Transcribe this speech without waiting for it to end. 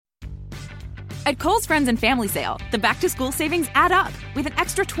At Kohl's Friends and Family Sale, the back-to-school savings add up with an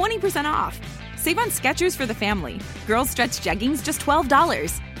extra 20% off. Save on Skechers for the family, girls' stretch jeggings just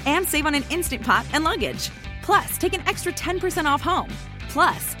 $12, and save on an Instant Pot and luggage. Plus, take an extra 10% off home.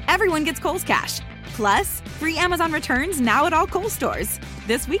 Plus, everyone gets Kohl's Cash. Plus, free Amazon returns now at all Kohl's stores.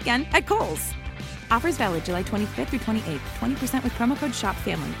 This weekend at Kohl's. Offers valid July 25th through 28th. 20% with promo code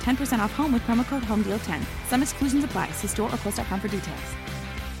SHOPFAMILY. 10% off home with promo code HOMEDEAL10. Some exclusions apply. See store or Kohl's.com for details.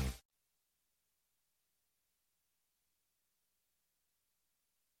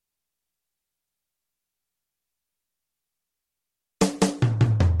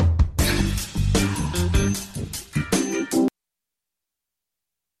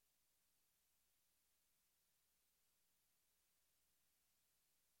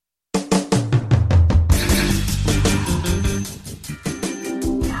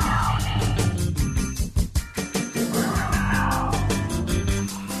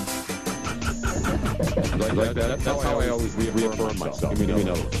 That's how I always reaffirm myself. Give me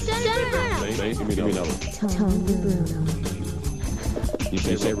another. Give me another. Tony Bruno. You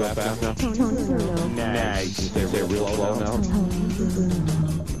can say rap fast now? Tony Bruno. Nice. Can you say real slow now? Tony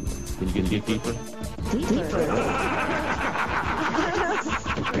Bruno. Can you get deeper? Deeper.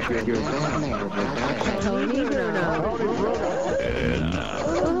 Tony Bruno.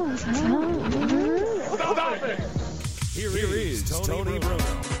 Here is Tony Bruno.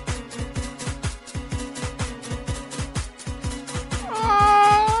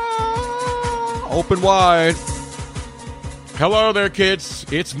 Open wide. Hello there, kids.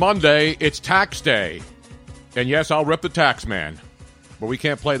 It's Monday. It's tax day. And yes, I'll rip the tax man. But we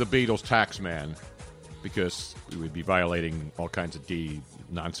can't play the Beatles tax man because we would be violating all kinds of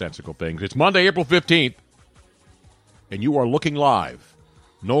nonsensical things. It's Monday, April 15th. And you are looking live.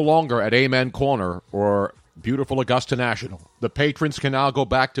 No longer at Amen Corner or beautiful Augusta National. The patrons can now go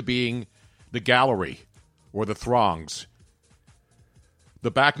back to being the gallery or the throngs. The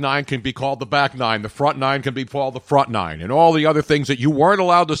back nine can be called the back nine. The front nine can be called the front nine. And all the other things that you weren't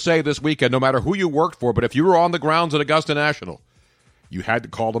allowed to say this weekend, no matter who you worked for. But if you were on the grounds at Augusta National, you had to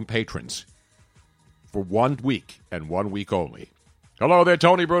call them patrons for 1 week and 1 week only. Hello there,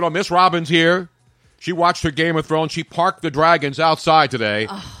 Tony Bruno. Miss Robbins here. She watched her Game of Thrones. She parked the dragons outside today.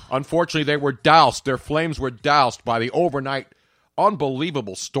 Unfortunately, they were doused. Their flames were doused by the overnight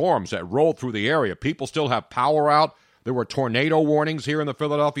unbelievable storms that rolled through the area. People still have power out. There were tornado warnings here in the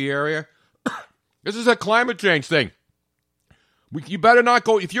Philadelphia area. This is a climate change thing. You better not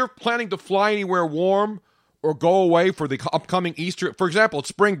go. If you're planning to fly anywhere warm or go away for the upcoming Easter, for example, it's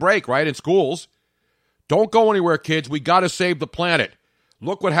spring break, right, in schools. Don't go anywhere, kids. We got to save the planet.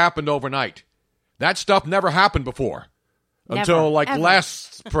 Look what happened overnight. That stuff never happened before. Until ever.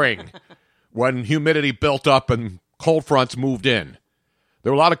 Last spring when humidity built up and cold fronts moved in.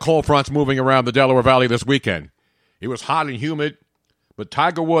 There were a lot of cold fronts moving around the Delaware Valley this weekend. It was hot and humid, but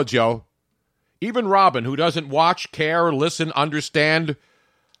Tiger Woods, yo, even Robin, who doesn't watch, care, listen, understand,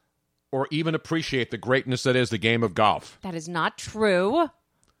 or even appreciate the greatness that is the game of golf. That is not true.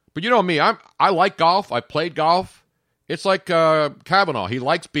 But you know me, I like golf. I played golf. It's like Kavanaugh. He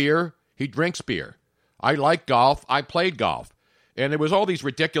likes beer. He drinks beer. I like golf. I played golf. And there was all these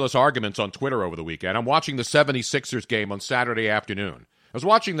ridiculous arguments on Twitter over the weekend. I'm watching the 76ers game on Saturday afternoon. I was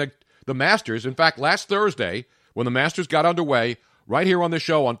watching the Masters. In fact, last Thursday, when the Masters got underway, right here on the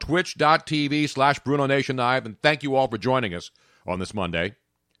show on twitch.tv/Bruno Nation Live, and thank you all for joining us on this Monday.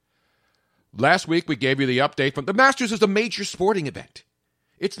 Last week, we gave you the update from the Masters is a major sporting event.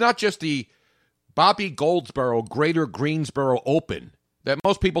 It's not just the Bobby Goldsboro Greater Greensboro Open that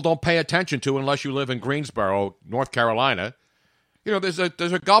most people don't pay attention to unless you live in Greensboro, North Carolina. You know, there's a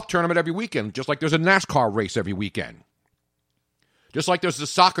golf tournament every weekend, just like there's a NASCAR race every weekend. Just like there's a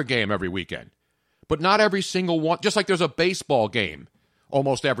soccer game every weekend. But not every single one, just like there's a baseball game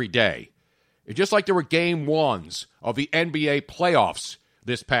almost every day. It's just like there were game ones of the NBA playoffs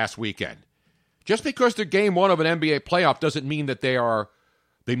this past weekend. Just because they're game one of an NBA playoff doesn't mean that they are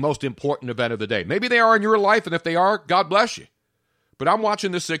the most important event of the day. Maybe they are in your life, and if they are, God bless you. But I'm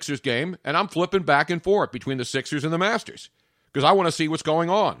watching the Sixers game, and I'm flipping back and forth between the Sixers and the Masters because I want to see what's going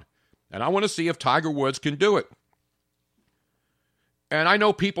on, and I want to see if Tiger Woods can do it. And I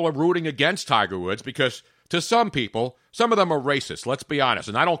know people are rooting against Tiger Woods because to some people, some of them are racist, let's be honest.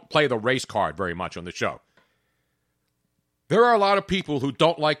 And I don't play the race card very much on the show. There are a lot of people who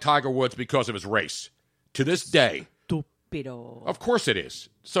don't like Tiger Woods because of his race. To this day. Stupido. Of course it is.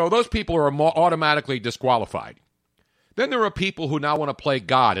 So those people are automatically disqualified. Then there are people who now want to play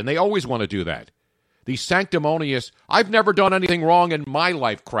God, and they always want to do that. The sanctimonious, I've never done anything wrong in my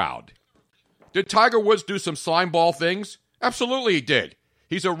life crowd. Did Tiger Woods do some slimeball things? Absolutely he did.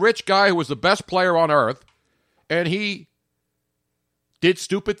 He's a rich guy who was the best player on earth, and he did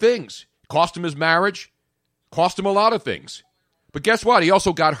stupid things. Cost him his marriage, cost him a lot of things. But guess what? He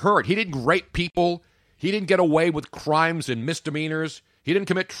also got hurt. He didn't rape people. He didn't get away with crimes and misdemeanors. He didn't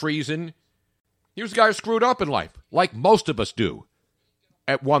commit treason. He was a guy who screwed up in life, like most of us do,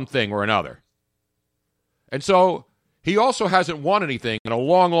 at one thing or another. And so he also hasn't won anything in a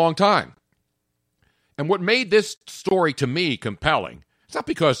long, long time. And what made this story to me compelling, it's not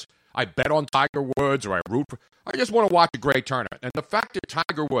because I bet on Tiger Woods or I root for, I just want to watch a great tournament. And the fact that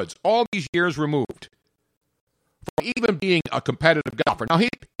Tiger Woods, all these years removed, from even being a competitive golfer. Now,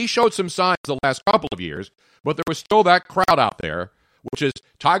 he showed some signs the last couple of years, but there was still that crowd out there, which is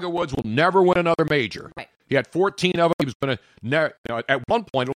Tiger Woods will never win another major. Right. He had 14 of them. He was going to, at one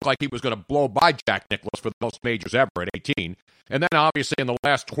point, it looked like he was going to blow by Jack Nicklaus for the most majors ever at 18. And then, obviously, in the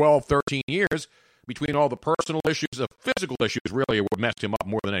last 12, 13 years, between all the personal issues, the physical issues really are what messed him up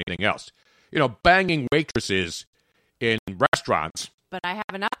more than anything else. Banging waitresses in restaurants. But I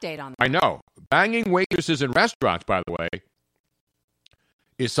have an update on that. I know. Banging waitresses in restaurants, by the way,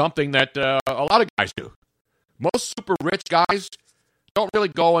 is something that a lot of guys do. Most super rich guys don't really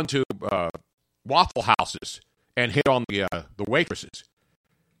go into Waffle Houses and hit on the waitresses.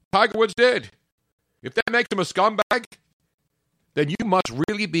 Tiger Woods did. If that makes him a scumbag, then you must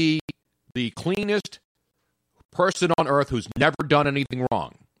really be the cleanest person on earth who's never done anything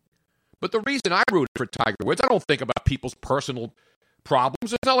wrong. But the reason I rooted for Tiger Woods, I don't think about people's personal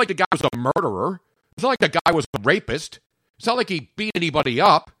problems. It's not like the guy was a murderer. It's not like the guy was a rapist. It's not like he beat anybody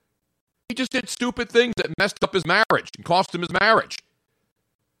up. He just did stupid things that messed up his marriage and cost him his marriage.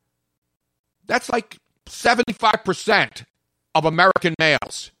 That's like 75% of American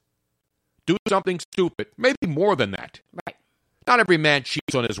males do something stupid. Maybe more than that. Right. Not every man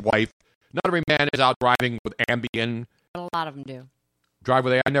cheats on his wife. Not every man is out driving with Ambien. But a lot of them do. Drive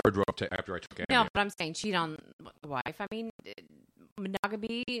with I never drove to after I took Ambien. No, but I'm saying cheat on the wife. I mean,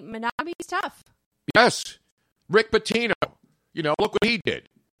 monogamy is tough. Yes. Rick Pitino. Look what he did.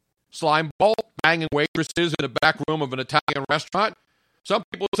 Slime ball, banging waitresses in the back room of an Italian restaurant. Some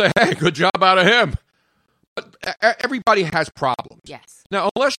people say, hey, good job out of him. But everybody has problems. Yes. Now,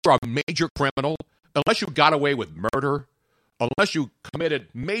 unless you're a major criminal, unless you got away with murder, unless you committed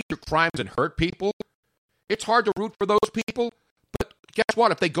major crimes and hurt people, it's hard to root for those people. But guess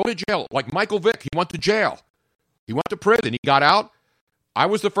what? If they go to jail, like Michael Vick, he went to jail. He went to prison. He got out. I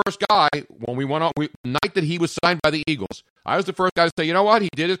was the first guy when we went on, the night that he was signed by the Eagles, I was the first guy to say, you know what? He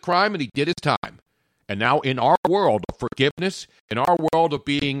did his crime and he did his time. And now in our world of forgiveness, in our world of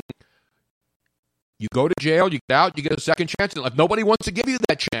being, you go to jail, you get out, you get a second chance. And if nobody wants to give you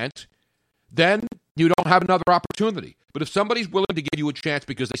that chance, then you don't have another opportunity. But if somebody's willing to give you a chance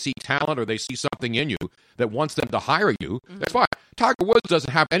because they see talent or they see something in you that wants them to hire you, that's fine. Tiger Woods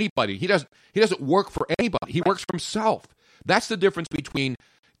doesn't have anybody. He doesn't work for anybody. He works for himself. That's the difference between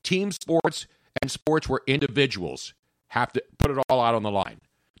team sports and sports where individuals have to put it all out on the line.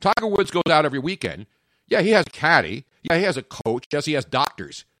 Tiger Woods goes out every weekend. Yeah, he has a caddy. Yeah, he has a coach. Yes, he has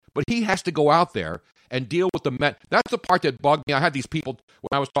doctors. But he has to go out there and deal with the men. That's the part that bugged me. I had these people,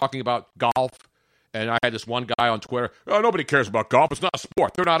 when I was talking about golf, and I had this one guy on Twitter, oh, nobody cares about golf. It's not a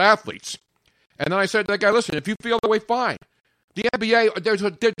sport. They're not athletes. And then I said to that guy, listen, if you feel the way, fine. The NBA, they're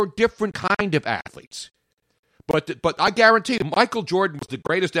a different kind of athletes. But I guarantee you, Michael Jordan was the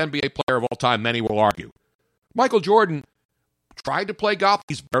greatest NBA player of all time, many will argue. Michael Jordan tried to play golf.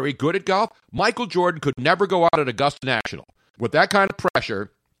 He's very good at golf. Michael Jordan could never go out at Augusta National with that kind of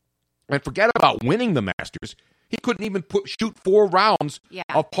pressure. And forget about winning the Masters. He couldn't even shoot 4 rounds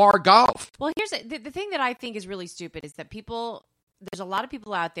of par golf. Well, here's the thing that I think is really stupid is that there's a lot of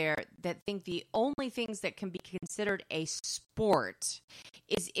people out there that think the only things that can be considered a sport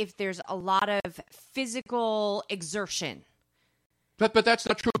is if there's a lot of physical exertion. But that's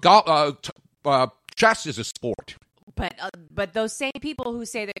not true. Golf, chess is a sport. But those same people who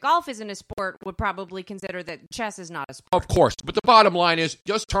say that golf isn't a sport would probably consider that chess is not a sport. Of course. But the bottom line is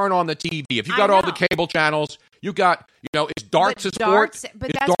just turn on the TV. If you got all the cable channels, you got, is darts a sport?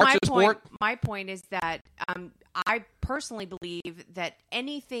 But that's my point. My point is that I personally believe that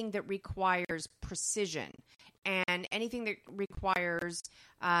anything that requires precision and anything that requires,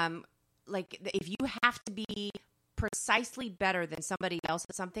 if you have to be precisely better than somebody else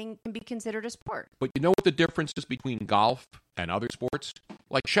at something can be considered a sport. But you know what the difference is between golf and other sports?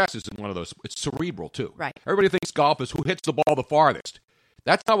 Like chess isn't one of those. It's cerebral, too. Right. Everybody thinks golf is who hits the ball the farthest.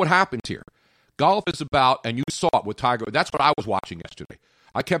 That's not what happens here. Golf is about, and you saw it with Tiger. That's what I was watching yesterday.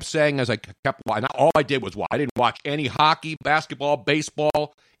 I kept saying as I kept watching, all I did was watch. I didn't watch any hockey, basketball,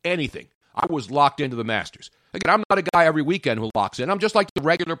 baseball, anything. I was locked into the Masters. Again, I'm not a guy every weekend who locks in. I'm just like the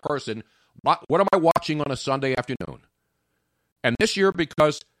regular person. What am I watching on a Sunday afternoon? And this year,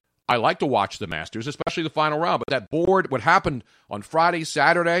 because I like to watch the Masters, especially the final round, but that board, what happened on Friday,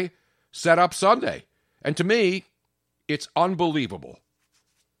 Saturday, set up Sunday. And to me, it's unbelievable.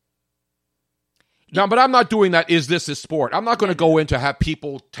 Now, but I'm not doing that, is this a sport? I'm not going to go in to have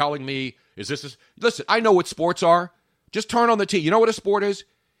people telling me, is this a... Listen, I know what sports are. Just turn on the TV. You know what a sport is?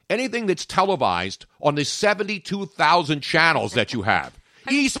 Anything that's televised on the 72,000 channels that you have.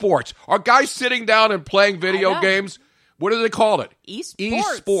 Esports. Are guys sitting down and playing video games? What do they call it?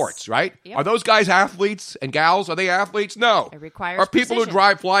 Esports, right? Yep. Are those guys athletes and gals? Are they athletes? No. It requires Are people precision. who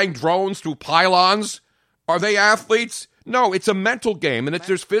drive flying drones through pylons, are they athletes? No, it's a mental game, and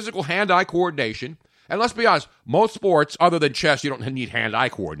there's physical hand-eye coordination. And let's be honest, most sports, other than chess, you don't need hand-eye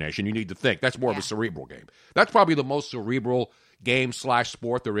coordination. You need to think. That's more of a cerebral game. That's probably the most cerebral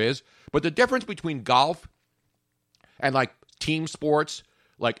game/sport there is. But the difference between golf and, like, team sports,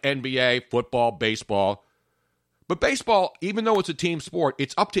 like NBA, football, baseball. But baseball, even though it's a team sport,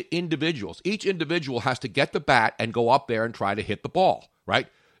 it's up to individuals. Each individual has to get the bat and go up there and try to hit the ball, right?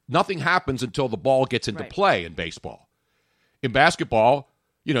 Nothing happens until the ball gets into play in baseball. In basketball,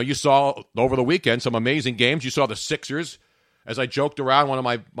 you know, you saw over the weekend some amazing games. You saw the Sixers. As I joked around, one of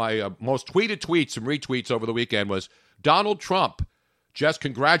my most tweeted tweets and retweets over the weekend was Donald Trump just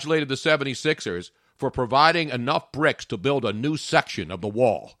congratulated the 76ers for providing enough bricks to build a new section of the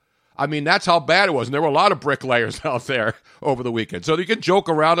wall. I mean, that's how bad it was. And there were a lot of bricklayers out there over the weekend. So you can joke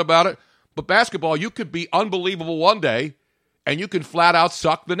around about it. But basketball, you could be unbelievable one day, and you can flat out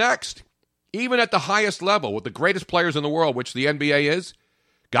suck the next. Even at the highest level, with the greatest players in the world, which the NBA is,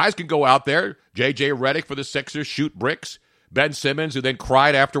 guys can go out there. J.J. Redick for the Sixers, shoot bricks. Ben Simmons, who then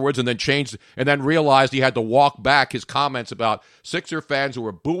cried afterwards and then changed and then realized he had to walk back his comments about Sixer fans who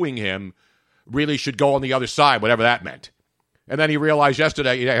were booing him really should go on the other side, whatever that meant. And then he realized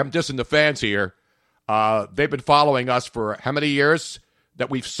yesterday, I'm dissing the fans here. They've been following us for how many years that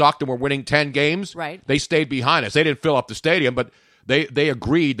we've sucked and we're winning 10 games? Right. They stayed behind us. They didn't fill up the stadium, but they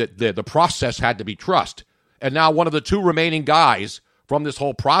agreed that the process had to be trust. And now one of the two remaining guys from this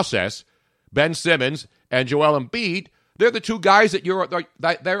whole process, Ben Simmons and Joel Embiid, they're the two guys that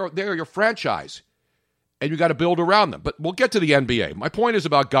they're your franchise. And you got to build around them. But we'll get to the NBA. My point is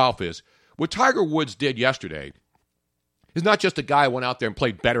about golf is, what Tiger Woods did yesterday is not just a guy who went out there and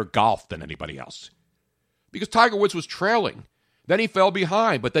played better golf than anybody else. Because Tiger Woods was trailing. Then he fell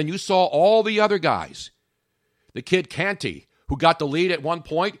behind. But then you saw all the other guys. The kid Canty, who got the lead at one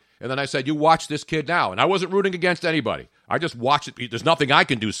point, and then I said, you watch this kid now. And I wasn't rooting against anybody. I just watched it. There's nothing I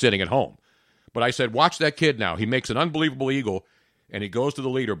can do sitting at home. But I said, watch that kid now. He makes an unbelievable eagle, and he goes to the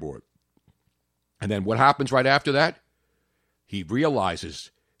leaderboard. And then what happens right after that? He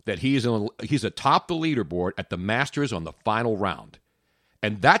realizes that he's atop the leaderboard at the Masters on the final round.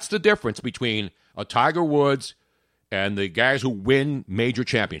 And that's the difference between a Tiger Woods and the guys who win major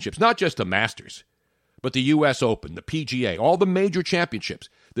championships. Not just the Masters, but the U.S. Open, the PGA, all the major championships.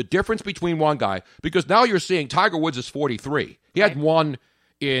 The difference between one guy, because now you're seeing Tiger Woods is 43. He had won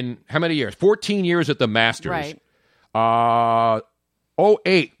in how many years? 14 years at the Masters. Right.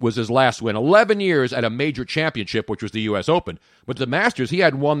 08 was his last win. 11 years at a major championship, which was the U.S. Open. But the Masters, he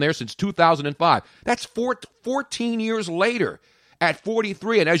hadn't won there since 2005. That's 14 years later at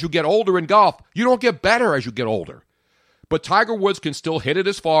 43. And as you get older in golf, you don't get better as you get older. But Tiger Woods can still hit it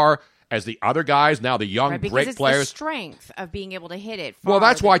as far as the other guys, now the young, great it's players. The strength of being able to hit it far. Well,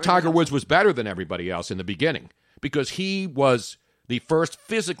 that's why Tiger Woods was better than everybody else in the beginning. Because he was the first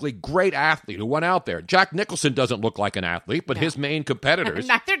physically great athlete who went out there. Jack Nicholson doesn't look like an athlete, but his main competitors.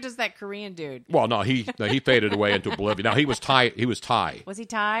 Neither does that Korean dude. Well, no, he faded away into oblivion. Now he was Thai. Was he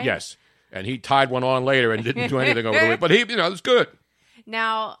Thai? Yes, and he tied one on later and didn't do anything over the week. But it was good.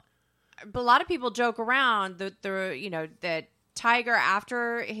 Now, a lot of people joke around that Tiger,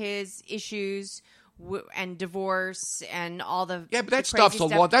 after his issues and divorce and all the but that stuff's a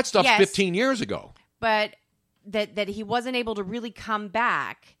lot. That stuff's yes, 15 years ago. But that he wasn't able to really come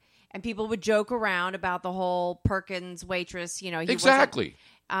back, and people would joke around about the whole Perkins waitress. He exactly.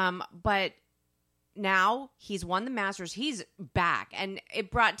 But now he's won the Masters. He's back, and it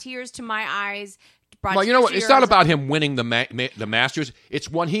brought tears to my eyes. Well, you know what? It's not about him winning the Masters.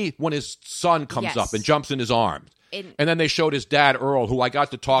 It's when his son comes up and jumps in his arms. And then they showed his dad, Earl, who I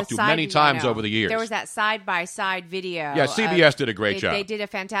got to talk to many times over the years. There was that side-by-side video. Yeah, CBS did a great job. They did a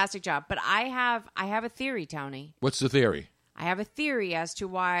fantastic job. But I have a theory, Tony. What's the theory? I have a theory as to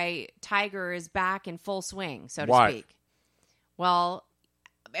why Tiger is back in full swing, so to speak. Well,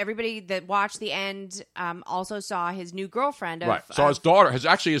 everybody that watched the end also saw his new girlfriend. Right. So his daughter,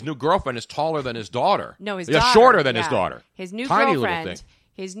 his new girlfriend is taller than his daughter. No, his Yeah, daughter. shorter than his daughter. His new Tiny little girlfriend. thing.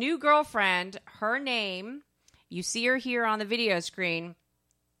 His new girlfriend, her name, you see her here on the video screen.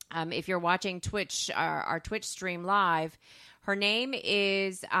 If you're watching Twitch, our Twitch stream live, her name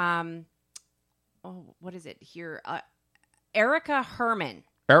is, what is it here? Erica Herman.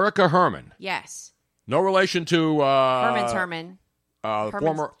 Erica Herman. Yes. No relation to Herman's Herman.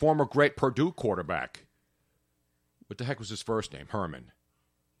 former great Purdue quarterback. What the heck was his first name? Herman.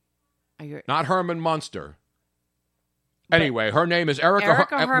 Not Herman Munster. Anyway, her name is Erica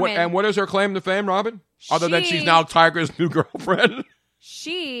Herman. And what is her claim to fame, Robin? Other than she's now Tiger's new girlfriend?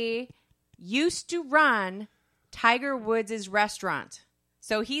 She used to run Tiger Woods' restaurant.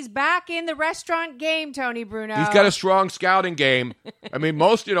 So he's back in the restaurant game, Tony Bruno. He's got a strong scouting game. I mean,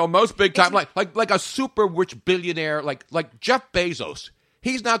 most big time, like a super rich billionaire, like Jeff Bezos.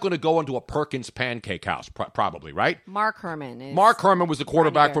 He's not going to go into a Perkins pancake house, probably, right? Mark Herman. Mark Herman was the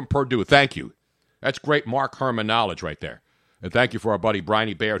quarterback from Purdue. Thank you. That's great Mark Herman knowledge right there. And thank you for our buddy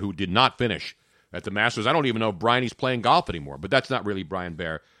Bryony Baird, who did not finish at the Masters. I don't even know if Bryony's playing golf anymore, but that's not really Brian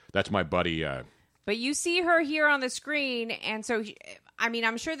Baird. That's my buddy. But you see her here on the screen, and so, I mean,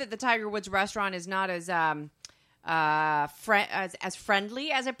 I'm sure that the Tiger Woods restaurant is not as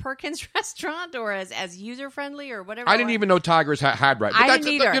friendly as a Perkins restaurant, or as user friendly, or whatever. I didn't even know Tigers had right. But I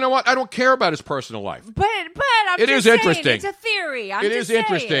didn't either. You know what? I don't care about his personal life. But It is interesting. It's a theory. It is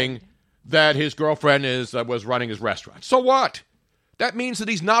interesting that his girlfriend was running his restaurant. So what? That means that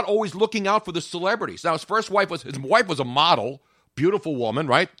he's not always looking out for the celebrities. Now, his wife was a model, beautiful woman,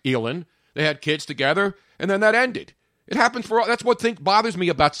 right? Elin. They had kids together, and then that ended. It happens that's what bothers me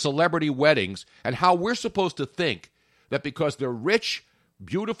about celebrity weddings and how we're supposed to think that because they're rich,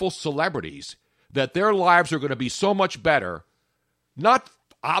 beautiful celebrities, that their lives are going to be so much better. Not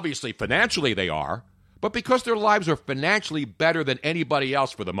obviously financially they are, but because their lives are financially better than anybody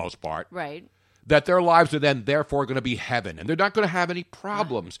else for the most part. Right. That their lives are then therefore going to be heaven. And they're not going to have any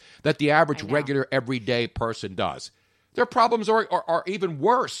problems that the average, regular, everyday person does. Their problems are even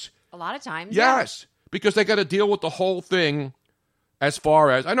worse. A lot of times. Yes. Because they got to deal with the whole thing as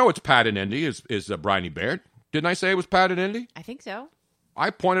far as, I know it's Pat and Indy is Bryony Baird. Didn't I say it was Pat and Indy? I think so.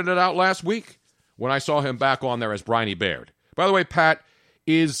 I pointed it out last week when I saw him back on there as Bryony Baird. By the way, Pat,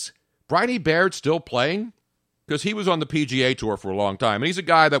 is Bryony Baird still playing? Because he was on the PGA Tour for a long time. And he's a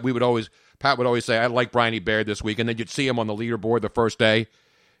guy that Pat would always say, I like Bryony Baird this week. And then you'd see him on the leaderboard the first day,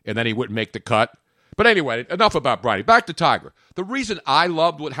 and then he wouldn't make the cut. But anyway, enough about Bryony. Back to Tiger. The reason I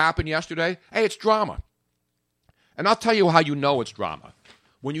loved what happened yesterday, it's drama. And I'll tell you how you know it's drama.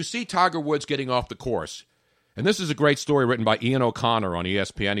 When you see Tiger Woods getting off the course, and this is a great story written by Ian O'Connor on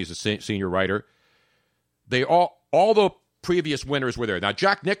ESPN. He's a senior writer. All the previous winners were there. Now,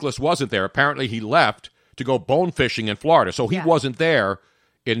 Jack Nicklaus wasn't there. Apparently, he left to go bone fishing in Florida. So he wasn't there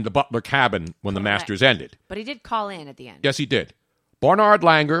in the Butler cabin when the Masters ended. But he did call in at the end. Yes, he did. Bernhard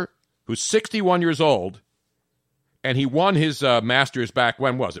Langer, who's 61 years old, and he won his Masters back,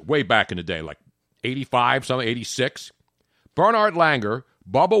 when was it? Way back in the day, like 85, 86. Bernhard Langer,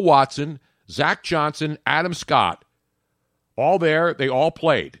 Bubba Watson, Zach Johnson, Adam Scott, all there. They all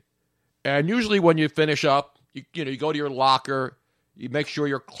played. And usually when you finish up, you go to your locker, you make sure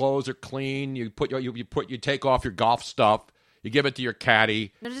your clothes are clean, you take off your golf stuff, you give it to your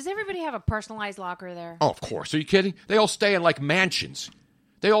caddy. Now, does everybody have a personalized locker there? Oh, of course. Are you kidding? They all stay in like mansions.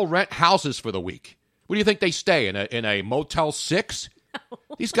 They all rent houses for the week. What do you think they stay in a Motel 6?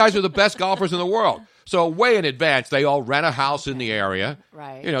 These guys are the best golfers in the world. So way in advance, they all rent a house in the area.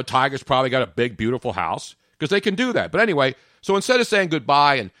 Right. Tiger's probably got a big, beautiful house because they can do that. But anyway, so instead of saying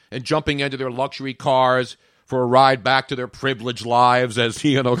goodbye and jumping into their luxury cars for a ride back to their privileged lives, as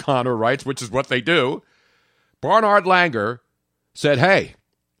Ian O'Connor writes, which is what they do, Bernhard Langer said, hey,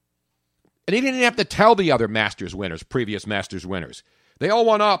 and he didn't have to tell the other previous Masters winners. They all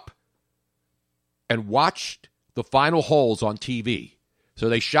went up and watched the final holes on TV. So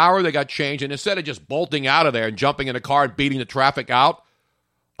they showered, they got changed, and instead of just bolting out of there and jumping in a car and beating the traffic out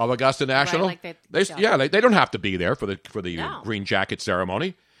of Augusta National, Right, they don't have to be there for the green jacket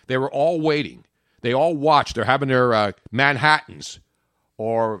ceremony. They were all waiting. They all watched. They're having their Manhattans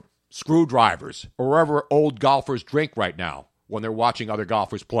or screwdrivers or wherever old golfers drink right now when they're watching other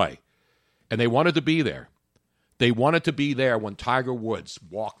golfers play. And they wanted to be there. They wanted to be there when Tiger Woods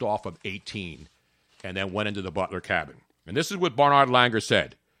walked off of 18 and then went into the Butler cabin. And this is what Bernhard Langer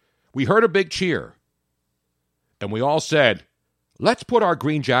said. We heard a big cheer, and we all said, let's put our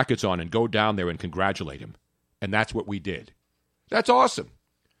green jackets on and go down there and congratulate him. And that's what we did. That's awesome.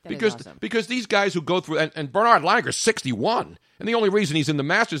 Because these guys who go through, and Bernard Langer 61, and the only reason he's in the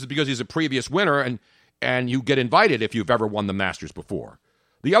Masters is because he's a previous winner, and you get invited if you've ever won the Masters before.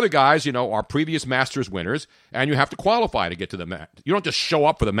 The other guys, are previous Masters winners, and you have to qualify to get to the Masters. You don't just show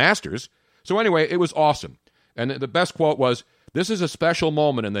up for the Masters. So anyway, it was awesome. And the best quote was, "This is a special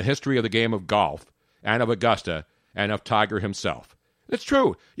moment in the history of the game of golf, and of Augusta, and of Tiger himself." It's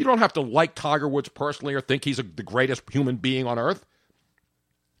true. You don't have to like Tiger Woods personally or think he's the greatest human being on earth.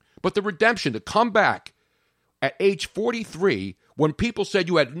 But the redemption, to come back at age 43, when people said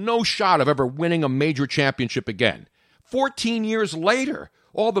you had no shot of ever winning a major championship again. 14 years later,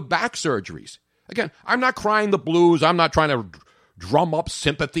 all the back surgeries. Again, I'm not crying the blues. I'm not trying to drum up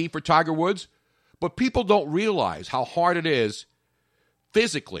sympathy for Tiger Woods. But people don't realize how hard it is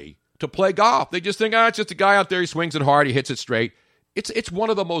physically to play golf. They just think, it's just a guy out there. He swings it hard. He hits it straight. It's one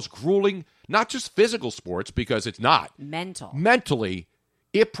of the most grueling, not just physical sports, because it's not. Mentally,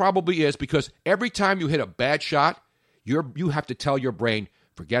 it probably is, because every time you hit a bad shot, you have to tell your brain,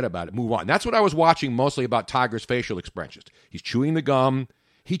 forget about it, move on. That's what I was watching mostly about Tiger's facial expressions. He's chewing the gum.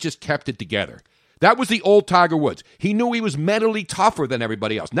 He just kept it together. That was the old Tiger Woods. He knew he was mentally tougher than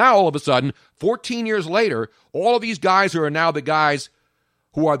everybody else. Now, all of a sudden, 14 years later, all of these guys who are now the guys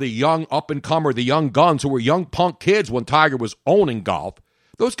who are the young up-and-comer, the young guns, who were young punk kids when Tiger was owning golf,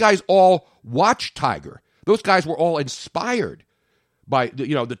 those guys all watched Tiger. Those guys were all inspired by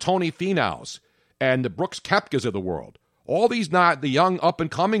the Tony Finau's and the Brooks Koepkas of the world. All these not the young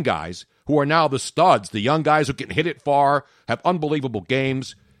up-and-coming guys who are now the studs, the young guys who can hit it far, have unbelievable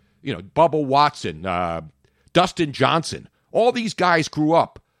games. Bubba Watson, Dustin Johnson. All these guys grew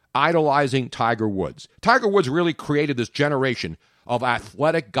up idolizing Tiger Woods. Tiger Woods really created this generation of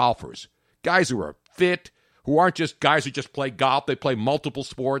athletic golfers, guys who are fit, who aren't just guys who just play golf. They play multiple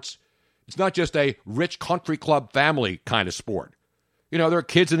sports. It's not just a rich country club family kind of sport. There are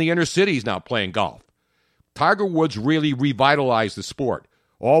kids in the inner cities now playing golf. Tiger Woods really revitalized the sport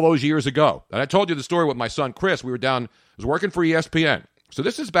all those years ago. And I told you the story with my son Chris. We were down, I was working for ESPN. So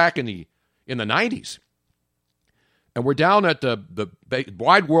this is back in the 90s. And we're down at the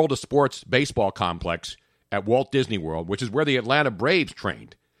Wide World of Sports baseball complex at Walt Disney World, which is where the Atlanta Braves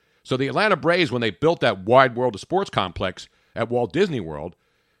trained. So the Atlanta Braves, when they built that Wide World of Sports complex at Walt Disney World,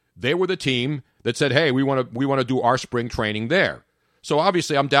 they were the team that said, hey, we want to do our spring training there. So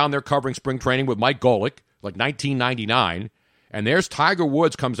obviously I'm down there covering spring training with Mike Golick, like 1999, and there's Tiger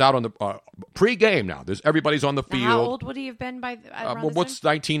Woods comes out on the pre-game now. Everybody's on the field. How old would he have been by around this what's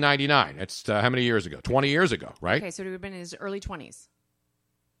time? 1999? It's how many years ago? 20 years ago, right? Okay, so he would have been in his early 20s.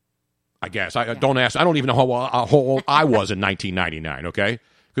 I guess. Don't ask. I don't even know how old I was in 1999, okay?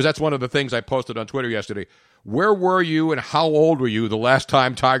 Because that's one of the things I posted on Twitter yesterday. Where were you and how old were you the last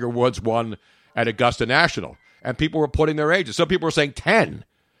time Tiger Woods won at Augusta National? And people were putting their ages. Some people were saying 10.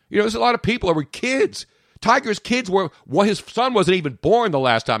 There's a lot of people that were kids. Tiger's kids his son wasn't even born the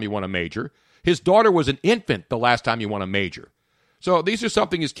last time he won a major. His daughter was an infant the last time he won a major. So these are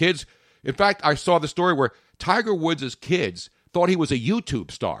something his kids, in fact, I saw the story where Tiger Woods' kids thought he was a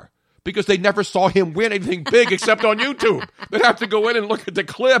YouTube star because they never saw him win anything big except on YouTube. They'd have to go in and look at the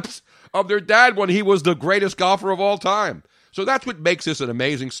clips of their dad when he was the greatest golfer of all time. So that's what makes this an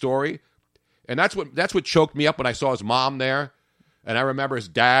amazing story. And that's what choked me up when I saw his mom there. And I remember his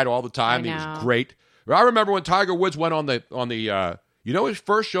dad all the time. He was great. I remember when Tiger Woods went on the his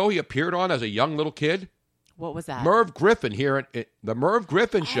first show he appeared on as a young little kid? What was that? Merv Griffin here at the Merv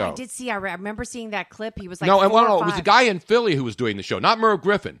Griffin show. I did see. I remember seeing that clip. He was like no, it was the guy in Philly who was doing the show, not Merv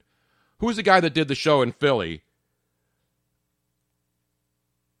Griffin. Who was the guy that did the show in Philly?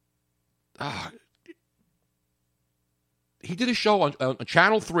 He did a show on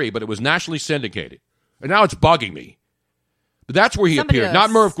Channel 3, but it was nationally syndicated. And now it's bugging me. But that's where he appeared, not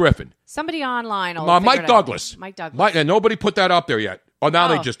Merv Griffin. Somebody online. Mike Douglas. Mike Douglas. And nobody put that up there yet. Oh, now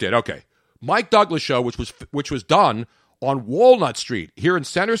they just did. Okay. Mike Douglas show, which was done on Walnut Street here in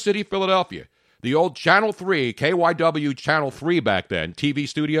Center City, Philadelphia. The old Channel 3, KYW Channel 3 back then, TV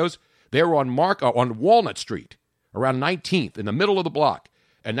studios, they were on Walnut Street, around 19th, in the middle of the block.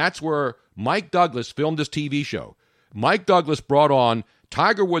 And that's where Mike Douglas filmed his TV show. Mike Douglas brought on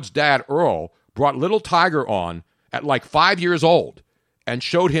Tiger Woods' dad, Earl, brought little Tiger on at like 5 years old and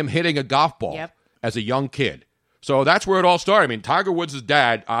showed him hitting a golf ball as a young kid. So that's where it all started. I mean, Tiger Woods'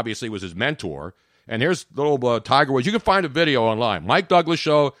 dad obviously was his mentor. And here's little Tiger Woods. You can find a video online. Mike Douglas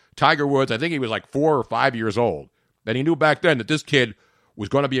show, Tiger Woods. I think he was like 4 or 5 years old. And he knew back then that this kid was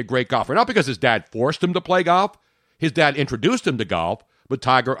going to be a great golfer. Not because his dad forced him to play golf. His dad introduced him to golf, but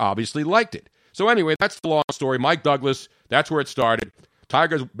Tiger obviously liked it. So anyway, that's the long story. Mike Douglas, that's where it started.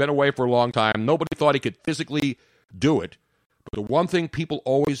 Tiger's been away for a long time. Nobody thought he could physically do it. But the one thing people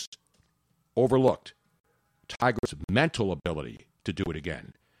always overlooked, Tiger's mental ability to do it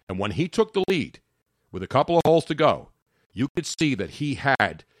again. And when he took the lead with a couple of holes to go, you could see that he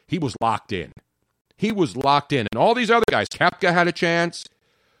was locked in. He was locked in. And all these other guys, Koepka had a chance,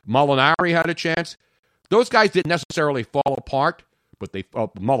 Molinari had a chance. Those guys didn't necessarily fall apart, but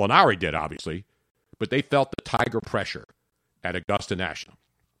Molinari did, obviously. But they felt the Tiger pressure at Augusta National.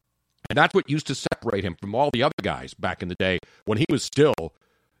 And that's what used to separate him from all the other guys back in the day when he was still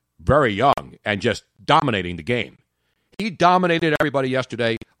very young and just dominating the game. He dominated everybody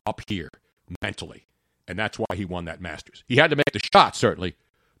yesterday up here, mentally. And that's why he won that Masters. He had to make the shot, certainly.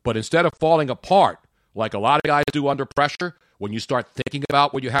 But instead of falling apart like a lot of guys do under pressure, when you start thinking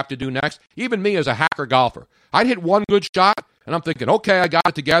about what you have to do next, even me as a hacker golfer, I'd hit one good shot, and I'm thinking, okay, I got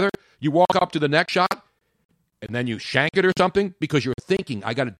it together. You walk up to the next shot, and then you shank it or something because you're thinking,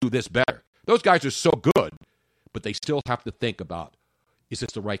 I got to do this better. Those guys are so good, but they still have to think about, is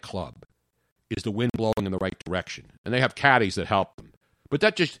this the right club? Is the wind blowing in the right direction? And they have caddies that help them. But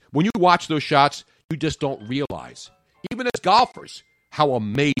that just, when you watch those shots, you just don't realize, even as golfers, how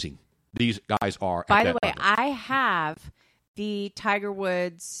amazing these guys are. By the way, I have the Tiger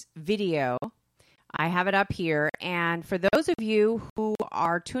Woods video. I have it up here. And for those of you who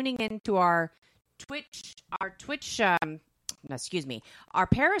are tuning into our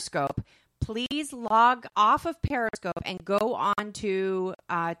Periscope, please log off of Periscope and go on to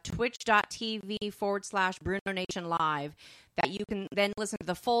twitch.tv/Bruno Nation Live, that you can then listen to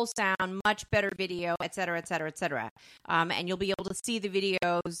the full sound, much better video, et cetera, et cetera, et cetera. And you'll be able to see the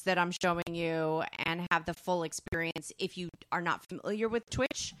videos that I'm showing you and have the full experience. If you are not familiar with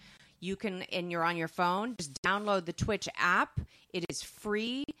Twitch, you can, and you're on your phone, just download the Twitch app. It is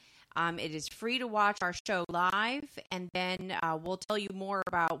free. It is free to watch our show live, and then we'll tell you more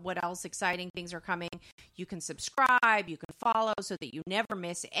about what else exciting things are coming. You can subscribe, you can follow, so that you never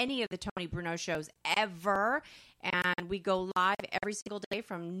miss any of the Tony Bruno shows ever. And we go live every single day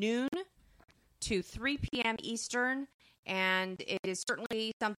from noon to 3 p.m. Eastern, and it is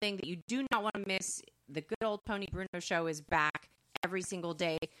certainly something that you do not want to miss. The good old Tony Bruno show is back every single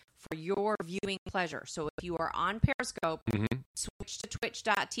day for your viewing pleasure. So if you are on Periscope, switch to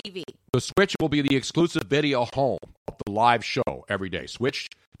twitch.tv. The Switch will be the exclusive video home of the live show every day.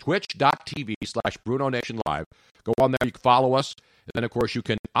 Twitch.tv/Bruno Nation Live. Go on there, you can follow us, and then, of course, you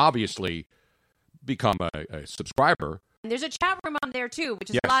can obviously become a subscriber. And there's a chat room on there, too,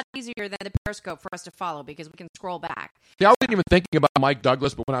 which is a lot easier than the Periscope for us to follow because we can scroll back. Yeah, I wasn't even thinking about Mike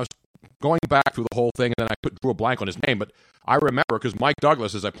Douglas, but when I was going back through the whole thing, and then I drew a blank on his name, but I remember because Mike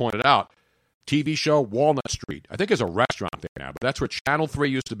Douglas, as I pointed out, TV show Walnut Street. I think there's a restaurant there now, but that's where Channel 3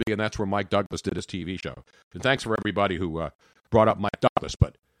 used to be, and that's where Mike Douglas did his TV show. And thanks for everybody who brought up Mike Douglas,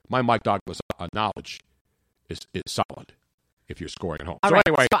 but my Mike Douglas knowledge is solid if you're scoring at home. All so right,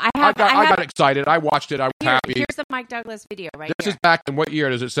 anyway, so I got excited. I watched it. I was happy. Here's the Mike Douglas video right This here. is back in what year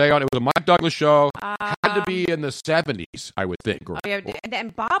does it say on it? It was a Mike Douglas show. Had to be in the 70s, I would think.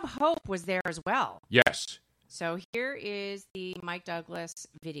 And Bob Hope was there as well. Yes. So here is the Mike Douglas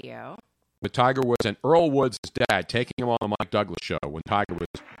video. With Tiger Woods and Earl Woods' dad taking him on the Mike Douglas show when Tiger was...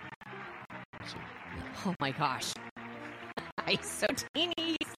 Oh, my gosh. He's so teeny.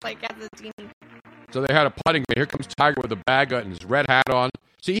 He's like at the teeny. So they had a putting green. Here comes Tiger with a bag and his red hat on.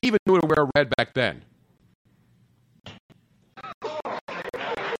 See, he even knew to wear red back then.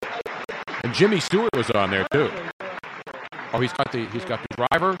 And Jimmy Stewart was on there, too. Oh, he's got the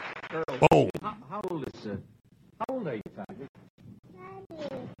driver. Boom. How old is it? How old are you, Tiger?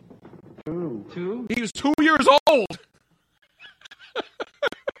 2. He was 2 years old.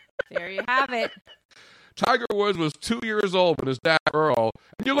 There you have it. Tiger Woods was 2 years old when his dad, Earl,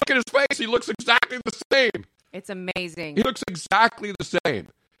 and you look at his face, he looks exactly the same. It's amazing. He looks exactly the same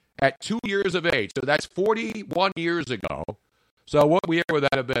at 2 years of age. So that's 41 years ago. So what year would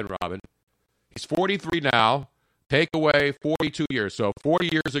that have been, Robin? He's 43 now. Take away 42 years. So 40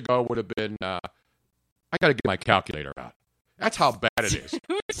 years ago would have been, I got to get my calculator out. That's how bad it is.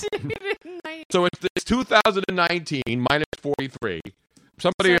 So it's 2019 minus 43.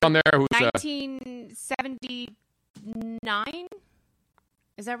 Somebody on there who's... 1979?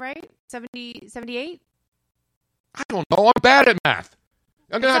 Is that right? 78? I don't know. I'm bad at math.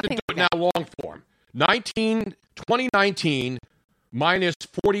 I'm going to have to do it now long form. 2019 minus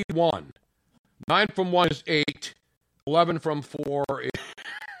 41. 9 from 1 is 8. 11 from 4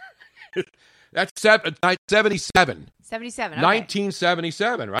 is... That's 77. 77, okay.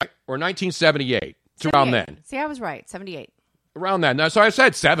 1977, right? Or 1978. It's around then. See, I was right. 78. Around then. Now, so I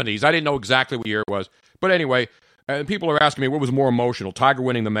said 70s. I didn't know exactly what year it was. But anyway, And people are asking me, what was more emotional, Tiger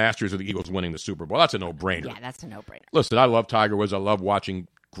winning the Masters or the Eagles winning the Super Bowl? That's a no-brainer. Yeah, that's a no-brainer. Listen, I love Tiger Woods. I love watching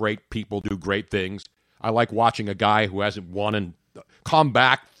great people do great things. I like watching a guy who hasn't won and come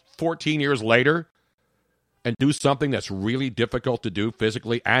back 14 years later and do something that's really difficult to do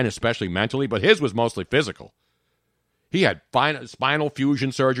physically and especially mentally. But his was mostly physical. He had spinal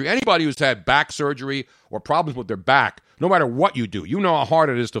fusion surgery. Anybody who's had back surgery or problems with their back, no matter what you do, you know how hard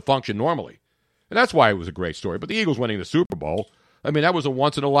it is to function normally. And that's why it was a great story. But the Eagles winning the Super Bowl, I mean, that was a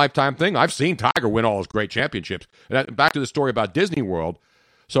once-in-a-lifetime thing. I've seen Tiger win all his great championships. And back to the story about Disney World.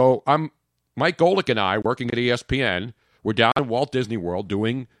 So Mike Golick and I, working at ESPN, we're down in Walt Disney World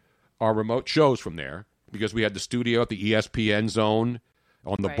doing our remote shows from there because we had the studio at the ESPN zone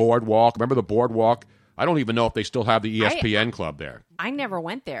on the boardwalk. Remember the boardwalk? I don't even know if they still have the ESPN club there. I never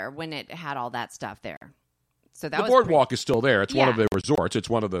went there when it had all that stuff there. So that the boardwalk is still there. It's one of the resorts. It's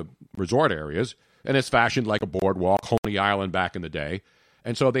one of the resort areas, and it's fashioned like a boardwalk, Coney Island back in the day.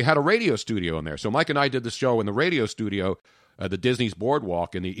 And so they had a radio studio in there. So Mike and I did the show in the radio studio, the Disney's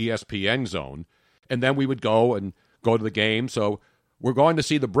boardwalk in the ESPN zone, and then we would go to the game. So we're going to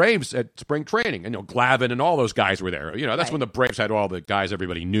see the Braves at spring training, and Glavine and all those guys were there. That's when the Braves had all the guys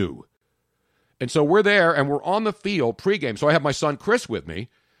everybody knew. And so we're there, and we're on the field pregame. So I have my son Chris with me,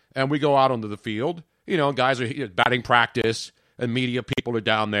 and we go out onto the field. Guys are batting practice, and media people are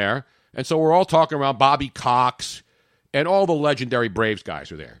down there. And so we're all talking around Bobby Cox, and all the legendary Braves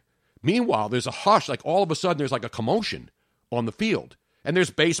guys are there. Meanwhile, there's a hush. Like, all of a sudden, there's like a commotion on the field. And there's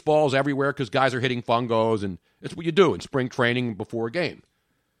baseballs everywhere because guys are hitting fungos, and it's what you do in spring training before a game.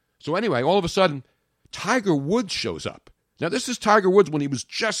 So anyway, all of a sudden, Tiger Woods shows up. Now, this is Tiger Woods when he was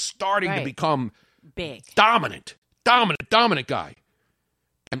just starting to become big, dominant guy.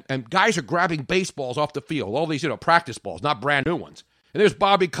 And guys are grabbing baseballs off the field, all these, practice balls, not brand new ones. And there's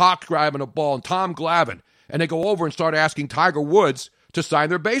Bobby Cox grabbing a ball and Tom Glavine. And they go over and start asking Tiger Woods to sign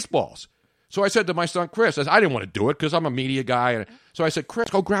their baseballs. So I said to my son, Chris, I didn't want to do it because I'm a media guy. And so I said, Chris,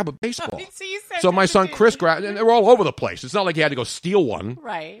 go grab a baseball. So my son, Chris, grabbed, and they were all over the place. It's not like he had to go steal one.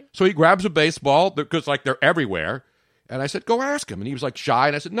 Right. So he grabs a baseball because, they're everywhere. And I said, go ask him. And he was, shy.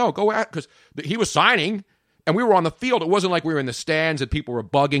 And I said, no, go ask, because he was signing. And we were on the field. It wasn't like we were in the stands and people were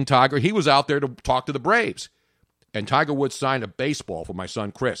bugging Tiger. He was out there to talk to the Braves. And Tiger Woods signed a baseball for my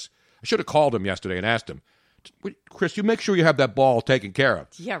son, Chris. I should have called him yesterday and asked him, Chris, you make sure you have that ball taken care of.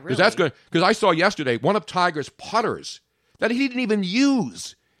 Yeah, really. Because that's good. Because I saw yesterday one of Tiger's putters that he didn't even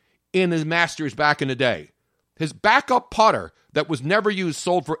use in his Masters back in the day. His backup putter that was never used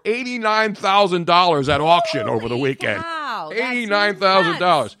sold for $89,000 at auction over the weekend. Wow,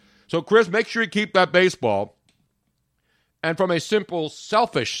 $89,000. So, Chris, make sure you keep that baseball. And from a simple,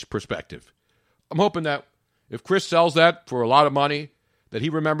 selfish perspective, I'm hoping that if Chris sells that for a lot of money, that he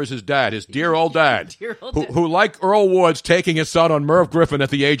remembers his dad, his dear old dad, who, like Earl Woods, taking his son on Merv Griffin at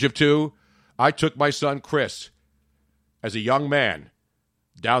the age of 2, I took my son Chris as a young man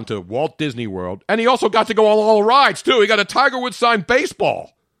down to Walt Disney World. And he also got to go on all the rides, too. He got a Tiger Woods signed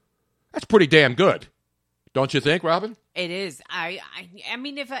baseball. That's pretty damn good. Don't you think, Robin? It is. I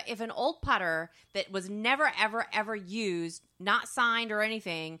mean, if an old putter that was never, ever, ever used, not signed or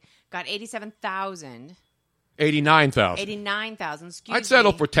anything, got $87,000. $89,000. I'd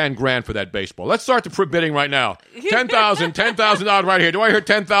settle for $10,000 for that baseball. Let's start the bidding right now. $10,000 right here. Do I hear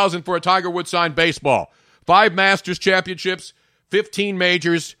 $10,000 for a Tiger Woods signed baseball? 5 Masters championships, 15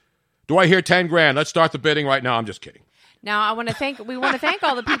 majors. Do I hear $10,000? Let's start the bidding right now. I'm just kidding. Now we want to thank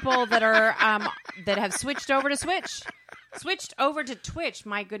all the people that are that have switched over to Twitch.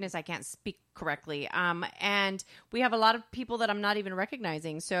 My goodness, I can't speak correctly. And we have a lot of people that I'm not even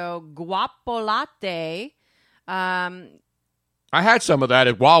recognizing. So Guapolate. I had some of that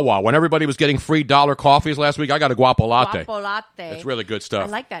at Wawa when everybody was getting free $1 coffees last week. I got a Guapolate. That's really good stuff.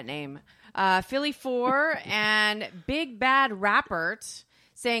 I like that name. Philly 4 and Big Bad Rappert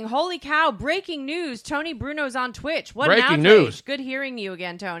saying, "Holy cow! Breaking news! Tony Bruno's on Twitch. What breaking an news! Good hearing you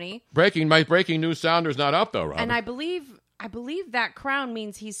again, Tony. My breaking news sounder's not up though, Robin. And I believe that crown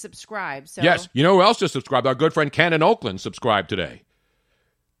means he's subscribed. So yes, you know who else just subscribed? Our good friend Ken in Oakland subscribed today.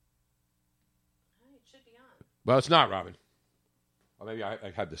 It should be on. Well, it's not, Robin. Well, maybe I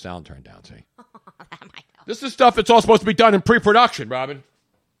had the sound turned down. See, that might help. This is stuff that's all supposed to be done in pre-production, Robin.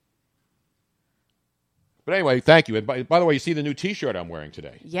 But anyway, thank you. And by the way, you see the new T-shirt I'm wearing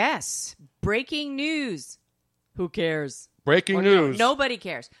today. Yes. Breaking news. Who cares? Breaking news. Nobody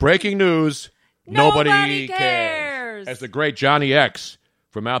cares. Breaking news. Nobody cares. As the great Johnny X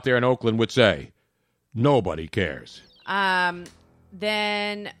from out there in Oakland would say, nobody cares.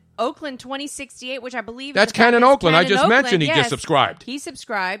 Then Oakland 2068, which I believe That's is the Ken in fact Oakland. Ken I just in mentioned he Oakland, just subscribed. He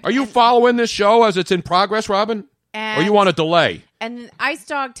subscribed. Are you and- following this show as it's in progress, Robin? Or you want a delay? And Ice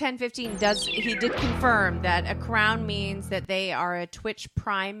Dog 1015 did confirm that a crown means that they are a Twitch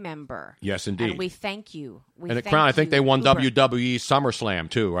Prime member. Yes, indeed. And we thank you. And a crown, I think they won Uber. WWE SummerSlam,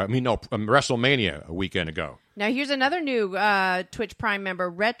 too. I mean, no, WrestleMania a weekend ago. Now, here's another new Twitch Prime member,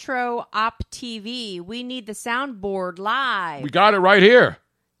 Retro Op TV. We need the soundboard live. We got it right here.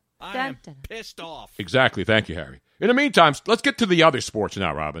 I Dun, am dun. pissed off. Exactly. Thank you, Harry. In the meantime, let's get to the other sports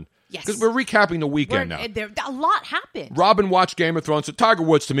now, Robin. Yes. Because we're recapping the weekend now. A lot happened. Robin watched Game of Thrones. So Tiger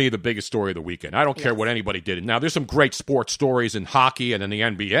Woods, to me, the biggest story of the weekend. I don't care what anybody did. Now, there's some great sports stories in hockey and in the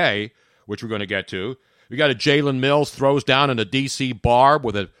NBA, which we're going to get to. We got a Jalen Mills throws down in a D.C. bar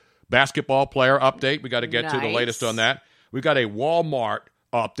with a basketball player update. We got to get to the Nice. latest on that. We got a Walmart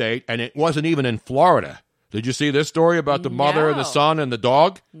update, and it wasn't even in Florida. Did you see this story about the mother and the No. son and the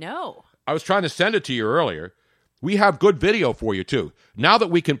dog? No. I was trying to send it to you earlier. We have good video for you, too. Now that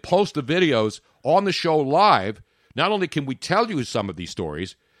we can post the videos on the show live, not only can we tell you some of these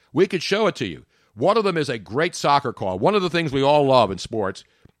stories, we could show it to you. One of them is a great soccer call. One of the things we all love in sports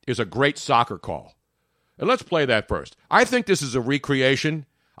is a great soccer call. And let's play that first. I think this is a recreation.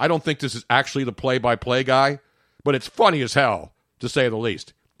 I don't think this is actually the play-by-play guy, but it's funny as hell, to say the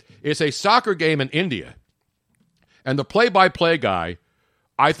least. It's a soccer game in India, and the play-by-play guy,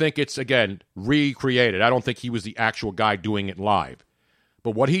 I think it's, again, recreated. I don't think he was the actual guy doing it live.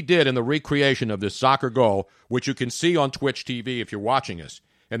 But what he did in the recreation of this soccer goal, which you can see on Twitch TV if you're watching us,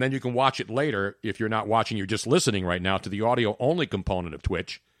 and then you can watch it later if you're not watching, you're just listening right now to the audio-only component of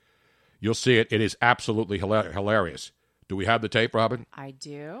Twitch, you'll see it. It is absolutely hilarious. Do we have the tape, Robin? I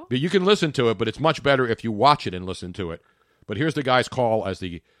do. But you can listen to it, but it's much better if you watch it and listen to it. But here's the guy's call as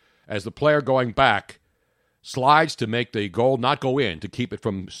the player going back slides to make the goal not go in, to keep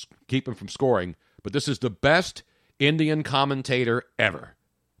him from scoring. But this is the best Indian commentator ever.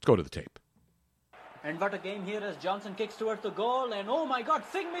 Let's go to the tape. And what a game here as Johnson kicks towards the goal, and oh my God,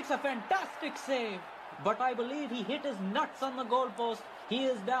 Singh makes a fantastic save. But I believe he hit his nuts on the goalpost. He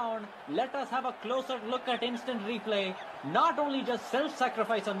is down. Let us have a closer look at instant replay. Not only just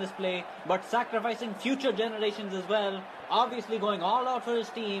self-sacrifice on this play, but sacrificing future generations as well. Obviously going all out for his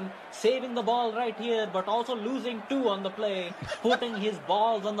team, saving the ball right here, but also losing two on the play, putting his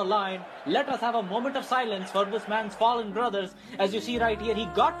balls on the line. Let us have a moment of silence for this man's fallen brothers. As you see right here, he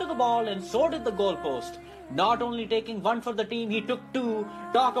got to the ball and so did the goalpost. Not only taking one for the team, he took two.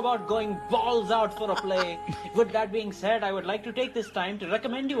 Talk about going balls out for a play. With that being said, I would like to take this time to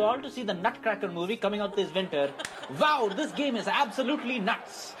recommend you all to see the Nutcracker movie coming out this winter. Wow, this game is absolutely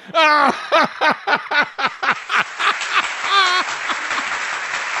nuts.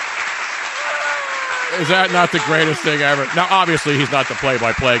 Is that not the greatest thing ever? Now, obviously, he's not the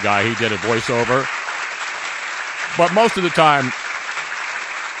play-by-play guy. He did a voiceover. But most of the time,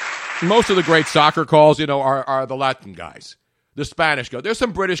 most of the great soccer calls, are the Latin guys, the Spanish guys. There's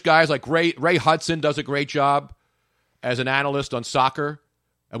some British guys like Ray Hudson does a great job as an analyst on soccer.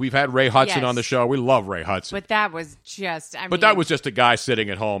 And we've had Ray Hudson Yes. on the show. We love Ray Hudson. But that was just, But that was just a guy sitting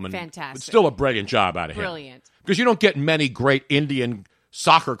at home. And fantastic. It's still a brilliant job out of him. Brilliant. Because you don't get many great Indian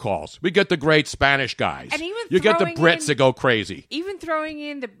soccer calls. We get the great Spanish guys. And even you get the throwing Brits in- that go crazy. Even throwing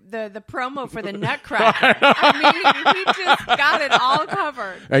in the promo for the Nutcracker. I mean, he just got it all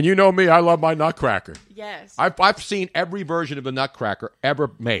covered. And you know me, I love my Nutcracker. Yes. I've seen every version of the Nutcracker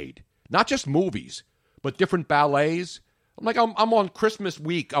ever made. Not just movies, but different ballets. I'm on Christmas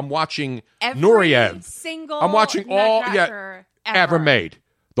week. I'm watching Every Nureyev. single I'm watching all Nutcracker ever made.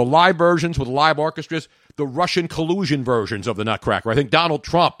 The live versions with live orchestras, the Russian collusion versions of the Nutcracker. I think Donald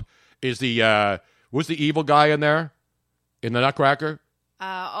Trump is the was the evil guy in there in the Nutcracker.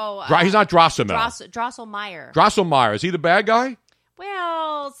 He's not Drosselmeyer. Drosselmeyer. Drosselmeyer, is he the bad guy?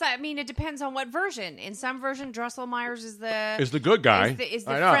 Well, so, I mean, it depends on what version. In some version, Drosselmeyer's is the good guy. Is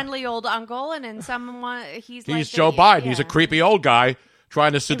the I know. friendly old uncle, and in some one he's like Joe Biden. He's a creepy old guy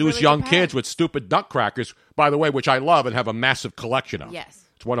trying to seduce really young depends. kids with stupid Nutcrackers, by the way, which I love and have a massive collection of. Yes.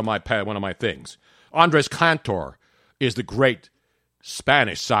 It's one of my things. Andres Cantor is the great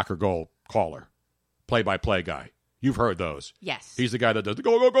Spanish soccer goal caller, play-by-play guy. You've heard those. Yes. He's the guy that does the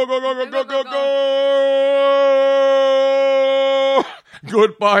go, go, go, go, go, go, go, go, go.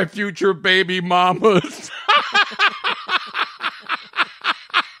 Goodbye, future baby mamas.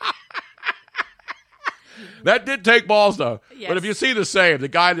 That did take balls, though. Yes. But if you see the save, the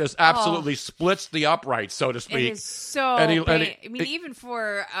guy just absolutely splits the upright, so to speak. It is so even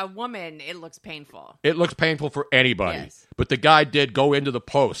for a woman, it looks painful. It looks painful for anybody. Yes. But the guy did go into the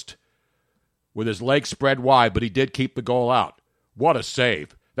post with his legs spread wide, but he did keep the goal out. What a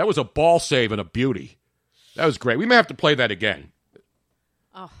save. That was a ball save and a beauty. That was great. We may have to play that again.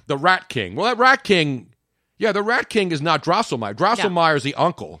 Oh. The Rat King. Well, that Rat King, the Rat King is not Drosselmeyer. Drosselmeyer is the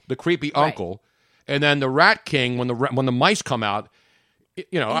uncle, the creepy uncle. And then the Rat King, when the mice come out,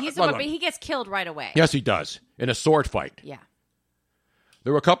 he gets killed right away. Yes, he does, in a sword fight. Yeah.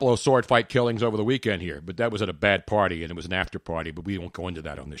 There were a couple of sword fight killings over the weekend here, but that was at a bad party, and it was an after party, but we won't go into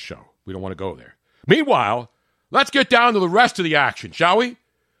that on this show. We don't want to go there. Meanwhile, let's get down to the rest of the action, shall we?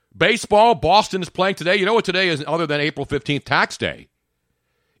 Baseball, Boston is playing today. You know what today is other than April 15th, Tax Day?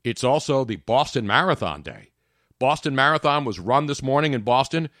 It's also the Boston Marathon Day. Boston Marathon was run this morning in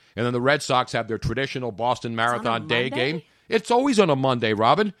Boston, and then the Red Sox have their traditional Boston Marathon Day game. It's always on a Monday,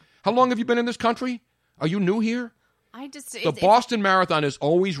 Robin. How long have you been in this country? Are you new here? The Boston Marathon is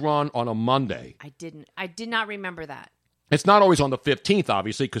always run on a Monday. I did not remember that. It's not always on the 15th,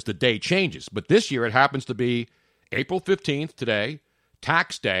 obviously, because the day changes. But this year it happens to be April 15th today,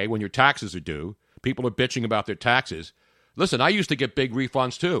 Tax Day, when your taxes are due. People are bitching about their taxes. Listen, I used to get big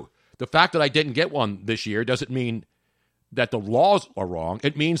refunds, too. The fact that I didn't get one this year doesn't mean that the laws are wrong.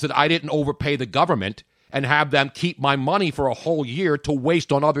 It means that I didn't overpay the government and have them keep my money for a whole year to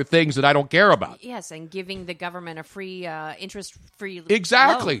waste on other things that I don't care about. Yes, and giving the government a free, interest-free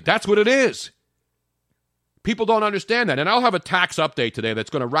Exactly. loan. That's what it is. People don't understand that. And I'll have a tax update today that's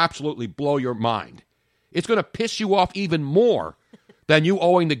going to absolutely blow your mind. It's going to piss you off even more than you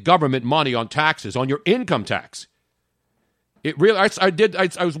owing the government money on taxes, on your income tax. It really.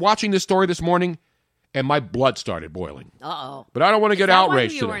 I was watching this story this morning, and my blood started boiling. Uh-oh. But I don't want to get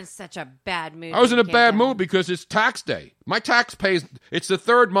outraged today. You were in such a bad mood. I was in a bad mood because it's tax day. My tax pays. It's the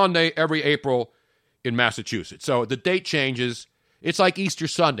third Monday every April in Massachusetts. So the date changes. It's like Easter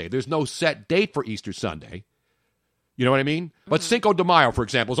Sunday. There's no set date for Easter Sunday. You know what I mean? Mm-hmm. But Cinco de Mayo, for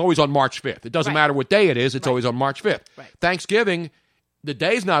example, is always on March 5th. It doesn't matter what day it is. It's always on March 5th. Right. Thanksgiving, the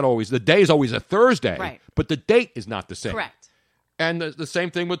day is always a Thursday, but the date is not the same. Correct. And the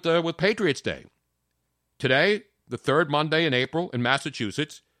same thing with Patriots Day. Today, the third Monday in April in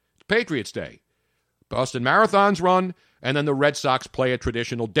Massachusetts, it's Patriots Day. Boston Marathon's run, and then the Red Sox play a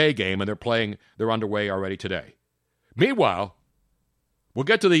traditional day game, and they're underway already today. Meanwhile, we'll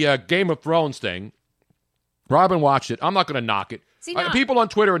get to the Game of Thrones thing. Robin watched it. I'm not going to knock it. People on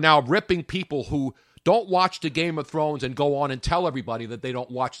Twitter are now ripping people who don't watch the Game of Thrones and go on and tell everybody that they don't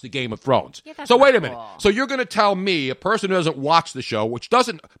watch the Game of Thrones. Yeah, so wait a minute. So you're going to tell me, a person who doesn't watch the show, which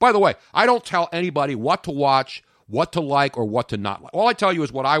doesn't, by the way, I don't tell anybody what to watch, what to like, or what to not like. All I tell you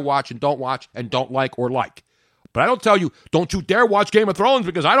is what I watch and don't like or like. But I don't tell you, don't you dare watch Game of Thrones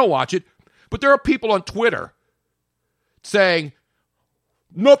because I don't watch it. But there are people on Twitter saying,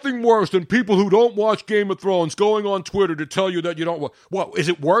 nothing worse than people who don't watch Game of Thrones going on Twitter to tell you that you don't watch. What, is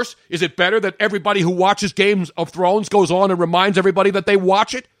it worse? Is it better that everybody who watches Games of Thrones goes on and reminds everybody that they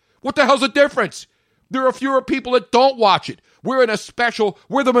watch it? What the hell's the difference? There are fewer people that don't watch it. We're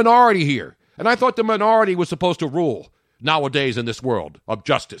the minority here. And I thought the minority was supposed to rule nowadays in this world of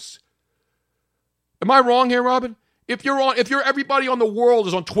justice. Am I wrong here, Robin? If everybody on the world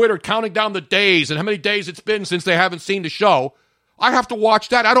is on Twitter counting down the days and how many days it's been since they haven't seen the show, I have to watch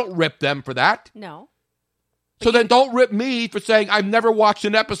that. I don't rip them for that. No. So then don't rip me for saying I've never watched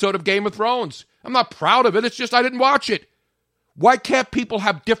an episode of Game of Thrones. I'm not proud of it. It's just I didn't watch it. Why can't people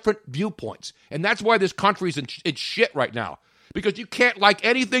have different viewpoints? And that's why this country's in shit right now. Because you can't like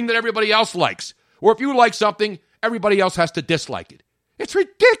anything that everybody else likes. Or if you like something, everybody else has to dislike it. It's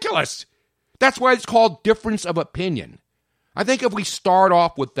ridiculous. That's why it's called difference of opinion. I think if we start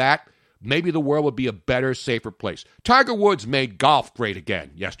off with that, maybe the world would be a better, safer place. Tiger Woods made golf great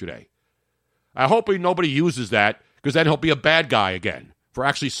again yesterday. I hope nobody uses that, because then he'll be a bad guy again for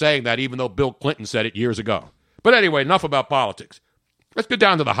actually saying that, even though Bill Clinton said it years ago. But anyway, enough about politics. Let's get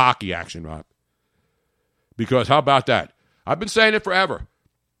down to the hockey action, Rob. Because how about that? I've been saying it forever.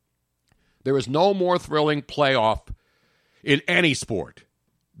 There is no more thrilling playoff in any sport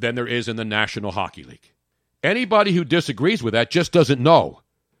than there is in the National Hockey League. Anybody who disagrees with that just doesn't know.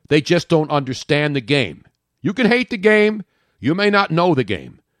 They just don't understand the game. You can hate the game. You may not know the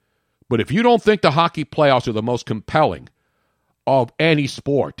game. But if you don't think the hockey playoffs are the most compelling of any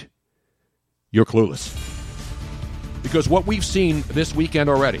sport, you're clueless. Because what we've seen this weekend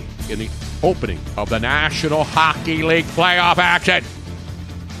already in the opening of the National Hockey League playoff action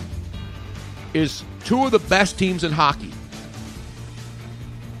is two of the best teams in hockey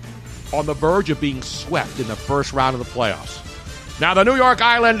on the verge of being swept in the first round of the playoffs. Now, the New York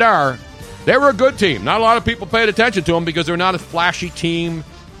Islanders, they were a good team. Not a lot of people paid attention to them because they're not a flashy team.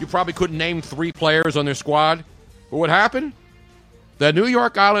 You probably couldn't name 3 players on their squad. But what happened? The New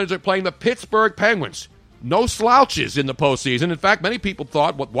York Islanders are playing the Pittsburgh Penguins, no slouches in the postseason. In fact, many people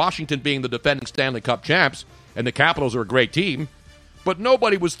thought, with Washington being the defending Stanley Cup champs, and the Capitals are a great team, but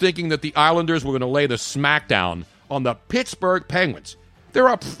nobody was thinking that the Islanders were going to lay the smackdown on the Pittsburgh Penguins. They're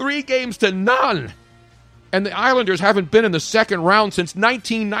up 3-0. And the Islanders haven't been in the second round since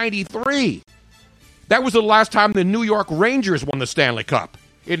 1993. That was the last time the New York Rangers won the Stanley Cup.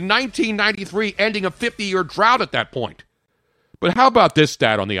 In 1993, ending a 50-year drought at that point. But how about this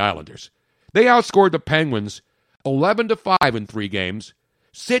stat on the Islanders? They outscored the Penguins 11-5 in 3 games.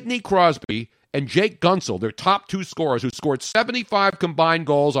 Sidney Crosby and Jake Gunsel, their top 2 scorers, who scored 75 combined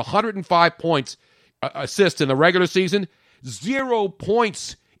goals, 105 points, assists in the regular season, 0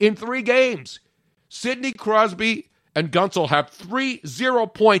 points in 3 games. Sidney Crosby and Gunsel have 0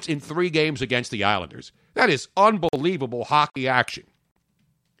 points in 3 games against the Islanders. That is unbelievable hockey action.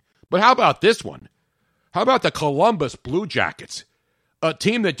 But how about this one? How about the Columbus Blue Jackets? A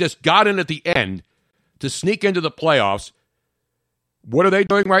team that just got in at the end to sneak into the playoffs. What are they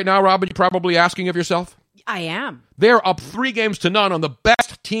doing right now, Robin? You're probably asking of yourself. I am. They're up 3-0 on the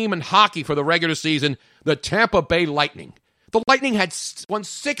best team in hockey for the regular season, the Tampa Bay Lightning. The Lightning had won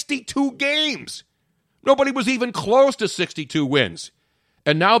 62 games. Nobody was even close to 62 wins.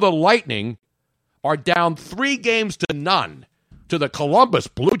 And now the Lightning are down 3-0 to the Columbus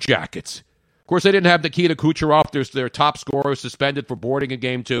Blue Jackets. Of course, they didn't have Nikita Kucherov, their top scorer, suspended for boarding in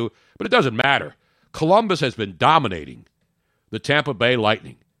Game 2, but it doesn't matter. Columbus has been dominating the Tampa Bay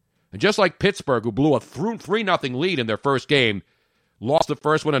Lightning. And just like Pittsburgh, who blew a 3-0 lead in their first game, lost the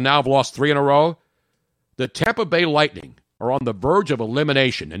first one and now have lost 3 in a row, the Tampa Bay Lightning are on the verge of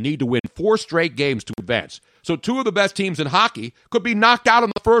elimination and need to win 4 straight games to advance. So 2 of the best teams in hockey could be knocked out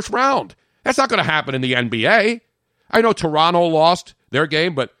in the first round. That's not going to happen in the NBA. I know Toronto lost their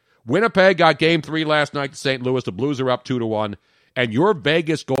game, but Winnipeg got Game 3 last night to St. Louis. The Blues are up 2-1. And your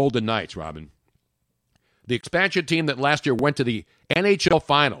Vegas Golden Knights, Robin, the expansion team that last year went to the NHL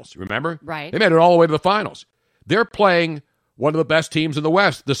Finals, remember? Right. They made it all the way to the finals. They're playing one of the best teams in the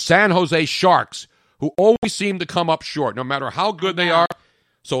West, the San Jose Sharks, who always seem to come up short, no matter how good they are.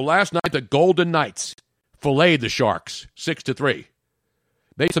 So last night, the Golden Knights filleted the Sharks 6-3.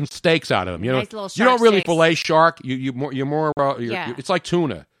 Made some steaks out of them. You know, nice little shark you don't really steaks. fillet shark. You're more. It's like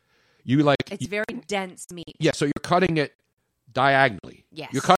tuna. It's very dense meat. Yeah, so you're cutting it diagonally. Yes.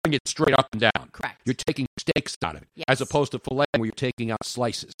 You're cutting it straight up and down. Correct. You're taking steaks out of it, Yes. as opposed to filet where you're taking out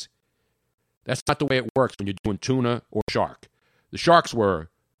slices. That's not the way it works when you're doing tuna or shark. The Sharks were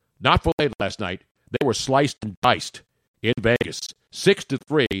not filleted last night. They were sliced and diced in Vegas.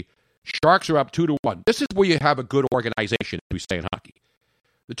 6-3. Sharks are up 2-1. This is where you have a good organization, as we say in hockey.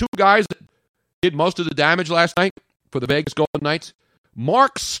 The 2 guys that did most of the damage last night for the Vegas Golden Knights,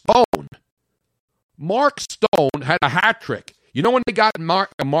 Mark Stone. Mark Stone had a hat trick. You know when they got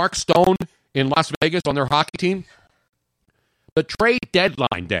Mark Stone in Las Vegas on their hockey team? The trade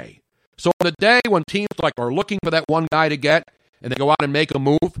deadline day. So on the day when teams are looking for that one guy to get, and they go out and make a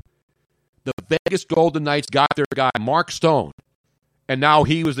move, the Vegas Golden Knights got their guy, Mark Stone. And now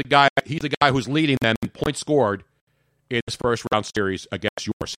he's the guy who's leading them in points scored in this first round series against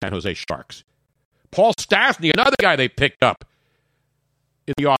your San Jose Sharks. Paul Stastny, another guy they picked up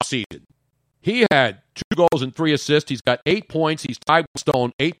in the offseason. He had 2 goals and 3 assists. He's got 8 points. He's tied with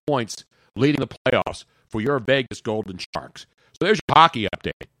Stone, 8 points, leading the playoffs for your Vegas Golden Sharks. So there's your hockey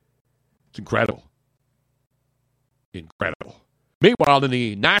update. It's incredible. Incredible. Meanwhile, in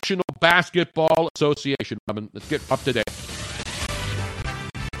the National Basketball Association, let's get up to date.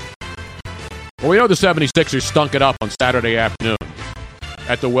 Well, we know the 76ers stunk it up on Saturday afternoon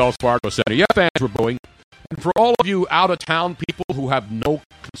at the Wells Fargo Center. Yeah, fans were booing. And for all of you out-of-town people who have no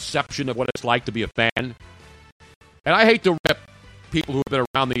conception of what it's like to be a fan, and I hate to rip people who have been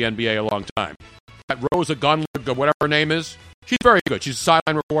around the NBA a long time. That Rosa Gunler, whatever her name is, she's very good. She's a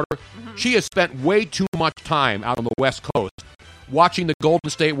sideline reporter. Mm-hmm. She has spent way too much time out on the West Coast watching the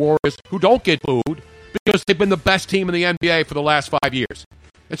Golden State Warriors, who don't get booed because they've been the best team in the NBA for the last 5 years.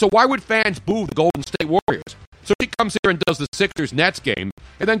 And so why would fans boo the Golden State Warriors? So she comes here and does the Sixers-Nets game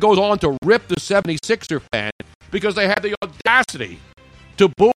and then goes on to rip the 76er fan because they had the audacity to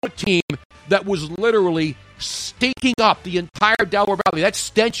boo a team that was literally stinking up the entire Delaware Valley. That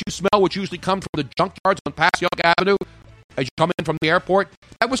stench you smell, which usually comes from the junkyards on Passyunk Avenue as you come in from the airport,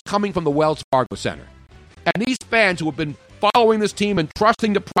 that was coming from the Wells Fargo Center. And these fans who have been following this team and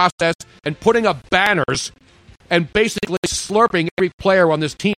trusting the process and putting up banners and basically slurping every player on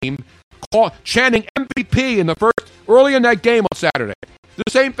this team, chanting MVP in the first, early in that game on Saturday. The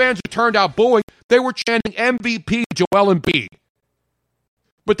same fans who turned out booing, they were chanting MVP Joel Embiid.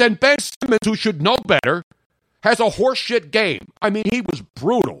 But then Ben Simmons, who should know better, has a horseshit game. I mean, he was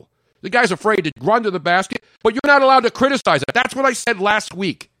brutal. The guy's afraid to run to the basket, but you're not allowed to criticize it. That's what I said last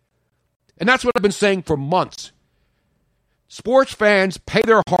week. And that's what I've been saying for months. Sports fans pay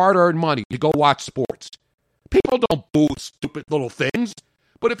their hard-earned money to go watch sports. People don't boo stupid little things.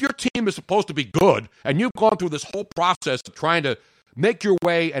 But if your team is supposed to be good, and you've gone through this whole process of trying to make your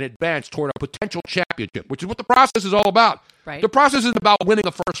way and advance toward a potential championship, which is what the process is all about. Right. The process isn't about winning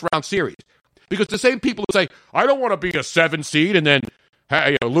a first-round series. Because the same people who say, I don't want to be a 7 seed and then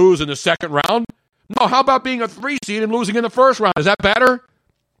lose in the second round. No, how about being a 3 seed and losing in the first round? Is that better?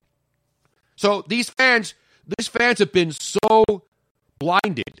 So these fans have been so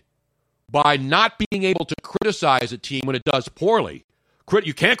blinded by not being able to criticize a team when it does poorly.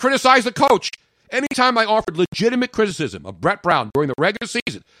 You can't criticize the coach. Anytime I offered legitimate criticism of Brett Brown during the regular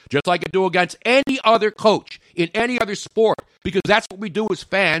season, just like I do against any other coach in any other sport, because that's what we do as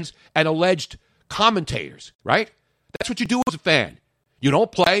fans and alleged commentators, right? That's what you do as a fan. You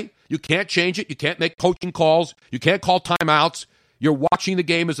don't play. You can't change it. You can't make coaching calls. You can't call timeouts. You're watching the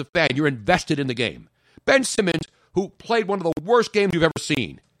game as a fan. You're invested in the game. Ben Simmons, who played one of the worst games you've ever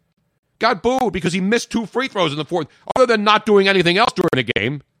seen, got booed because he missed 2 free throws in the fourth, other than not doing anything else during the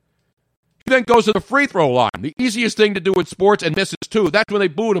game. He then goes to the free throw line, the easiest thing to do in sports, and misses 2. That's when they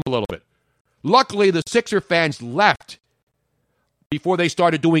booed him a little bit. Luckily, the Sixer fans left before they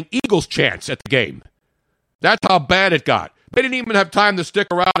started doing Eagles chants at the game. That's how bad it got. They didn't even have time to stick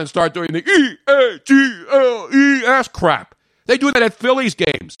around and start doing the E-A-G-L-E-S crap. They do that at Phillies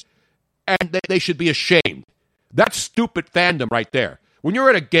games, and they should be ashamed. That's stupid fandom right there. When you're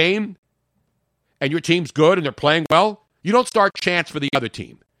at a game and your team's good and they're playing well, you don't start chants for the other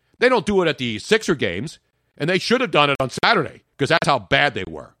team. They don't do it at the Sixer games, and they should have done it on Saturday because that's how bad they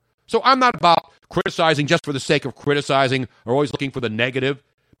were. So I'm not about criticizing just for the sake of criticizing or always looking for the negative,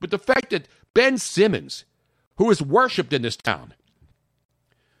 but the fact that Ben Simmons, who is worshipped in this town,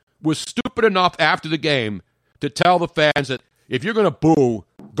 was stupid enough after the game to tell the fans that if you're going to boo,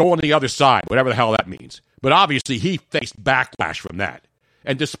 go on the other side, whatever the hell that means. But obviously he faced backlash from that.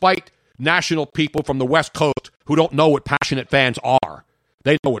 And despite national people from the West Coast who don't know what passionate fans are,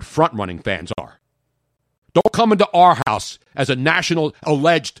 they know what front-running fans are. Don't come into our house as a national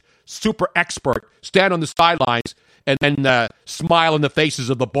alleged super expert, stand on the sidelines, and then smile in the faces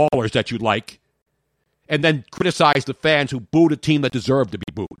of the ballers that you like, and then criticize the fans who booed a team that deserved to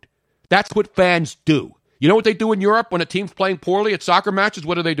be booed. That's what fans do. You know what they do in Europe when a team's playing poorly at soccer matches?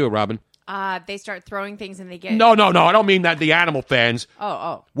 What do, Robin? They start throwing things and they get... No. I don't mean that the animal fans.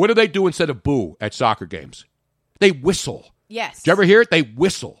 Oh. What do they do instead of boo at soccer games? They whistle. Yes. Did you ever hear it? They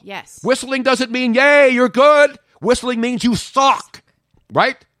whistle. Yes. Whistling doesn't mean, yay, you're good. Whistling means you suck.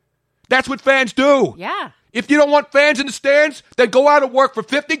 Right? That's what fans do. Yeah. If you don't want fans in the stands, then go out and work for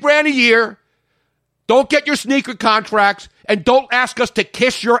 $50,000 a year. Don't get your sneaker contracts, and don't ask us to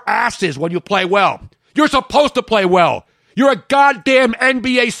kiss your asses when you play well. You're supposed to play well. You're a goddamn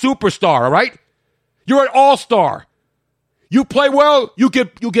NBA superstar, all right? You're an all-star. You play well, you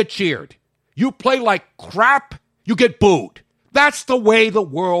get cheered. You play like crap, you get booed. That's the way the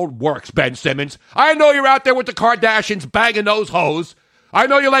world works, Ben Simmons. I know you're out there with the Kardashians banging those hoes. I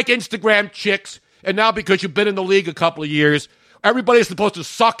know you like Instagram chicks, and now because you've been in the league a couple of years, everybody's supposed to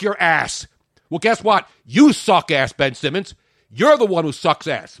suck your ass. Well, guess what? You suck ass, Ben Simmons. You're the one who sucks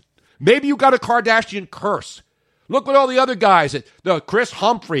ass. Maybe you got a Kardashian curse. Look at all the other guys, Chris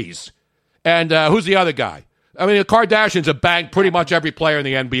Humphries, and who's the other guy? I mean, the Kardashians have banged pretty much every player in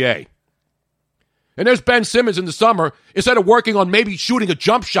the NBA. And there's Ben Simmons in the summer, instead of working on maybe shooting a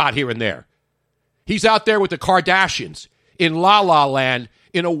jump shot here and there. He's out there with the Kardashians in La La Land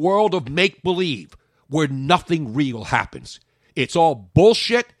in a world of make-believe where nothing real happens. It's all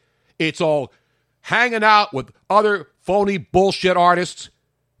bullshit. It's all hanging out with other phony bullshit artists.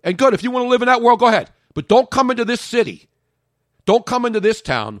 And good, if you want to live in that world, go ahead. But don't come into this city. Don't come into this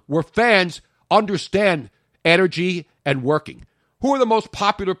town where fans understand energy and working. Who are the most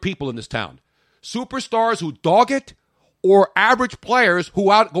popular people in this town? Superstars who dog it, or average players who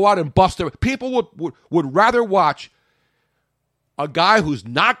go out and bust their... People would rather watch a guy who's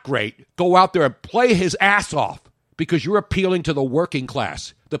not great go out there and play his ass off because you're appealing to the working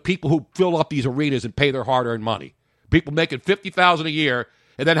class, the people who fill up these arenas and pay their hard-earned money. People making $50,000 a year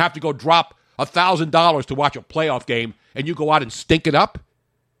and then have to go drop $1,000 to watch a playoff game, and you go out and stink it up?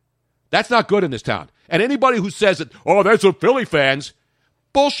 That's not good in this town. And anybody who says that, oh, there's some Philly fans...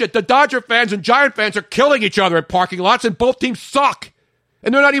 Bullshit. The Dodger fans and Giant fans are killing each other at parking lots, and both teams suck.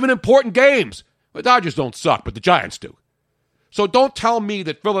 And they're not even important games. The Dodgers don't suck, but the Giants do. So don't tell me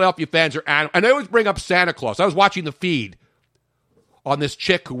that Philadelphia fans are... And they always bring up Santa Claus. I was watching the feed on this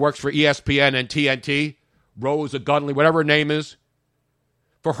chick who works for ESPN and TNT, Rose Gunley, whatever her name is.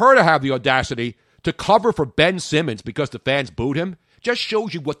 for her to have the audacity to cover for Ben Simmons because the fans booed him just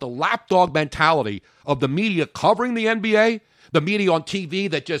shows you what the lapdog mentality of the media covering the NBA, the media on TV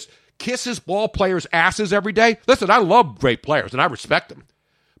that just kisses ball players' asses every day. Listen, I love great players and I respect them,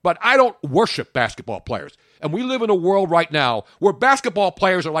 but I don't worship basketball players. And we live in a world right now where basketball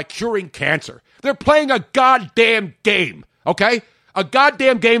players are like curing cancer. They're playing a goddamn game, okay? A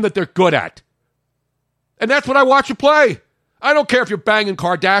goddamn game that they're good at. And that's what I watch you play. I don't care if you're banging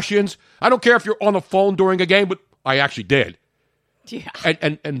Kardashians. I don't care if you're on the phone during a game, but I actually did. Yeah.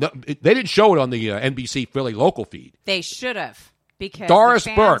 And they didn't show it on the NBC Philly local feed. They should have, because Doris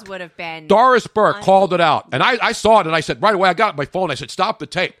the fans Burke would have been. Doris Burke called it out. And I saw it, and I said, right away, I got my phone. I said, stop the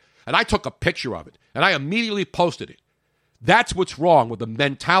tape. And I took a picture of it, and I immediately posted it. That's what's wrong with the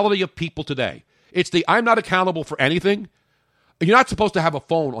mentality of people today. It's the I'm not accountable for anything. You're not supposed to have a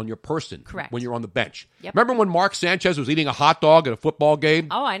phone on your person when you're on the bench. Yep. Remember when Mark Sanchez was eating a hot dog at a football game?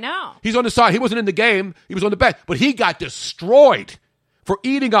 Oh, I know. He's on the side. He wasn't in the game. He was on the bench. But he got destroyed for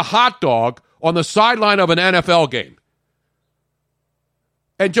eating a hot dog on the sideline of an NFL game.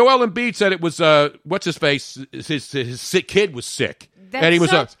 And Joel Embiid said it was, what's his face? His sick kid was sick. That's and he was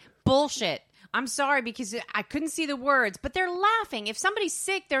such bullshit. I'm sorry because I couldn't see the words, but they're laughing. If somebody's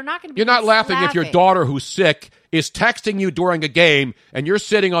sick, they're not going to be. You're not laughing if your daughter who's sick is texting you during a game and you're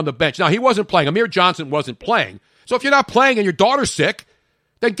sitting on the bench. Now, he wasn't playing. Amir Johnson wasn't playing. So if you're not playing and your daughter's sick,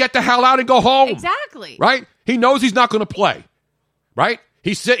 then get the hell out and go home. Exactly. Right? He knows he's not going to play. Right?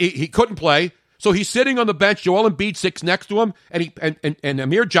 He couldn't play. So he's sitting on the bench. Joel Embiid sits next to him, and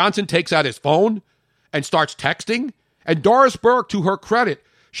Amir Johnson takes out his phone and starts texting. And Doris Burke, to her credit,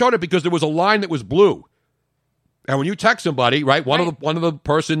 showed it because there was a line that was blue. And when you text somebody, right, one of the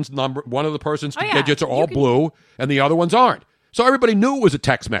person's digits are all blue, and the other ones aren't. So everybody knew it was a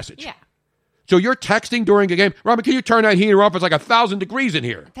text message. Yeah. So you're texting during a game. Robin, can you turn that heater off? It's like 1,000 degrees in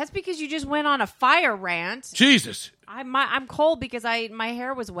here. That's because you just went on a fire rant. Jesus. I'm cold because my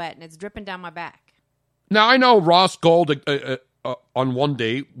hair was wet and it's dripping down my back. Now, I know Ross Gold on one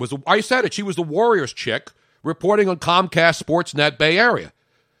day I said it, she was the Warriors chick reporting on Comcast Sportsnet Bay Area.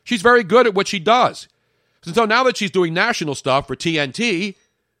 She's very good at what she does. So now that she's doing national stuff for TNT,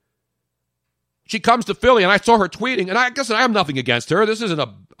 she comes to Philly, and I saw her tweeting, and I guess I have nothing against her.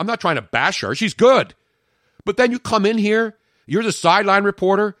 I'm not trying to bash her. She's good. But then you come in here, you're the sideline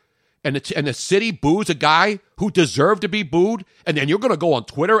reporter, and the city boos a guy who deserved to be booed, and then you're going to go on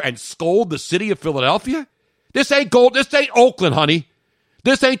Twitter and scold the city of Philadelphia? This ain't Oakland, honey.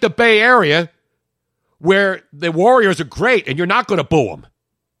 This ain't the Bay Area where the Warriors are great, and you're not going to boo them.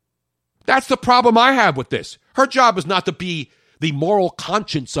 That's the problem I have with this. Her job is not to be the moral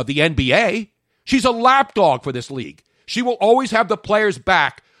conscience of the NBA. She's a lapdog for this league. She will always have the players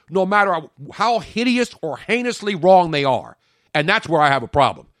back, no matter how hideous or heinously wrong they are. And that's where I have a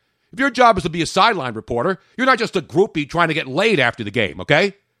problem. If your job is to be a sideline reporter, you're not just a groupie trying to get laid after the game,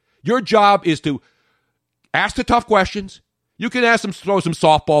 okay? Your job is to ask the tough questions. You can ask them, throw some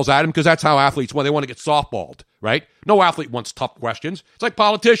softballs at them, because that's how athletes, when they want to get softballed, right? No athlete wants tough questions. It's like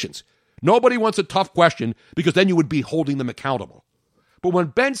politicians. Nobody wants a tough question because then you would be holding them accountable. But when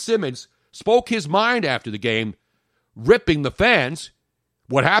Ben Simmons spoke his mind after the game, ripping the fans,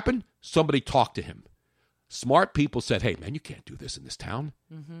 what happened? Somebody talked to him. Smart people said, hey, man, you can't do this in this town.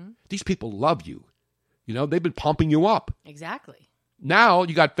 Mm-hmm. These people love you. You know, they've been pumping you up. Exactly. Now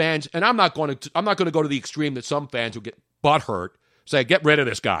you got fans, and I'm not going to go to the extreme that some fans who get butthurt say, get rid of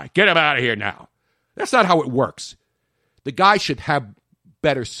this guy. Get him out of here now. That's not how it works. The guy should have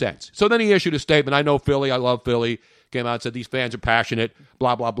better sense. So then he issued a statement. I know Philly. I love Philly. Came out and said these fans are passionate,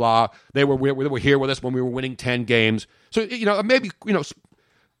 blah, blah, blah. They were here with us when we were winning 10 games. So, maybe,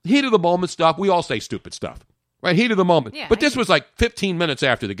 heat of the moment stuff. We all say stupid stuff, right? Heat of the moment. Yeah, but this was like 15 minutes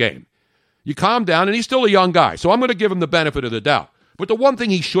after the game. You calm down, and he's still a young guy. So I'm going to give him the benefit of the doubt. But the one thing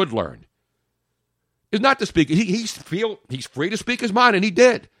he should learn is not to speak. He's free to speak his mind, and he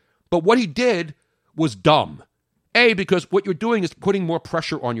did. But what he did was dumb. Because what you're doing is putting more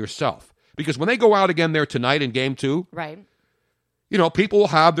pressure on yourself. Because when they go out again there tonight in Game 2, right? People will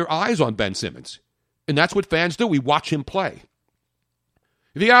have their eyes on Ben Simmons. And that's what fans do. We watch him play.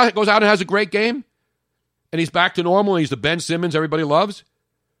 If he goes out and has a great game, and he's back to normal, and he's the Ben Simmons everybody loves,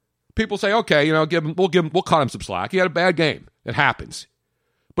 people say, okay, we'll cut him some slack. He had a bad game. It happens.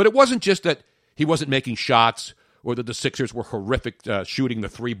 But it wasn't just that he wasn't making shots, or that the Sixers were horrific shooting the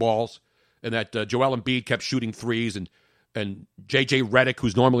three balls, and that Joel Embiid kept shooting threes, and J.J. Redick,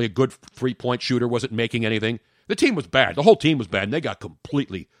 who's normally a good three-point shooter, wasn't making anything. The team was bad. The whole team was bad, and they got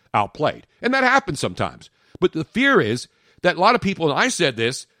completely outplayed. And that happens sometimes. But the fear is that a lot of people, and I said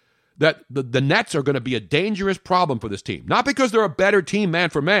this, that the Nets are going to be a dangerous problem for this team. Not because they're a better team man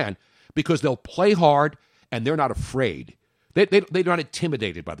for man, because they'll play hard and they're not afraid. They're not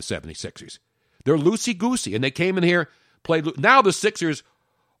intimidated by the 76ers. They're loosey-goosey, and they came in here, played. Now the Sixers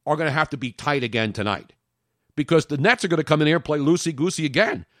are going to have to be tight again tonight because the Nets are going to come in here and play loosey-goosey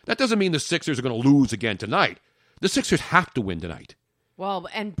again. That doesn't mean the Sixers are going to lose again tonight. The Sixers have to win tonight. Well,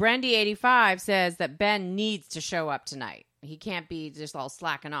 and Brandy85 says that Ben needs to show up tonight. He can't be just all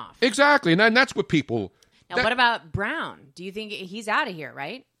slacking off. Exactly, and that's what people... Now, what about Brown? Do you think he's out of here,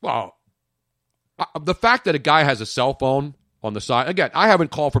 right? Well, the fact that a guy has a cell phone on the side... Again, I haven't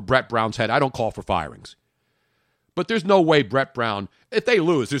called for Brett Brown's head. I don't call for firings. But there's no way Brett Brown... If they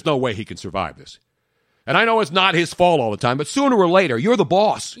lose, there's no way he can survive this. And I know it's not his fault all the time, but sooner or later, you're the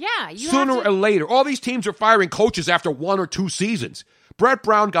boss. Yeah. Sooner or later. All these teams are firing coaches after 1 or 2 seasons. Brett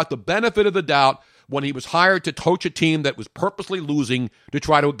Brown got the benefit of the doubt when he was hired to coach a team that was purposely losing to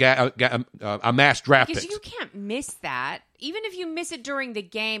try to amass draft because picks. You can't miss that. Even if you miss it during the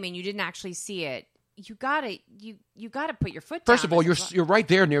game and you didn't actually see it, you gotta put your foot down. First of all, you're right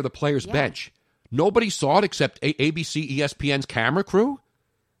there near the players' bench. Nobody saw it except ABC, ESPN's camera crew.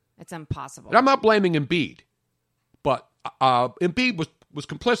 It's impossible. And I'm not blaming Embiid, but Embiid was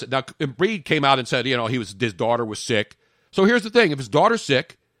complicit. Now, Embiid came out and said, his daughter was sick. So here's the thing: if his daughter's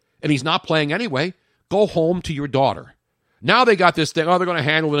sick and he's not playing anyway, go home to your daughter. Now they got this thing. Oh, they're going to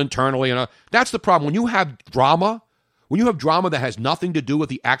handle it internally, and that's the problem. When you have drama that has nothing to do with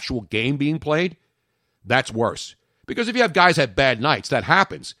the actual game being played, that's worse. Because if you have guys have bad nights, that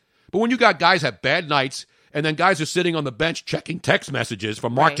happens. But when you got guys have bad nights, and then guys are sitting on the bench checking text messages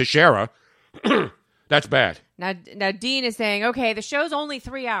from Mark Teixeira, that's bad. Now, Dean is saying, okay, the show's only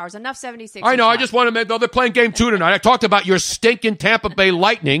 3 hours. Enough 76. I know. I just want to make, they're playing game 2 tonight. I talked about your stinking Tampa Bay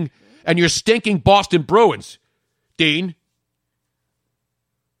Lightning and your stinking Boston Bruins, Dean.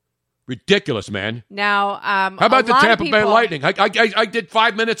 Ridiculous, man. Now, how about the Tampa Bay Lightning? I did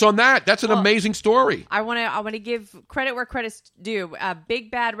 5 minutes on that. That's an amazing story. I want to give credit where credit's due.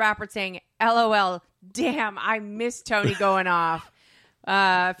 Big Bad Rapper saying, LOL, damn, I miss Tony going off.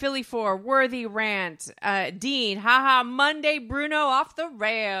 Philly 4, worthy rant. Dean, haha, Monday, Bruno off the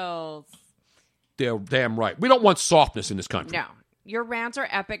rails. They're damn right. We don't want softness in this country. No. Your rants are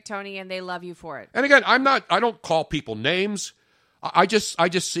epic, Tony, and they love you for it. And again, I don't call people names. I just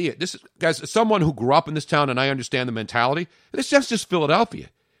see it. This is, guys, as someone who grew up in this town and I understand the mentality, this is just Philadelphia.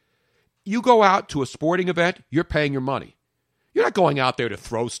 You go out to a sporting event, you're paying your money. You're not going out there to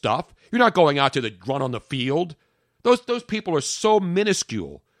throw stuff. You're not going out to run on the field. Those people are so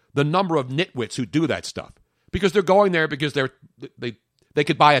minuscule, the number of nitwits who do that stuff. Because they're going there because they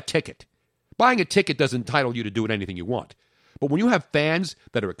could buy a ticket. Buying a ticket doesn't entitle you to do anything you want. But when you have fans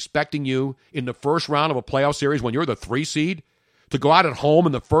that are expecting you in the first round of a playoff series when you're the 3 seed to go out at home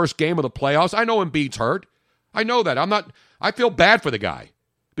in the first game of the playoffs, I know Embiid's hurt. I know that. I feel bad for the guy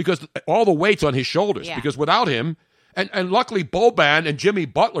because all the weight's on his shoulders. Yeah. Because without him, and luckily Boban and Jimmy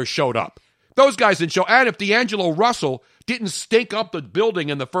Butler showed up. Those guys didn't show. And if D'Angelo Russell didn't stink up the building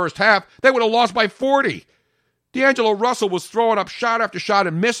in the first half, they would have lost by 40. D'Angelo Russell was throwing up shot after shot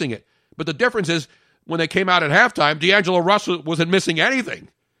and missing it. But the difference is when they came out at halftime, D'Angelo Russell wasn't missing anything.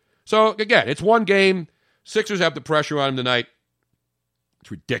 So, again, it's one game. Sixers have the pressure on him tonight.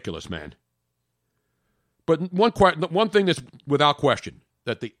 It's ridiculous, man. But one thing that's without question,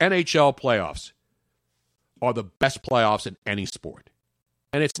 that the NHL playoffs are the best playoffs in any sport.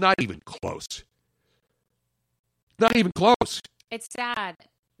 And it's not even close. Not even close. It's sad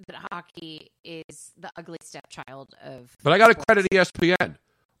that hockey is the ugly stepchild of. But I got to credit ESPN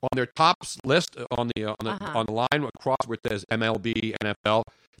on their tops list on the line across where it says MLB, NFL.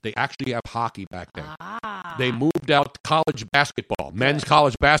 They actually have hockey back there. They moved out college basketball, men's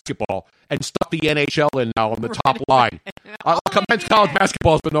college basketball, and stuck the NHL in now on the top line. Men's college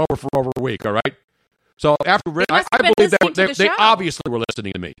basketball has been over for over a week. All right. So after I believe they obviously were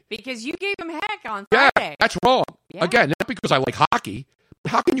listening to me because you gave them heck on Friday. Yeah, that's wrong. Yeah. Again, not because I like hockey.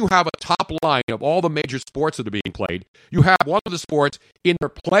 How can you have a top line of all the major sports that are being played? You have one of the sports in their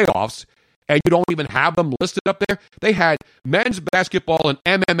playoffs, and you don't even have them listed up there. They had men's basketball and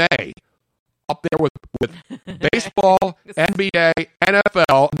MMA up there with baseball, NBA,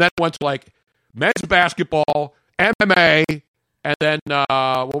 NFL, and then it went to like men's basketball, MMA, and then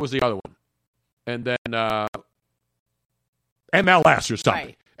what was the other one? And then MLS or something.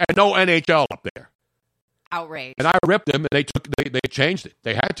 Right. And no NHL up there. Outrage. And I ripped them, and they changed it.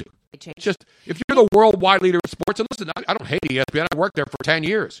 They had to. It's just, if you're the worldwide leader in sports, and listen, I don't hate ESPN. I worked there for 10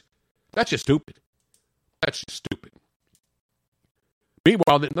 years. That's just stupid. That's just stupid.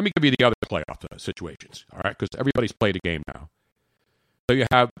 Meanwhile, let me give you the other playoff situations, all right? Because everybody's played a game now. So you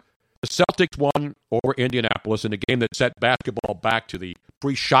have The Celtics won over Indianapolis in a game that set basketball back to the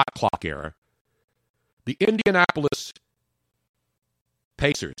pre-shot clock era. The Indianapolis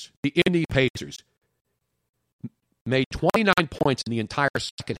Pacers, the Indy Pacers, made 29 points in the entire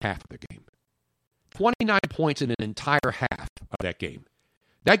second half of the game. 29 points in an entire half of that game.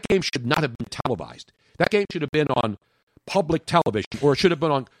 That game should not have been televised. That game should have been on public television, or it should have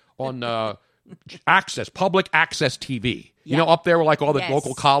been on public access TV. Yeah. You know, up there were like all the Yes.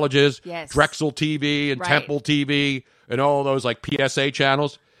 local colleges, Yes. Drexel TV and Right. Temple TV and all those like PSA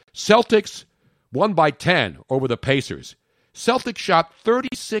channels. Celtics won by 10 over the Pacers. Celtics shot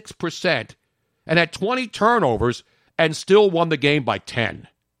 36% and had 20 turnovers and still won the game by 10.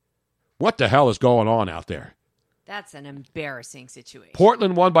 What the hell is going on out there? That's an embarrassing situation.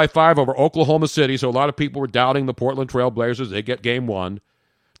 Portland won by 5 over Oklahoma City, so a lot of people were doubting the Portland Trail Blazers. They get game 1.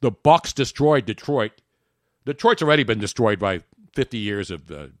 The Bucks destroyed Detroit. Detroit's already been destroyed by 50 years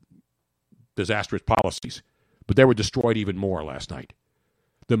of disastrous policies, but they were destroyed even more last night.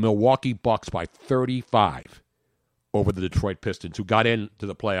 The Milwaukee Bucks by 35 over the Detroit Pistons, who got into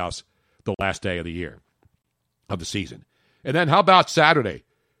the playoffs the last day of the year, of the season. And then how about Saturday?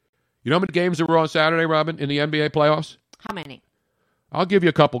 You know how many games there were on Saturday, Robin, in the NBA playoffs? How many? I'll give you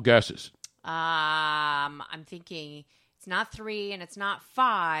a couple guesses. I'm thinking it's not 3 and it's not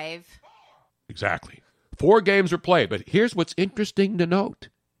 5. Exactly. 4 games were played, but here's what's interesting to note.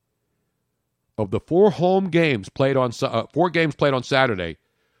 Of the 4 games played on Saturday,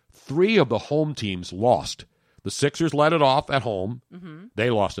 3 of the home teams lost. The Sixers led it off at home. Mm-hmm.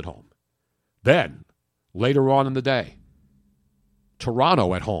 They lost at home. Then, later on in the day,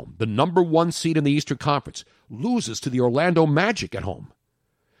 Toronto at home, the number 1 seed in the Eastern Conference, loses to the Orlando Magic at home.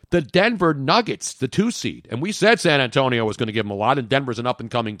 The Denver Nuggets, the 2 seed, and we said San Antonio was going to give them a lot, and Denver's an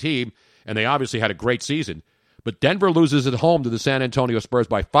up-and-coming team, and they obviously had a great season. But Denver loses at home to the San Antonio Spurs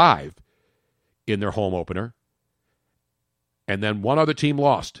by 5 in their home opener. And then one other team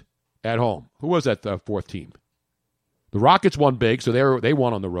lost at home. Who was that 4th team? The Rockets won big, so they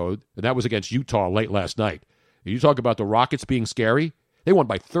won on the road, and that was against Utah late last night. And you talk about the Rockets being scary. They won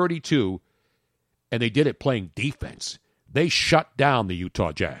by 32, and they did it playing defense. They shut down the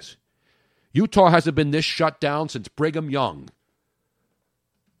Utah Jazz. Utah hasn't been this shut down since Brigham Young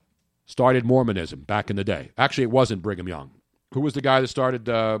started Mormonism back in the day. Actually, it wasn't Brigham Young. Who was the guy that started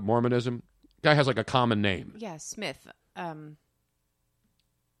Mormonism? Guy has like a common name. Yeah, Smith. I'm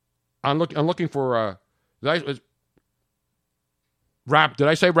looking for. Did I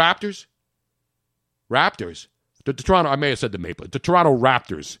say Raptors? Raptors. The Toronto. I may have said the Maple. The Toronto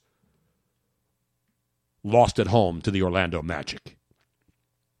Raptors lost at home to the Orlando Magic.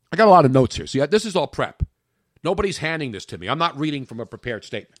 I got a lot of notes here. See, this is all prep. Nobody's handing this to me. I'm not reading from a prepared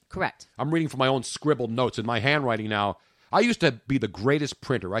statement. Correct. I'm reading from my own scribbled notes. In my handwriting now, I used to be the greatest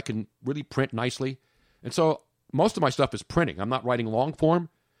printer. I can really print nicely. And so most of my stuff is printing. I'm not writing long form.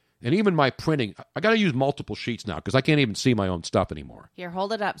 And even my printing, I got to use multiple sheets now because I can't even see my own stuff anymore. Here,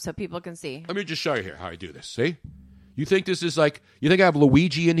 hold it up so people can see. Let me just show you here how I do this. See? You think this is like, you think I have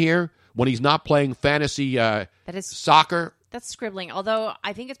Luigi in here when he's not playing fantasy soccer? That's scribbling, although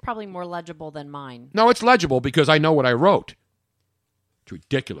I think it's probably more legible than mine. No, it's legible because I know what I wrote. It's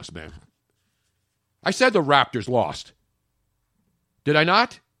ridiculous, man. I said the Raptors lost. Did I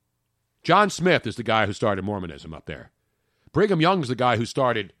not? John Smith is the guy who started Mormonism up there. Brigham Young's the guy who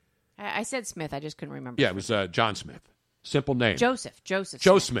started... I said Smith. I just couldn't remember. Yeah, it was John Smith. Simple name. Joe Smith. Joe Smith.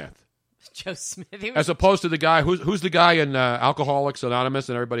 Joe Smith. As opposed to the guy, who's the guy in Alcoholics Anonymous,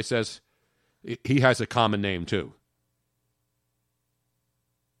 and everybody says he has a common name too.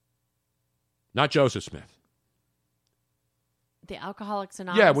 Not Joseph Smith. The Alcoholics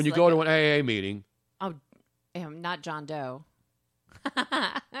Anonymous. Yeah, when you go to an AA meeting. Oh, not John Doe.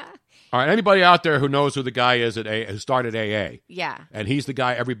 All right, anybody out there who knows who the guy is who started AA? Yeah. And he's the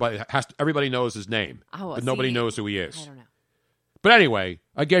guy everybody knows his name, but nobody knows who he is. I don't know. But anyway,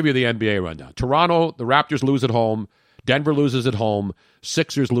 I gave you the NBA rundown. Toronto, the Raptors lose at home. Denver loses at home.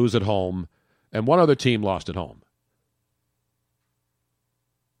 Sixers lose at home. And one other team lost at home.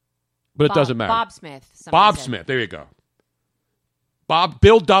 But it doesn't matter. Bob Smith. Bob Smith. There you go.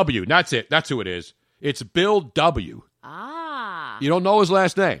 Bill W. That's it. That's who it is. It's Bill W. Ah. You don't know his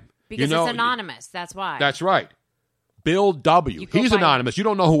last name. Because it's anonymous. That's why. That's right. Bill W. He's anonymous. You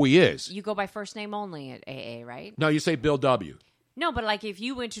don't know who he is. You go by first name only at AA, right? No, you say Bill W. No, but like if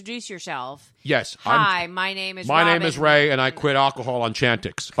you introduce yourself. Yes. Hi, my name is My Robin. name is Ray, and I quit alcohol on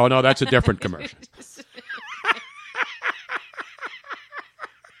Chantix. Oh, no, that's a different commercial.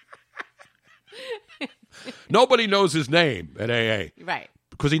 Nobody knows his name at AA. Right.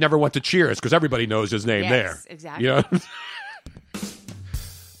 Because he never went to Cheers, because everybody knows his name there. Yes, exactly. You know?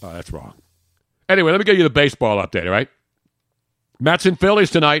 Oh, that's wrong. Anyway, let me give you the baseball update, all right? Mets and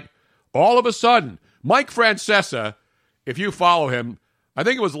Phillies tonight. All of a sudden, Mike Francesa, if you follow him, I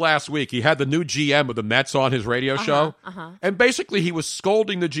think it was last week, he had the new GM of the Mets on his radio show. And basically he was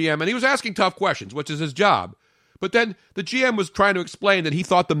scolding the GM, and he was asking tough questions, which is his job. But then the GM was trying to explain that he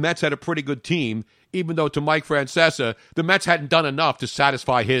thought the Mets had a pretty good team, even though to Mike Francesa, the Mets hadn't done enough to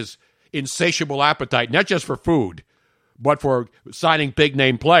satisfy his insatiable appetite, not just for food, but for signing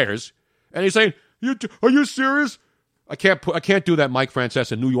big-name players. And he's saying, are you serious? I can't do that Mike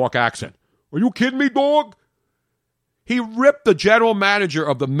Francesa New York accent. Are you kidding me, dog? He ripped the general manager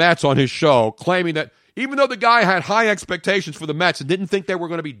of the Mets on his show, claiming that even though the guy had high expectations for the Mets and didn't think they were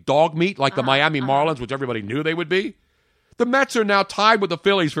going to be dog meat like the Miami Marlins, which everybody knew they would be, the Mets are now tied with the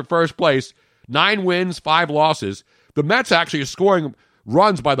Phillies for first place, 9 wins, 5 losses. The Mets actually are scoring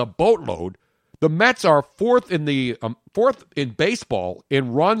runs by the boatload. The Mets are fourth in baseball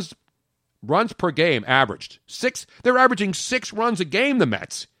in runs per game averaged. 6. They're averaging 6 runs a game, the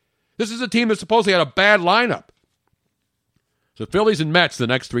Mets. This is a team that supposedly had a bad lineup. So Phillies and Mets the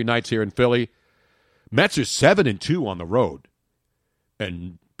next 3 nights here in Philly. Mets are 7-2 on the road.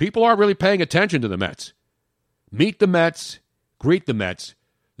 And people aren't really paying attention to the Mets. Meet the Mets, greet the Mets.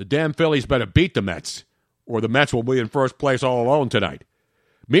 The damn Phillies better beat the Mets, or the Mets will be in first place all alone tonight.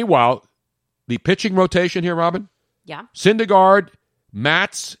 Meanwhile, the pitching rotation here, Robin? Yeah. Syndergaard,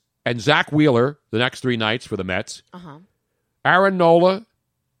 Matz, and Zach Wheeler the next 3 nights for the Mets. Aaron Nola,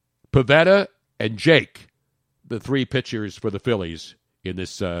 Pivetta, and Jake, the 3 pitchers for the Phillies in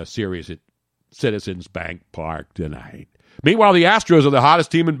this series at Citizens Bank Park tonight. Meanwhile, the Astros are the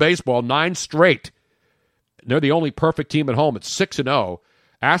hottest team in baseball, 9 straight. They're the only perfect team at home at 6-0.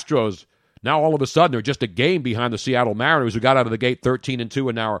 Astros, now all of a sudden, are just a game behind the Seattle Mariners, who got out of the gate 13-2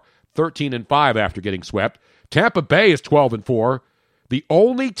 and now are 13-5 after getting swept. Tampa Bay is 12-4. The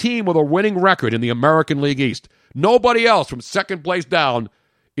only team with a winning record in the American League East. Nobody else from second place down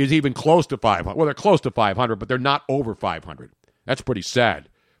is even close to 500. Well, they're close to 500, but they're not over 500. That's pretty sad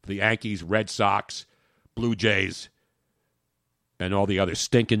for the Yankees, Red Sox, Blue Jays, and all the other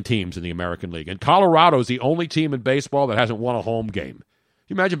stinking teams in the American League. And Colorado is the only team in baseball that hasn't won a home game.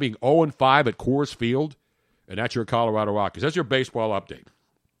 Can you imagine being 0-5 at Coors Field? And that's your Colorado Rockies. That's your baseball update.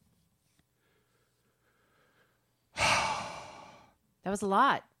 That was a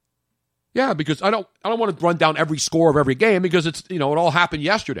lot. Yeah, because I don't want to run down every score of every game because it's it all happened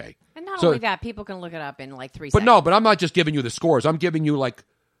yesterday. And not only that, people can look it up in like 3 But seconds. no, but I'm not just giving you the scores. I'm giving you like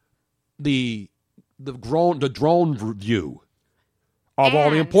the drone view of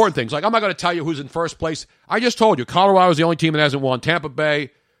all the important things. Like I'm not going to tell you who's in first place. I just told you Colorado's the only team that hasn't won. Tampa Bay,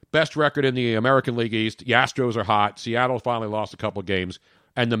 best record in the American League East. The Astros are hot. Seattle finally lost a couple of games,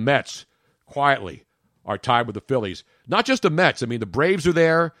 and the Mets quietly are tied with the Phillies. Not just the Mets. I mean, the Braves are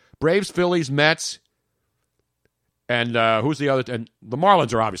there. Braves, Phillies, Mets, and who's the other? And the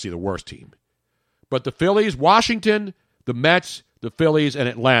Marlins are obviously the worst team. But the Phillies, Washington, the Mets, the Phillies, and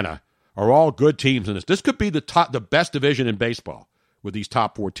Atlanta are all good teams in this. This could be the best division in baseball with these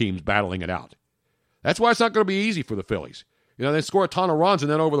top 4 teams battling it out. That's why it's not going to be easy for the Phillies. They score a ton of runs,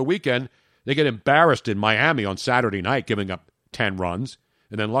 and then over the weekend, they get embarrassed in Miami on Saturday night, giving up 10 runs.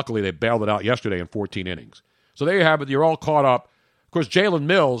 And then luckily they bailed it out yesterday in 14 innings. So there you have it. You're all caught up. Of course, Jalen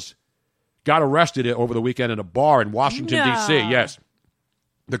Mills got arrested over the weekend in a bar in Washington, D.C. Yes.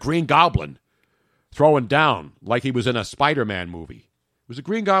 The Green Goblin throwing down like he was in a Spider-Man movie. Was the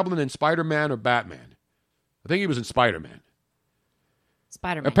Green Goblin in Spider-Man or Batman? I think he was in Spider-Man.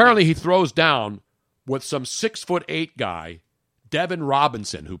 Spider-Man. Apparently he throws down with some 6'8" guy, Devin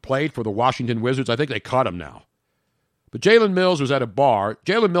Robinson, who played for the Washington Wizards. I think they cut him now. But Jalen Mills was at a bar.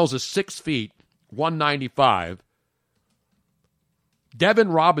 Jalen Mills is 6 feet, 195. Devin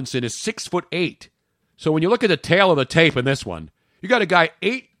Robinson is 6'8". So when you look at the tail of the tape in this one, you got a guy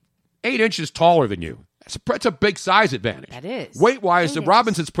 8 inches taller than you. That's a big size advantage. That is. Weight-wise, the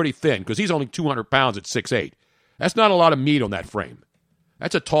Robinson's pretty thin because he's only 200 pounds at 6'8". That's not a lot of meat on that frame.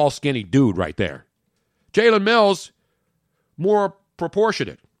 That's a tall, skinny dude right there. Jalen Mills, more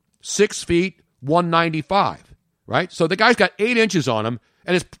proportionate. 6 feet, 195. Right? So the guy's got 8 inches on him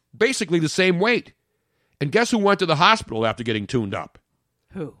and is basically the same weight. And guess who went to the hospital after getting tuned up?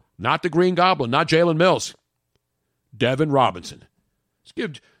 Who? Not the Green Goblin, not Jalen Mills. Devin Robinson.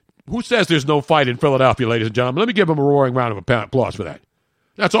 Who says there's no fight in Philadelphia, ladies and gentlemen? Let me give him a roaring round of applause for that.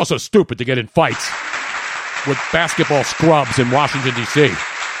 That's also stupid to get in fights with basketball scrubs in Washington, D.C. You know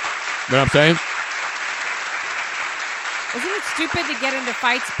what I'm saying? Isn't it stupid to get into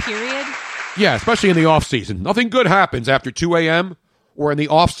fights, period? Yeah, especially in the offseason. Nothing good happens after 2 a.m. or in the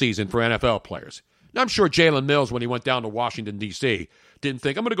offseason for NFL players. Now, I'm sure Jalen Mills, when he went down to Washington, D.C., didn't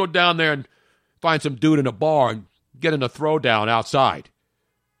think, I'm going to go down there and find some dude in a bar and get in a throwdown outside.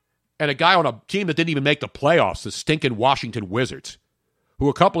 And a guy on a team that didn't even make the playoffs, the stinking Washington Wizards, who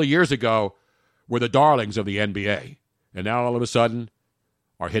a couple of years ago were the darlings of the NBA, and now all of a sudden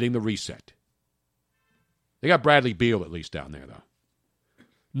are hitting the reset. They got Bradley Beal at least down there, though.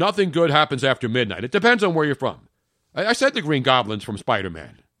 Nothing good happens after midnight. It depends on where you're from. I said the Green Goblin's from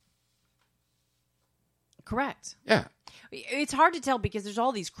Spider-Man. Correct. Yeah. It's hard to tell because there's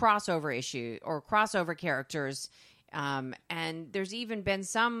all these crossover issues or crossover characters. And there's even been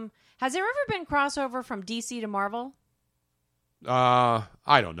some... Has there ever been crossover from DC to Marvel? I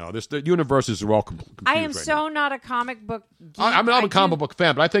don't know. The universes are all confused. I am right so now. not a comic book geek. I'm a comic book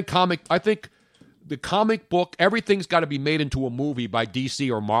fan, but I think the comic book, everything's got to be made into a movie by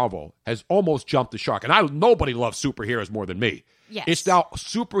DC or Marvel, has almost jumped the shark. And nobody loves superheroes more than me. Yes. It's now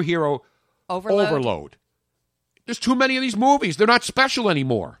superhero overload. There's too many of these movies. They're not special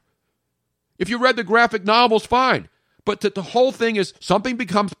anymore. If you read the graphic novels, fine. But the whole thing is something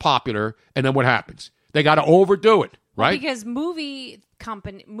becomes popular, and then what happens? They got to overdo it, right? Because movie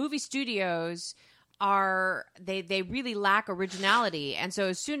studios they really lack originality, and so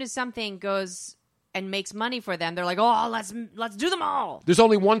as soon as something goes and makes money for them, they're like, oh, let's do them all. There's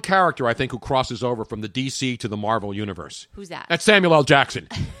only one character, I think, who crosses over from the DC to the Marvel universe. Who's that? That's Samuel L. Jackson.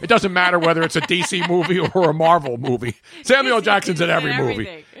 It doesn't matter whether it's a DC movie or a Marvel movie. Samuel L. Jackson's in every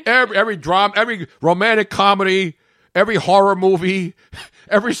movie. Every drama, every romantic comedy, every horror movie,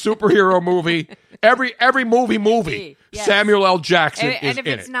 every superhero movie, every movie. Yes. Samuel L. Jackson is and if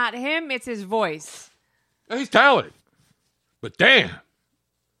in it's it. not him, it's his voice. He's talented. But damn.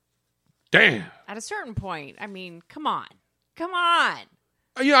 At a certain point, I mean, come on.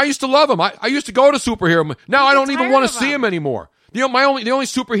 Yeah, I used to love him. I used to go to superhero. Now I don't even want to see him him anymore. The only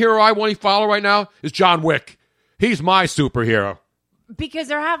superhero I want to follow right now is John Wick. He's my superhero. Because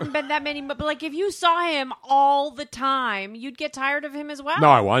there haven't been that many. But like, if you saw him all the time, you'd get tired of him as well. No,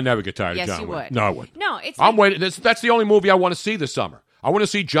 I won't. I never get tired yes, of John Wick. Yes, you would. No, I wouldn't. No, it's. I'm waiting. That's the only movie I want to see this summer. I want to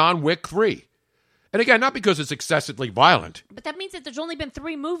see John Wick 3. And again, not because it's excessively violent. But that means that there's only been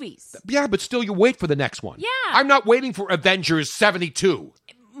 3 movies. Yeah, but still you wait for the next one. Yeah. I'm not waiting for Avengers 72.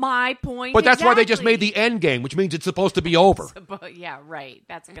 My point. But that's why they just made the end game, which means it's supposed to be over. Yeah, right.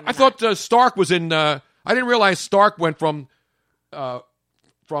 That's gonna. I thought Stark was in. I didn't realize Stark went from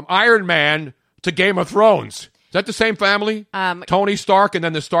Iron Man to Game of Thrones. Is that the same family? Tony Stark and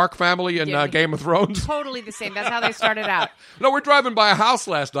then the Stark family in Game of Thrones? Totally the same. That's how they started out. No, we're driving by a house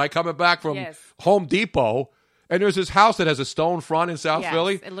last night coming back from Home Depot, and there's this house that has a stone front in South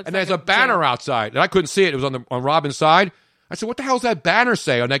Philly, it looks and like there's a banner jail. outside. And I couldn't see it. It was on Robin's side. I said, what the hell does that banner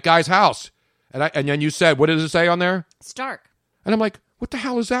say on that guy's house? And then you said, what does it say on there? Stark. And I'm like, what the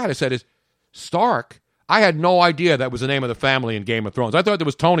hell is that? I said, it's Stark. I had no idea that was the name of the family in Game of Thrones. I thought there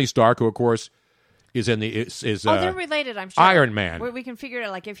was Tony Stark, who, of course, is in the they're related, I'm sure. Iron Man. We can figure it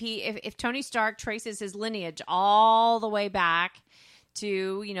out. Like if Tony Stark traces his lineage all the way back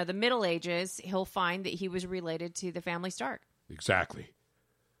to the Middle Ages, he'll find that he was related to the family Stark. Exactly.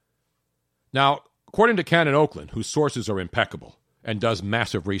 Now, according to Ken in Oakland, whose sources are impeccable and does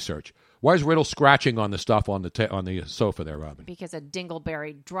massive research, why is Riddle scratching on the stuff on the sofa there, Robin? Because a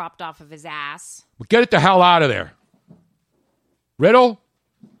dingleberry dropped off of his ass. Well, get it the hell out of there, Riddle.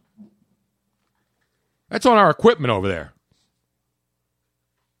 That's on our equipment over there.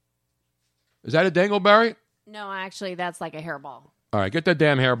 Is that a dingleberry? No, actually, that's like a hairball. All right, get that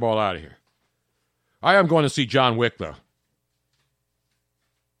damn hairball out of here. I am going to see John Wick, though.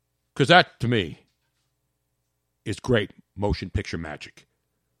 Because that, to me, is great motion picture magic.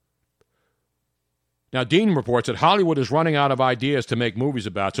 Now, Dean reports that Hollywood is running out of ideas to make movies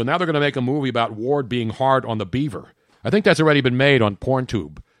about, so now they're going to make a movie about Ward being hard on the beaver. I think that's already been made on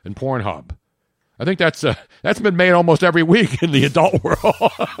PornTube and Pornhub. I think that's been made almost every week in the adult world.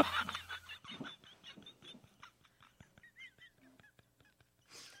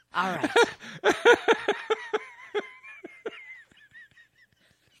 All right.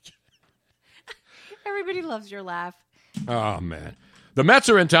 Everybody loves your laugh. Oh, man. The Mets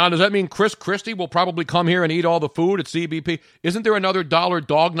are in town. Does that mean Chris Christie will probably come here and eat all the food at CBP? Isn't there another $1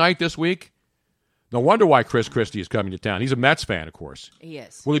 dog night this week? No wonder why Chris Christie is coming to town. He's a Mets fan, of course. He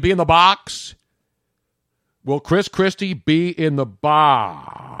is. Will he be in the box? Will Chris Christie be in the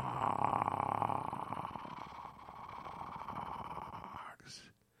box?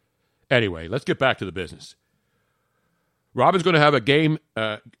 Anyway, let's get back to the business. Robin's going to have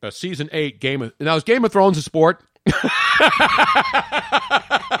a season 8 game of... Now, is Game of Thrones a sport?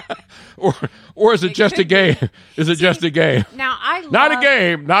 or is it just a game? Is it just a game? Now, I love... Not a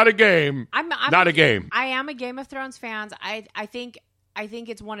game. Not a game. I'm not a game. I am a Game of Thrones fan. I think I think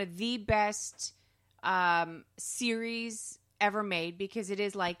it's one of the best series ever made because it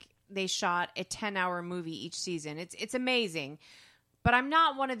is like they shot a 10-hour movie each season. It's amazing. But I'm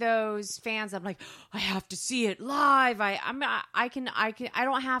not one of those fans. I'm like, I have to see it live. I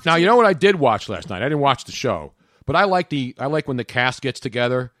don't have to. Now, you know what I did watch last night? I didn't watch the show, but I like when the cast gets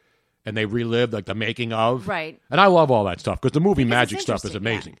together and they relive like the making of. Right. And I love all that stuff because the movie Because magic it's stuff is interesting,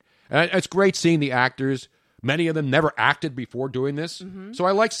 amazing. And it's great seeing the actors. Many of them never acted before doing this. Mm-hmm. So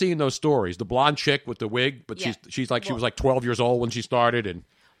I like seeing those stories. The blonde chick with the wig, but Yeah. she was like 12 years old when she started, and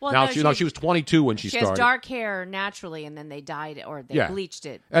Well, now no, she was 22 when she She started. has dark hair naturally, and then they dyed or they bleached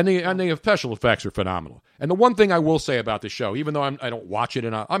it. And the special effects are phenomenal. And the one thing I will say about the show, even though I don't watch it,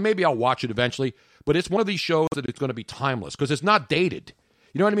 and maybe I'll watch it eventually, but it's one of these shows that it's going to be timeless because it's not dated.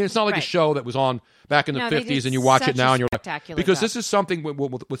 You know what I mean? It's not like a Right. show that was on back in the No, they 50s did and you watch it such now a and you're like, spectacular because job. this is something that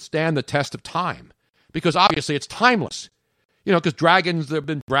will withstand the test of time. Because obviously it's timeless. You know, because dragons, there have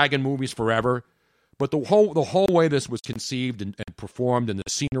been dragon movies forever. But the whole way this was conceived and performed, and the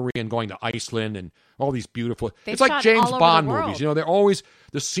scenery, and going to Iceland, and all these beautiful, They've it's like shot James all over Bond the world. movies. You know,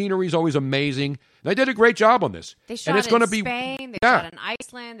 the scenery's always amazing. And they did a great job on this. They and shot it's gonna in be, Spain. They yeah. shot in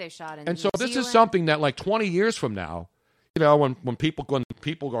Iceland. They shot in And New so this Zealand. is something that, like 20 years from now, you know, when people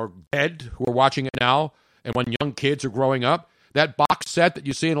are dead who are watching it now, and when young kids are growing up, that box set that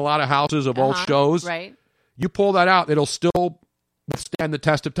you see in a lot of houses of old shows, Right. you pull that out, it'll still withstand the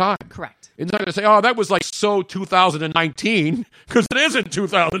test of time. Correct. It's not going to say, oh, that was like so 2019, because it isn't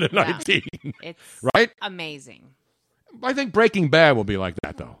 2019. It's right? amazing. I think Breaking Bad will be like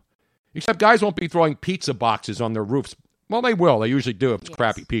that, though. Except guys won't be throwing pizza boxes on their roofs. Well, they will. They usually do if it's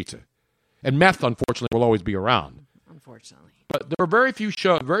crappy pizza. And meth, unfortunately, will always be around. Unfortunately. But there are very few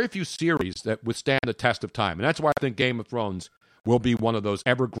series that withstand the test of time. And that's why I think Game of Thrones will be one of those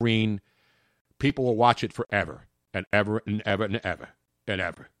evergreen, people will watch it forever and ever and ever and ever and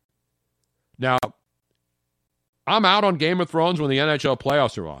ever. Now, I'm out on Game of Thrones when the NHL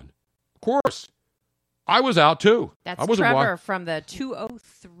playoffs are on. Of course. I was out, too. That's I wasn't Trevor from the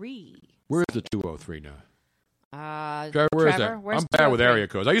 203. Where's the 203 now? Trevor, where is that? where's I'm bad with 203? area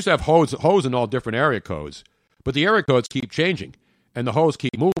codes. I used to have hose in all different area codes, but the area codes keep changing, and the hose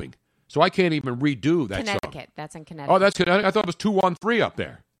keep moving, so I can't even redo that Connecticut. song. That's in Connecticut. Oh, that's good. I thought it was 213 up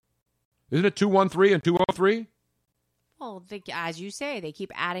there. Isn't it 213 and 203? Well, as you say, they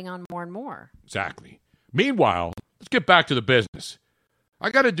keep adding on more and more. Exactly. Meanwhile, let's get back to the business. I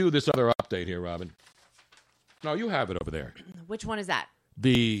got to do this other update here, Robin. No, you have it over there. Which one is that?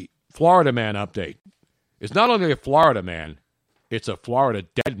 The Florida Man update. It's not only a Florida man, it's a Florida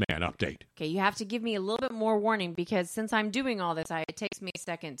dead man update. Okay, you have to give me a little bit more warning because since I'm doing all this, it takes me a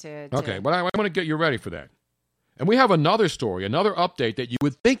second to... Okay, but I want to get you ready for that. And we have another story, another update that you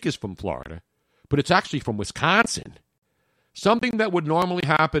would think is from Florida, but it's actually from Wisconsin. Something that would normally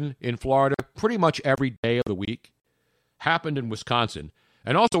happen in Florida pretty much every day of the week happened in Wisconsin.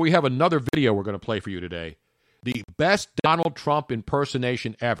 And also we have another video we're going to play for you today. The best Donald Trump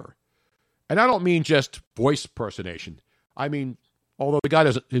impersonation ever. And I don't mean just voice impersonation. I mean, although the guy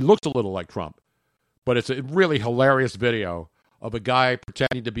he looks a little like Trump, but it's a really hilarious video of a guy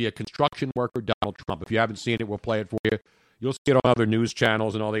pretending to be a construction worker, Donald Trump. If you haven't seen it, we'll play it for you. You'll see it on other news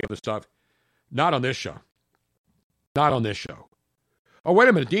channels and all the other stuff. Not on this show. Not on this show. Oh, wait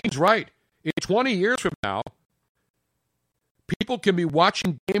a minute. Dean's right. In 20 years from now, people can be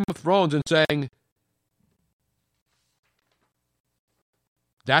watching Game of Thrones and saying,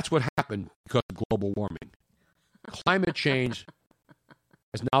 that's what happened because of global warming. Climate change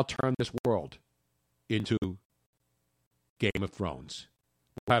has now turned this world into Game of Thrones.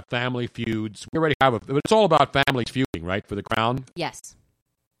 We'll have family feuds. We already have it's all about families feuding, right, for the crown? Yes.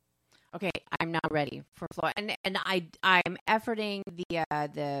 Okay, I'm not ready for Florida. And I'm efforting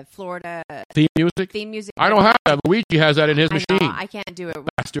the Florida Theme music? theme music. I don't have that. Luigi has that in his I machine. know, I can't do it.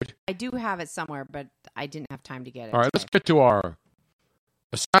 Bastard. I do have it somewhere, but I didn't have time to get it. All right, let's get to a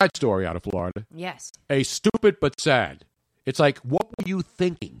sad story out of Florida. Yes. A stupid but sad. It's like, what were you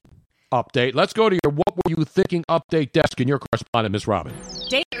thinking? Update. Let's go to your what were you thinking update desk and your correspondent, Miss Robin.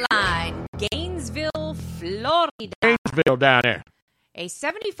 Dateline, Gainesville, Florida. Gainesville down there. A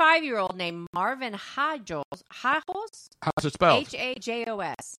 75-year-old named Marvin Hajos. How's it spelled?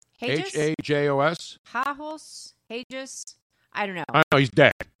 H-A-J-O-S. H-A-J-O-S? Hajos? I don't know. I know, he's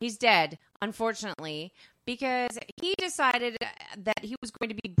dead. He's dead, unfortunately, because he decided that he was going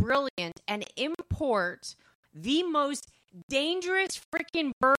to be brilliant and import the most dangerous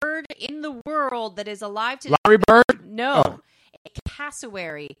freaking bird in the world that is alive today. Larry Bird? No, Oh. a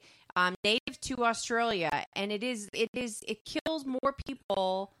cassowary, native to Australia, and it kills more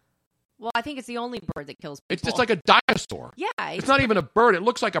people Well, I think it's the only bird that kills people. It's just like a dinosaur. Yeah. It's not even a bird. It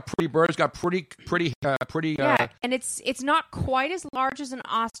looks like a pretty bird. It's got pretty. Yeah, and it's not quite as large as an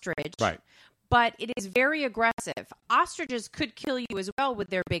ostrich. Right. But it is very aggressive. Ostriches could kill you as well with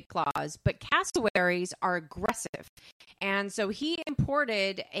their big claws, but cassowaries are aggressive. And so he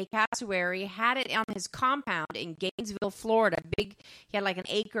imported a cassowary, had it on his compound in Gainesville, Florida. He had like an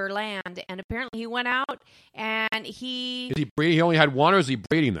acre land, and apparently he went out and Is he breeding? He only had one, or is he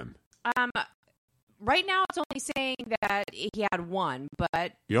breeding them? Right now it's only saying that he had one,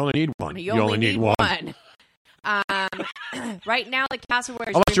 but You only need one. you only need one. Right now the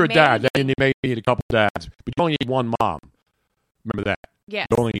cassowaries Unless you're a dad, remain- then you may need a couple dads, but you only need one mom. Remember that. Yes.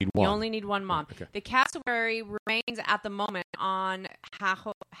 You only need one. You only need one mom. Okay. The cassowary remains at the moment on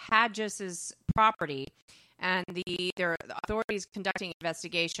Hadgis's property, and the authorities conducting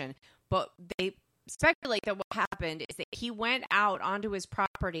investigation. But they speculate that what happened is that he went out onto his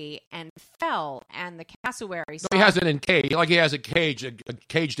property and fell, and the cassowary. No, he has it in cage, like he has a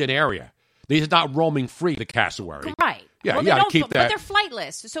caged-in area. He's not roaming free, the cassowary. Right. Yeah, well, you got to keep but that. they're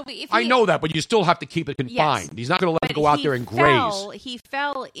flightless. So if I know that, but you still have to keep it confined. Yes. He's not going to let it But go out he there and fell- graze. He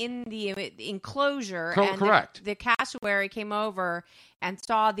fell in the enclosure. Co- and correct. The cassowary came over and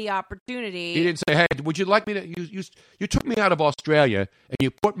saw the opportunity. He didn't say, "Hey, would you like me to?" You took me out of Australia and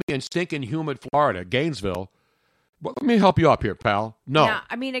you put me in stinking humid Florida, Gainesville. Well, let me help you up here, pal. No, Now,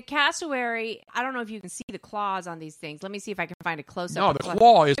 I mean, a cassowary, I don't know if you can see the claws on these things. Let me see if I can find a close-up. no, of the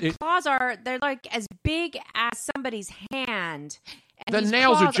claw is. The claws they're like as big as somebody's hand. And The these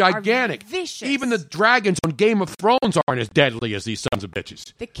nails are claws gigantic. vicious. Even the dragons on Game of Thrones aren't as deadly as these sons of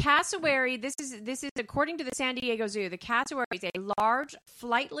bitches. The cassowary, this is according to the San Diego Zoo, the cassowary is a large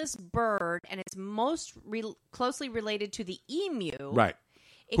flightless bird, and it's most closely related to the emu. Right.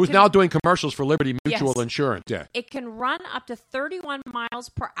 It Who's can- now doing commercials for Liberty Mutual Yes. Insurance. Yeah. It can run up to 31 miles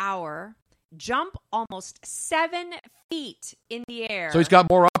per hour, jump almost 7 feet in the air. So he's got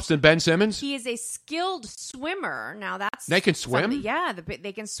more ups than Ben Simmons? He is a skilled swimmer. Now that's They can swim? something- Yeah,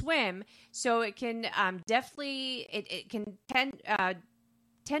 they can swim. So it can definitely it can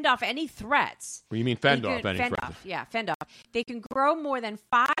tend off any threats. Or you mean fend They off can any fend threat? off, yeah, fend off. They can grow more than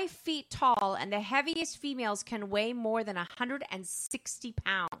 5 feet tall, and the heaviest females can weigh more than 160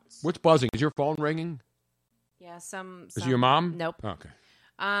 pounds. What's buzzing? Is your phone ringing? Yeah, some. Is it your mom? Nope. Okay.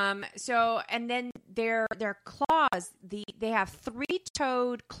 So, and then their claws, they have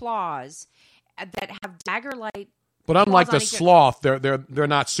 3-toed claws that have dagger-like. But unlike claws the on each- sloth, they're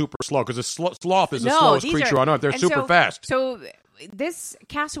not super slow because the sloth is the No, slowest these creature are- on earth. They're and super so- fast. So this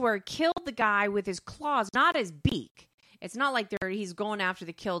cassowary killed the guy with his claws, not his beak. It's not like he's going after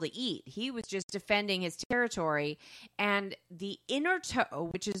the kill to eat. He was just defending his territory. And the inner toe,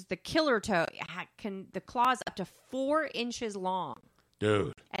 which is the killer toe, the claw is up to 4 inches long.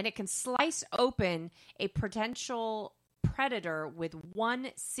 Dude. And it can slice open a potential predator with one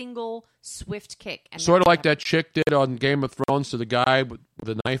single swift kick. And Sort of that's like it. that chick did on Game of Thrones to the guy with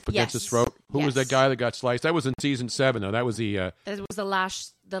the knife against his Yes. throat. Who was Yes. that guy that got sliced? That was in season 7, though. That was the... That was the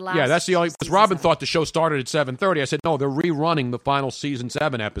last. yeah, that's the only... Because season Robin 7. thought the show started at 7:30. I said, no, they're rerunning the final season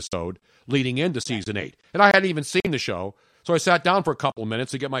 7 episode leading into season 8. And I hadn't even seen the show. So I sat down for a couple of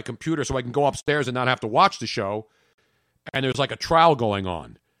minutes to get my computer so I can go upstairs and not have to watch the show. And there's like a trial going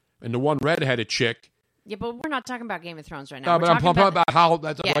on. And the one redheaded chick... Yeah, but we're not talking about Game of Thrones right No, now. but We're I'm talking talking about how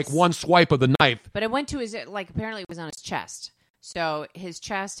that's Yes. like one swipe of the knife. But it went to his, apparently it was on his chest. So his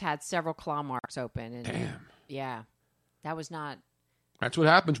chest had several claw marks open. And, Damn. Yeah. That was not. That's what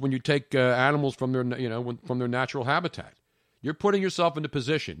happens when you take animals from their, from their natural habitat. You're putting yourself in a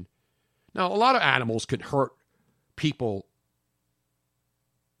position. Now, a lot of animals can hurt people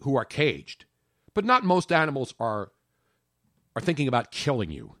who are caged, but not most animals are thinking about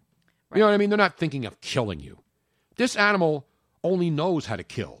killing you. You know what I mean? They're not thinking of killing you. This animal only knows how to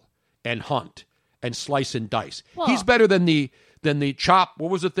kill and hunt and slice and dice. Well- He's better than the chop.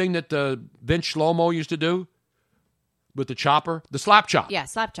 What was the thing that Vince Shlomo used to do with the chopper? The slap chop. Yeah,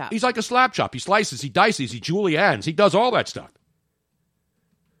 slap chop. He's like a slap chop. He slices, he dices, he juliennes. He does all that stuff.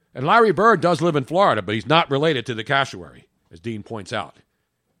 And Larry Bird does live in Florida, but he's not related to the cassowary, as Dean points out.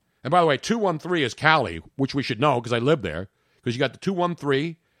 And by the way, 213 is Cali, which we should know because I live there. Because you got the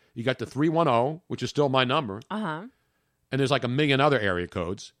 213, you got the 310, which is still my number. Uh-huh. And there's like a million other area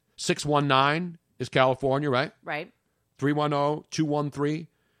codes. 619 is California, right? Right. 310, 213.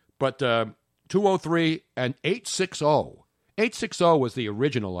 But 203 and 860. 860 was the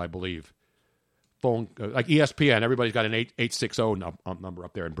original, I believe, phone, like ESPN. Everybody's got an 860 number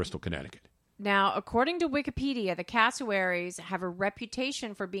up there in Bristol, Connecticut. Now, according to Wikipedia, the cassowaries have a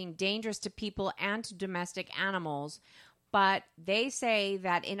reputation for being dangerous to people and to domestic animals. But they say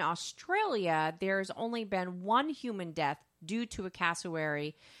that in Australia, there's only been one human death due to a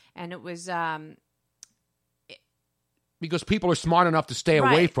cassowary, and it was because people are smart enough to stay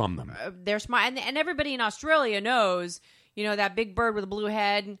away from them. They're smart, and everybody in Australia knows, that big bird with a blue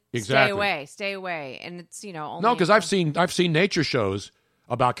head. Exactly. Stay away, and it's only No, because I've seen nature shows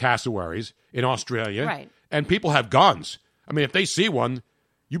about cassowaries in Australia, right? And people have guns. I mean, if they see one,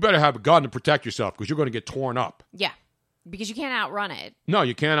 you better have a gun to protect yourself because you're going to get torn up. Yeah, because you can't outrun it. No,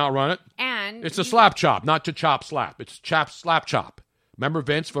 you can't outrun it. And it's a slap chop, not to chop slap. It's slap chop. Remember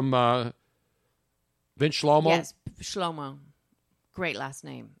Vince from Vince Shlomo? Yes, Shlomo. Great last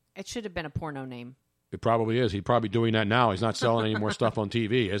name. It should have been a porno name. It probably is. He's probably doing that now. He's not selling any more stuff on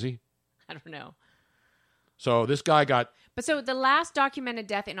TV, is he? I don't know. So this guy got... But so the last documented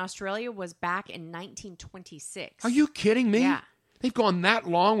death in Australia was back in 1926. Are you kidding me? Yeah. They've gone that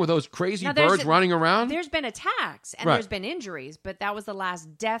long with those crazy birds running around? There's been attacks and there's been injuries, but that was the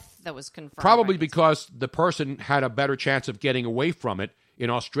last death that was confirmed. Probably because the person had a better chance of getting away from it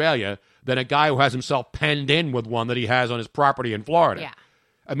in Australia than a guy who has himself penned in with one that he has on his property in Florida. Yeah.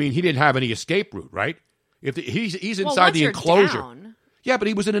 I mean, he didn't have any escape route, right? If he's inside the enclosure. Down, yeah, but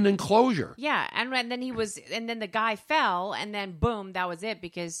he was in an enclosure. Yeah, and then the guy fell, and then boom, that was it.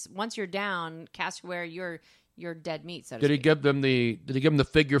 Because once you're down, cassowary, you're dead meat. So to Did he speak. give them the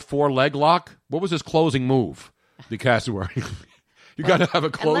figure 4 leg lock? What was his closing move? The cassowary. You got to have a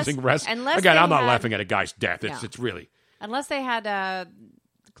closing rest. Again, I'm not laughing at a guy's death. It's really unless they had a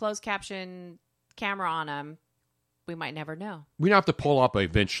closed caption camera on him. We might never know. We'd have to pull up a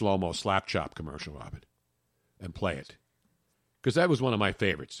Vince Shlomo slap chop commercial, Robin, and play it. Because that was one of my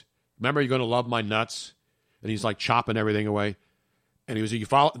favorites. Remember, You're Going to Love My Nuts? And he's like chopping everything away. And he was,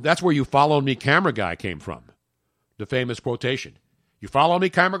 that's where You Follow Me Camera Guy came from. The famous quotation. You follow me,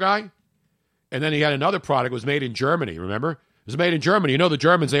 camera guy? And then he had another product. It was made in Germany, remember? It was made in Germany. You know the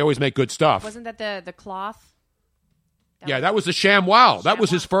Germans, they always make good stuff. Wasn't that the cloth? That was the ShamWow. That was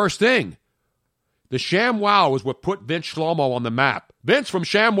his first thing. The ShamWow was what put Vince Shlomo on the map. Vince from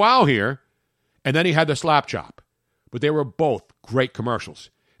ShamWow here. And then he had the slap chop. But they were both great commercials.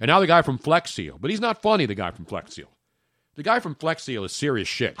 And now the guy from Flex Seal. But he's not funny, the guy from Flex Seal. The guy from Flex Seal is serious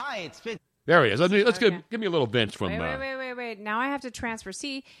shit. Hi, it's Vince. There he is. Let's give me a little Vince from... Wait. Now I have to transfer.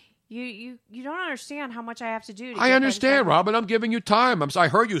 See, you don't understand how much I have to do. I understand, Robin. I'm giving you time. I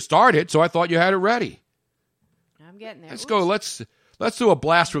heard you start it, so I thought you had it ready. I'm getting there. Let's go. Let's do a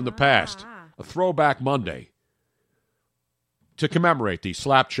blast from the past. A throwback Monday. To commemorate the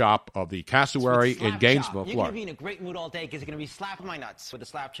slap chop of the cassowary in Gainesville, You're going Florida. to be in a great mood all day because you're going to be slapping my nuts with a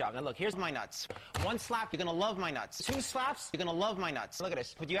slap chop. Now look, here's my nuts. One slap, you're going to love my nuts. 2 slaps, you're going to love my nuts. Look at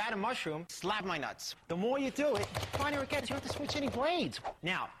this. But you add a mushroom, slap my nuts. The more you do it, the finer it gets. You don't have to switch any blades.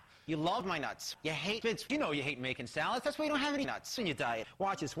 Now, you love my nuts. You hate Vince. You know you hate making salads. That's why you don't have any nuts in your diet.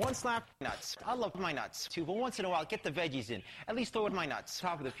 Watch this. 1 slap, nuts. I love my nuts, too. But once in a while, get the veggies in. At least throw in my nuts.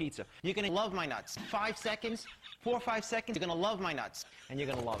 Top of the pizza. You're going to love my nuts. 5 seconds, 4 or 5 seconds, you're going to love my nuts. And you're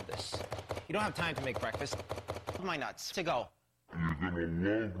going to love this. You don't have time to make breakfast. Love my nuts. To go. You're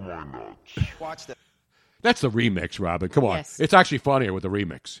gonna love my nuts. Watch this. That's the remix, Robin. Come on. Yes. It's actually funnier with the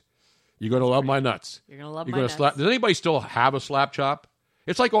remix. You're going to love my nuts. You're gonna love You're my gonna nuts. slap. Does anybody still have a slap chop?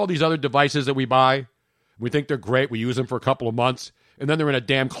 It's like all these other devices that we buy. We think they're great. We use them for a couple of months. And then they're in a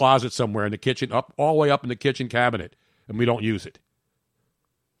damn closet somewhere in the kitchen, all the way up in the kitchen cabinet. And we don't use it.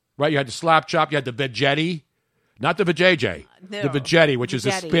 Right? You had the slap chop. You had the Vegetti. Not the vajayjay. No. The Vegetti, which is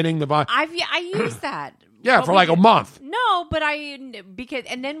a Vegetti. spinning device. I used that. Yeah, But for we like a did- month. No, but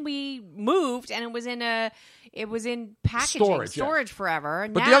and then we moved and it was in packaging Storage, yeah. forever.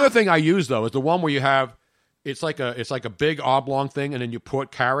 But Now- the other thing I use, though, is the one where you have... It's like a big oblong thing, and then you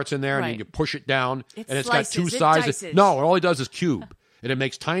put carrots in there, and then Right. you push it down, It and it's slices, got 2 it sizes. dices. No, all it does is cube, and it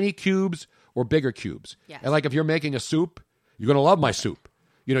makes tiny cubes or bigger cubes. Yes. And like if you're making a soup, you're going to love my soup.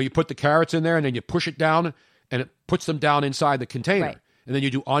 You know, you put the carrots in there, and then you push it down, and it puts them down inside the container. Right. And then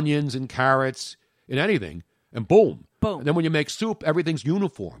you do onions and carrots and anything, and boom. Boom. And then when you make soup, everything's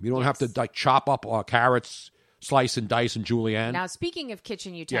uniform. You don't have to like chop up carrots, slice and dice and julienne. Now, speaking of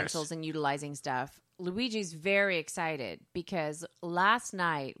kitchen utensils and utilizing stuff, Luigi's very excited because last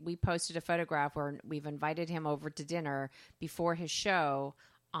night we posted a photograph where we've invited him over to dinner before his show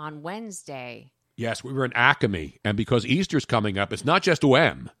on Wednesday. Yes, we were in Acme, and because Easter's coming up, it's not just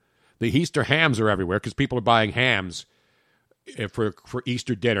OM. The Easter hams are everywhere because people are buying hams for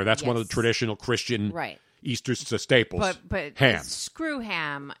Easter dinner. That's one of Yes. the traditional Christian Right. Easter staples. But ham. screw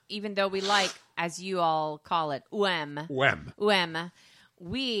ham, even though we like, as you all call it, UM,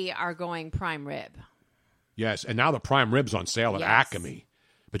 we are going prime rib. Yes, and now the prime rib's on sale at Yes. Acme.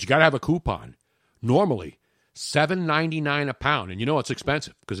 But you got to have a coupon. Normally, $7.99 a pound. And you know it's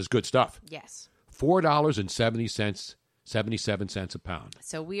expensive because it's good stuff. Yes. $4.77 a pound.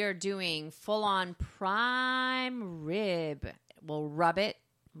 So we are doing full-on prime rib. We'll rub it.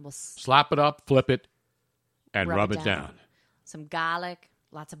 We'll slap it up, flip it, and rub it down. Some garlic,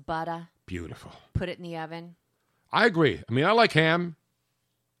 lots of butter. Beautiful. Put it in the oven. I agree. I mean, I like ham.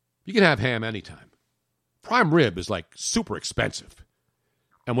 You can have ham anytime. Prime rib is like super expensive.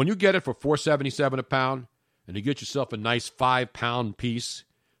 And when you get it for $4.77 a pound, and you get yourself a nice 5-pound piece,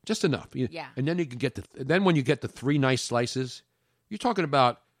 just enough. Yeah. And then you can get then when you get the 3 nice slices, you're talking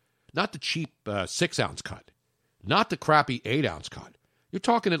about not the cheap 6-ounce cut, not the crappy 8-ounce cut. You're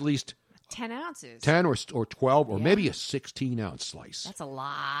talking at least 10 ounces. 10 or 12 or maybe a 16-ounce slice. That's a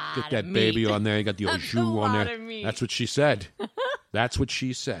lot. Get that of baby meat. on there. You got the au jus on there. That's what she said. That's what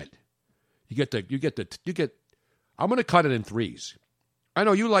she said. You get. I'm going to cut it in 3s. I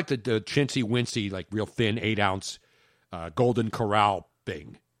know you like the chintzy wincy, like real thin 8-ounce Golden Corral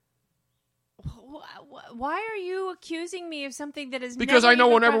thing. Why are you accusing me of something that is because I know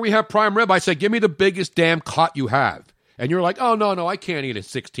whenever we have prime rib, I say, give me the biggest damn cut you have. And you're like, oh, no, I can't eat a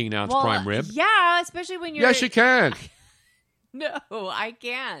 16-ounce prime rib. Yeah, especially when you're... Yes, you can. No, I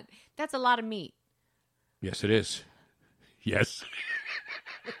can't. That's a lot of meat. Yes, it is. Yes.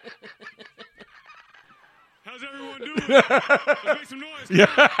 How's everyone doing? Let's make some noise. Yeah.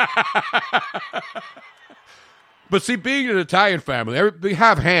 But see, being an Italian family, we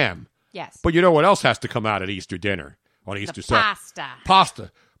have ham. Yes. But you know what else has to come out at Easter dinner? On Easter Sunday?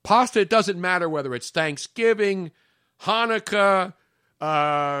 Pasta. Pasta, it doesn't matter whether it's Thanksgiving, Hanukkah,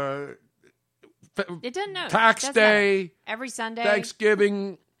 it doesn't know. Tax Day, every Sunday,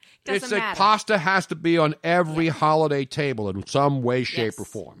 Thanksgiving. Doesn't it's matter. like pasta has to be on every holiday table in some way, shape, or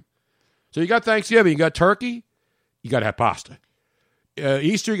form. So you got Thanksgiving, you got turkey, you got to have pasta.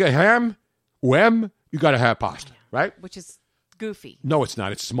 Easter, you got ham, you got to have pasta, right? Which is goofy. No, it's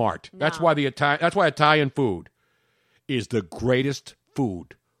not. It's smart. No. That's why Italian food is the greatest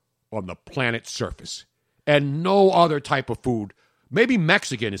food on the planet's surface. And no other type of food. Maybe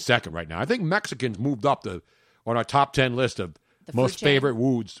Mexican is second right now. I think Mexicans moved up on our top 10 list of most favorite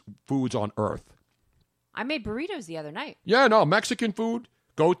foods on earth. I made burritos the other night. Yeah, no, Mexican food,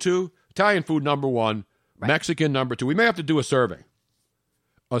 go to. Italian food, number 1. Right. Mexican, number 2. We may have to do a survey.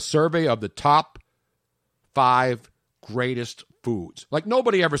 A survey of the top 5 greatest foods. Like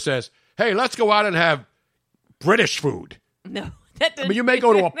nobody ever says, hey, let's go out and have British food. No. I mean, you may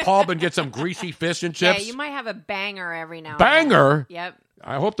go to a pub and get some greasy fish and chips. Yeah, you might have a banger every now and Banger? then. Yep.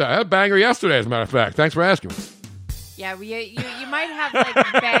 I hope that. I had a banger yesterday, as a matter of fact. Thanks for asking. Yeah, you might have like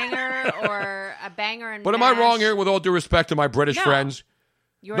a banger or a banger and But mash. am I wrong here, with all due respect to my British friends?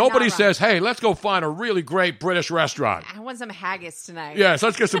 Nobody says, hey, let's go find a really great British restaurant. I want some haggis tonight. Yes,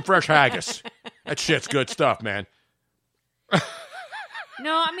 let's get some fresh haggis. That shit's good stuff, man.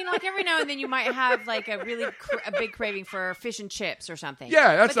 No, I mean, like every now and then you might have like a really a big craving for fish and chips or something.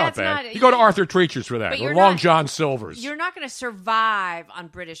 Yeah, that's not bad. You go to Arthur Treacher's for that, or Long John Silver's. You're not going to survive on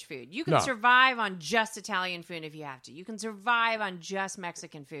British food. You can survive on just Italian food if you have to. You can survive on just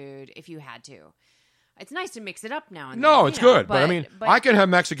Mexican food if you had to. It's nice to mix it up now and then. No, it's good. But I mean, I can have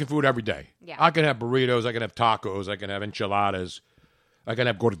Mexican food every day. Yeah. I can have burritos. I can have tacos. I can have enchiladas. I can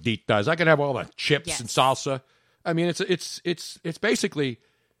have gorditas. I can have all the chips and salsa. I mean, it's basically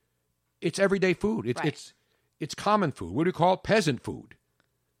it's everyday food. It's common food. What do you call it? Peasant food.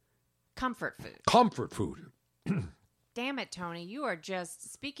 Comfort food. Comfort food. Damn it, Tony! You are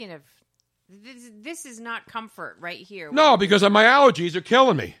just speaking of. This is not comfort right here. No, because my allergies are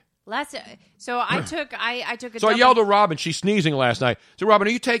killing me. So I took a. So I yelled at Robin. She's sneezing last night. So Robin,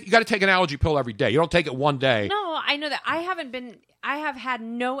 you got to take an allergy pill every day. You don't take it one day. No, I know that. I have had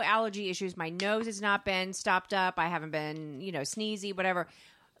no allergy issues. My nose has not been stopped up. I haven't been, sneezy, whatever.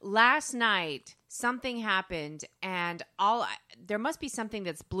 Last night, something happened, and there must be something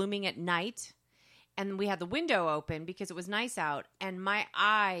that's blooming at night. And we had the window open because it was nice out, and my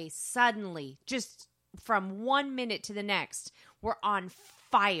eyes suddenly, just from 1 minute to the next, were on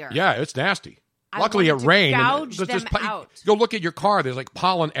fire. Yeah, it's nasty. Luckily, it rained. Gouge them out. Go look at your car. There's like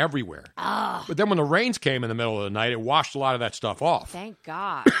pollen everywhere. But then when the rains came in the middle of the night, it washed a lot of that stuff off. Thank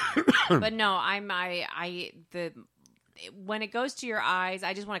God. But no, when it goes to your eyes,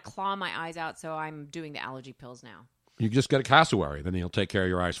 I just want to claw my eyes out. So I'm doing the allergy pills now. You just get a cassowary, then he'll take care of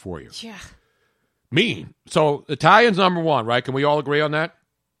your eyes for you. Yeah. Mean. So Italian's number 1, right? Can we all agree on that?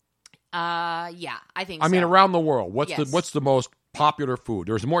 Yeah, I think so. I mean, around the world, what's the most popular food?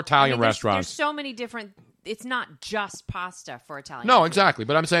 There's more Italian restaurants. There's so many different. It's not just pasta for Italian. No, food. exactly.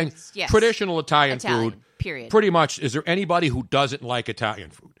 But I'm saying traditional Italian food. Period. Pretty much. Is there anybody who doesn't like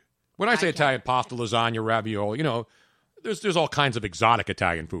Italian food? When I say can't. Italian, pasta, lasagna, ravioli, there's all kinds of exotic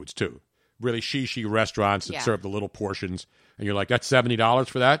Italian foods too. Really shishi restaurants that Yeah. serve the little portions, and you're like, that's $70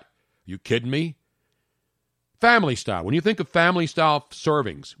 for that? Are you kidding me? Family style. When you think of family style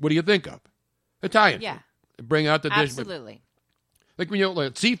servings, what do you think of? Italian. Yeah. Food. Bring out the dish. Absolutely. Like when you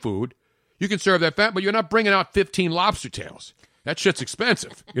like seafood, you can serve that fat, but you're not bringing out 15 lobster tails. That shit's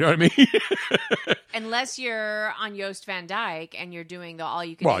expensive. You know what I mean? Unless you're on Joost Van Dyke and you're doing the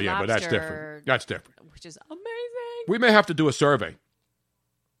all-you-can-eat Well, yeah, lobster, but that's different. That's different. which is amazing. We may have to do a survey.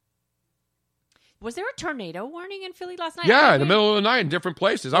 Was there a tornado warning in Philly last night? Yeah, in the middle of the night in different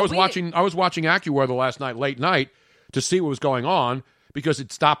places. I was we- watching AccuWeather last night, late night, to see what was going on because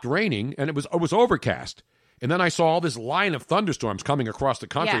it stopped raining and it was overcast. And then I saw all this line of thunderstorms coming across the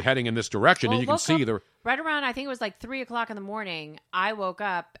country, Yeah. heading in this direction, Well, and you can woke see up the. right around, I think it was like 3:00 in the morning. I woke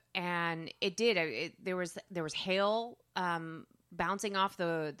up and it did. There was hail bouncing off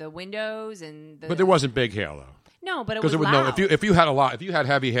the windows and. But there wasn't big hail though, No, but it because was it would loud. if you had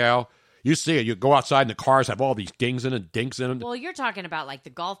heavy hail, you see it. You go outside and the cars have all these dinks in them. Well, you're talking about like the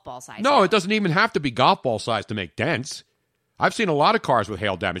golf ball size. No, hail. it doesn't even have to be golf ball size to make dents. I've seen a lot of cars with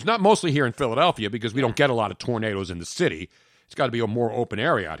hail damage. Not mostly here in Philadelphia because we don't get a lot of tornadoes in the city. It's got to be a more open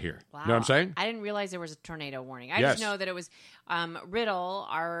area out here. Wow. You know what I'm saying? I didn't realize there was a tornado warning. I Yes. just know that it was Riddle,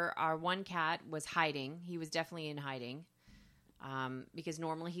 our one cat, was hiding. He was definitely in hiding because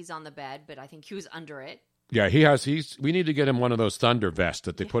normally he's on the bed, but I think he was under it. Yeah, we need to get him one of those thunder vests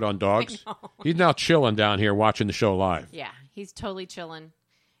that they put on dogs. He's now chilling down here watching the show live. Yeah, he's totally chilling.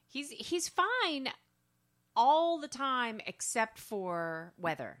 He's fine all the time except for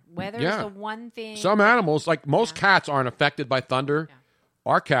weather. Weather's Yeah. the one thing. Some animals, like most cats, aren't affected by thunder. Yeah.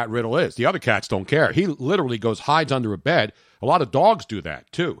 Our cat Riddle is. The other cats don't care. He literally hides under a bed. A lot of dogs do that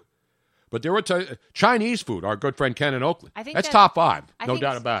too. But there were Chinese food. Our good friend Ken in Oakland. I think that's that- top 5, I no think-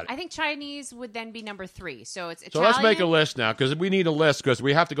 doubt about it. I think Chinese would then be number 3. So it's So Italian. let's make a list now because we need a list because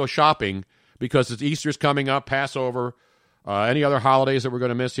we have to go shopping because it's Easter's coming up, Passover, any other holidays that we're going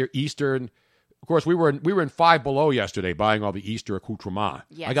to miss here. Easter, and of course we were in Five Below yesterday buying all the Easter accoutrement.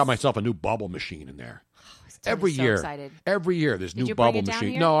 Yes. I got myself a new bubble machine in there. I'm Every so year, excited. every year, there's Did new you bring bubble it down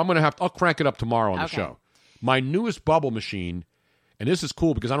machine. here? No, I'll crank it up tomorrow on the Okay. show. My newest bubble machine, and this is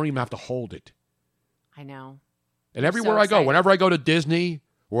cool because I don't even have to hold it. I know. And everywhere I go, excited. whenever I go to Disney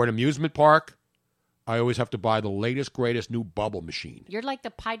or an amusement park, I always have to buy the latest, greatest new bubble machine. You're like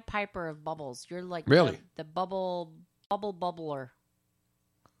the Pied Piper of bubbles. You're like Really? the bubbler.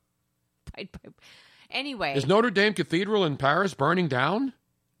 Pied Piper. Anyway. Is Notre Dame Cathedral in Paris burning down?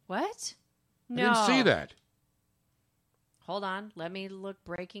 What? I No. didn't see that. Hold on. Let me look.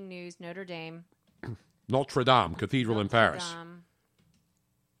 Breaking news. Notre Dame. Notre Dame Cathedral in Paris. Notre Dame.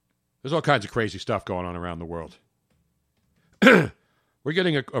 There's all kinds of crazy stuff going on around the world. We're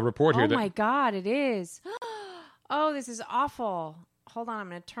getting a report here Oh that my God, it is. Oh, this is awful. Hold on. I'm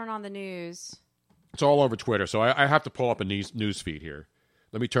going to turn on the news. it's all over Twitter, so I have to pull up a news feed here.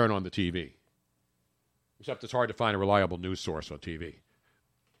 Let me turn on the TV. Except it's hard to find a reliable news source on TV.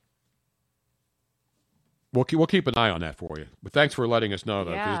 We'll keep an eye on that for you. But thanks for letting us know,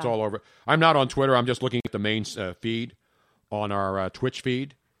 though, because it's Yeah. all over. I'm not on Twitter. I'm just looking at the main feed on our Twitch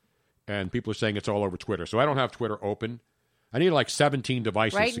feed, and people are saying it's all over Twitter. So I don't have Twitter open. I need like 17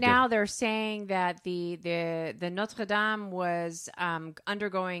 devices. Right to now, get. they're saying that the Notre Dame was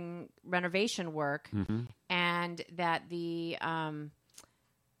undergoing renovation work, Mm-hmm. and that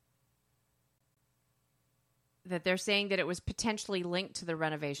that they're saying that it was potentially linked to the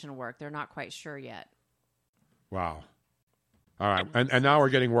renovation work. They're not quite sure yet. Wow. All right. And now we're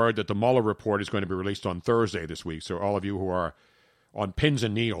getting word that the Mueller report is going to be released on Thursday this week. So all of you who are on pins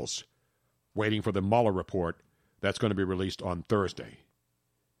and needles waiting for the Mueller report, that's going to be released on Thursday.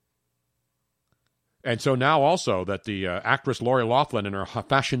 And so now also that the actress Lori Loughlin and her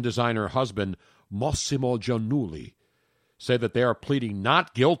fashion designer husband Massimo Giannulli say that they are pleading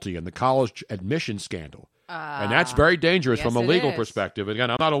not guilty in the college admission scandal. And that's very dangerous yes, from a it legal is. perspective. Again,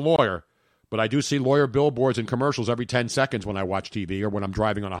 I'm not a lawyer, but I do see lawyer billboards and commercials every 10 seconds when I watch TV or when I'm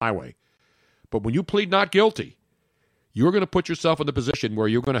driving on a highway. But when you plead not guilty, you're going to put yourself in the position where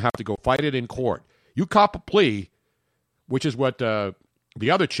you're going to have to go fight it in court. You cop a plea, which is what the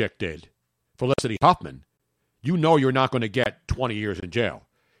other chick did, Felicity Huffman. You know you're not going to get 20 years in jail.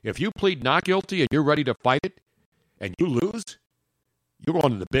 If you plead not guilty and you're ready to fight it and you lose, you're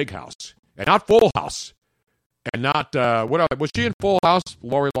going to the big house. And not Full House. And not, was she in Full House,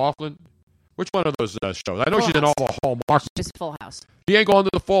 Lori Loughlin? Which one of those shows? I know Full she's in all House. the Hallmark. Just Full House. She ain't going to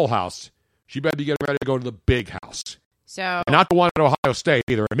the Full House. She better be getting ready to go to the big house. So And not the one at Ohio State,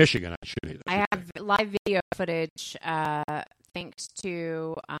 either, or Michigan, I should either. I have live video footage thanks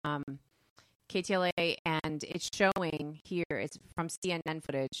to KTLA, and it's showing here. It's from CNN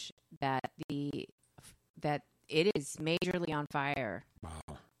footage that it is majorly on fire.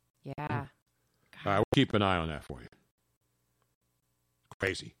 Wow. Yeah. We'll keep an eye on that for you.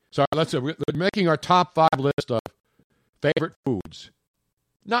 Crazy. So we're making our top 5 list of favorite foods.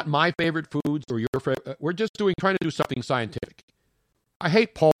 Not my favorite foods or your favorite. We're just trying to do something scientific. I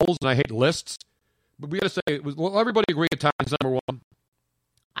hate polls and I hate lists, but we got to say, will everybody agree Italian's number 1?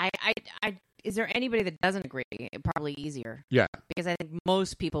 Is there anybody that doesn't agree? Probably easier. Yeah. Because I think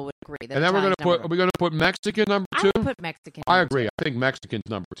most people would agree. That And then Italian's are we going to put Mexican number 2? I would put Mexican. I agree. I think Mexican's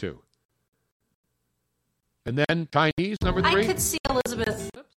number 2. And then Chinese number 3? I could see Elizabeth.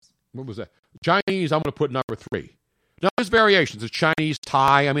 What was that? Chinese, I'm going to put number 3. Now, there's variations. There's Chinese,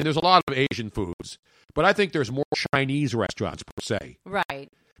 Thai. I mean, there's a lot of Asian foods. But I think there's more Chinese restaurants, per se.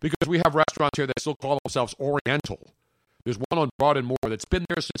 Right. Because we have restaurants here that still call themselves Oriental. There's one on Broad and Moore that's been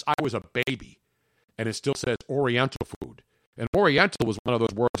there since I was a baby. And it still says Oriental food. And Oriental was one of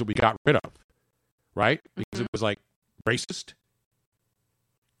those words that we got rid of. Right? Because it was like racist.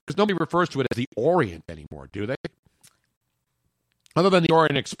 Because nobody refers to it as the Orient anymore, do they? Other than the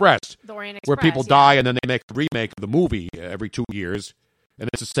Orient Express. The Orient Express, where people die and then they make a remake of the movie every 2 years. And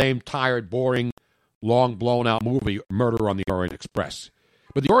it's the same tired, boring, long, blown-out movie, Murder on the Orient Express.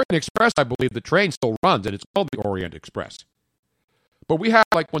 But the Orient Express, I believe, the train still runs, and it's called the Orient Express. But we have,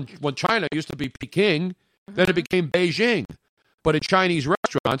 like, when China used to be Peking, then it became Beijing. But in Chinese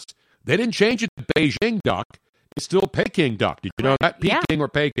restaurants, they didn't change it to Beijing duck. It's still Peking duck. Did you know that? Peking or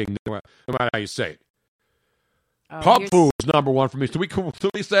Peking, no matter how you say it. Pub food is number 1 for me. Can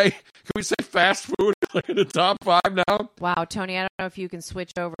we say fast food in the top 5 now? Wow, Tony, I don't know if you can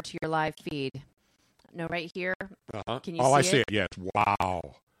switch over to your live feed. No, right here. Can you see I see it. Yes.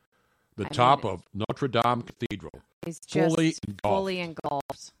 Wow. The top of Notre Dame Cathedral is just fully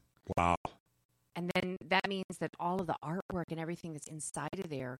engulfed. Wow. And then that means that all of the artwork and everything that's inside of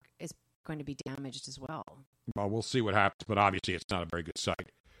there is going to be damaged as well. Well, we'll see what happens, but obviously it's not a very good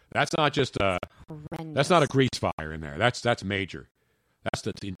sight. That's not just horrendous. That's not a grease fire in there. That's major. That's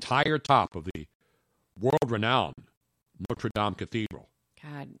the entire top of the world-renowned Notre Dame Cathedral.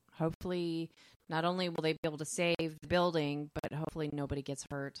 God, hopefully not only will they be able to save the building, but hopefully nobody gets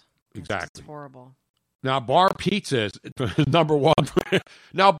hurt. Exactly. It's horrible. Now, bar pizza is number 1.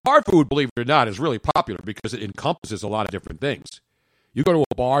 Now, bar food, believe it or not, is really popular because it encompasses a lot of different things. You go to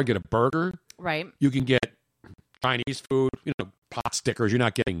a bar, get a burger. Right. You can get Chinese food, pot stickers. You're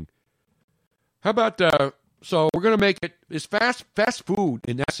not getting... How about... So we're going to make it... Is fast food,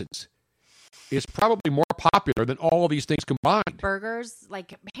 in essence, is probably more popular than all of these things combined. Burgers,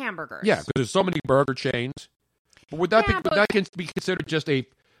 like hamburgers. Yeah, because there's so many burger chains. But would that be considered just a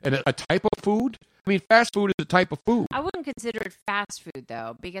type of food? I mean, fast food is a type of food. I wouldn't consider it fast food,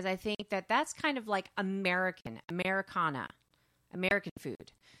 though, because I think that's kind of like American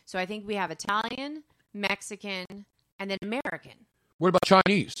food. So I think we have Italian, Mexican, and then American. What about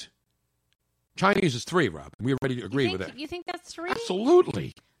Chinese? Chinese is 3, Rob. We already agreed with that. You think that's 3?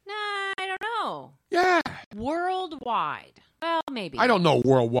 Absolutely. Nah, I don't know. Yeah. Worldwide. Well, maybe. I don't know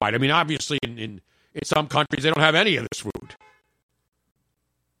worldwide. I mean, obviously, in some countries, they don't have any of this food.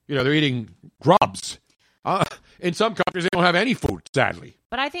 They're eating grubs. In some countries, they don't have any food, sadly.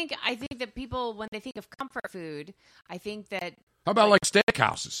 But I think that people, when they think of comfort food, I think that... How about like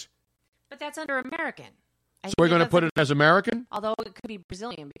steakhouses? But that's under American. So we're going to put it as American? Although it could be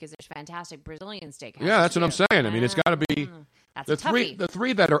Brazilian because there's fantastic Brazilian steakhouses. Yeah, that's what I'm saying. I mean, it's got to be the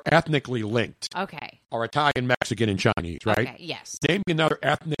three that are ethnically linked. Okay. Are Italian, Mexican, and Chinese, right? Okay, yes. Name me another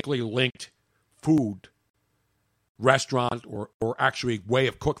ethnically linked food restaurant or actually way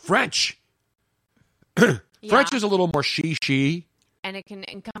of cook. French. French is a little more she. And it can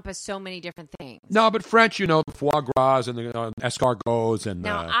encompass so many different things. No, but French, the foie gras and the escargots and...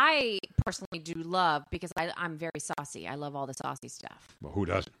 Now, I personally do love, because I'm very saucy. I love all the saucy stuff. Well, who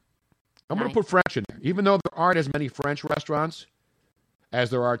doesn't? I'm going to put French in there. Even though there aren't as many French restaurants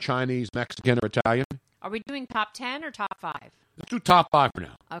as there are Chinese, Mexican, or Italian. Are we doing top 10 or top 5? Let's do top 5 for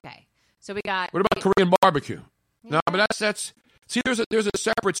now. Okay. So we got... What about Korean barbecue? Yeah. No, but that's... See, there's a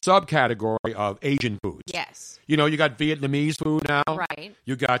separate subcategory of Asian foods. Yes. You got Vietnamese food now. Right.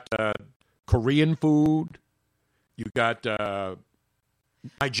 You got Korean food. You got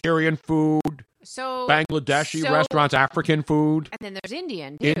Nigerian food. So Bangladeshi restaurants, African food. And then there's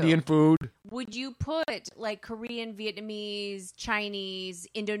Indian, too. Indian food. Would you put like Korean, Vietnamese, Chinese,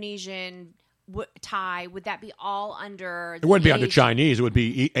 Indonesian, Thai? Would that be all under? It wouldn't be under Chinese. It would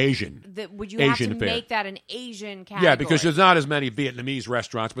be Asian. Would you Asian have to fare. make that an Asian category? Yeah, because there's not as many Vietnamese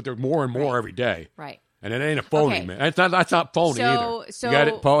restaurants, but there are more and more every day. Right. And it ain't a phony, Okay. man. That's not phony So- either. so- you got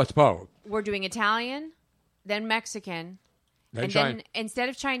it, Poe? It's Poe. We're doing Italian, then Mexican, Then and China. then instead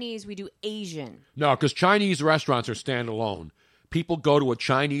of Chinese, we do Asian. No, because Chinese restaurants are standalone. People go to a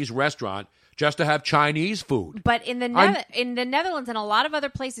Chinese restaurant just to have Chinese food. But in the I'm- in the Netherlands and a lot of other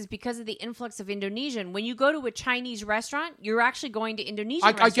places, because of the influx of Indonesian, when you go to a Chinese restaurant, you're actually going to Indonesian I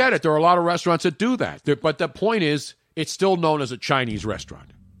restaurants. get it. There are a lot of restaurants that do that. But the point is, it's still known as a Chinese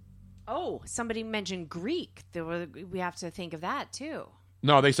restaurant. Oh, somebody mentioned Greek. We have to think of that too.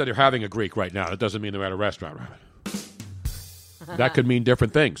 No, they said they're having a Greek right now. That doesn't mean they're at a restaurant, right? That could mean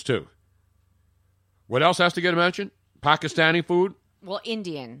different things, too. What else has to get mentioned? Pakistani food? Well,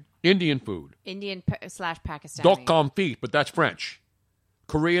 Indian food. /Pakistani. Dok confit, but that's French.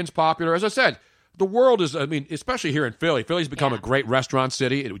 Korean's popular. As I said, the world is, especially here in Philly. Philly's become a great restaurant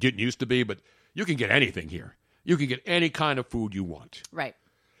city. It didn't used to be, but you can get anything here. You can get any kind of food you want. Right.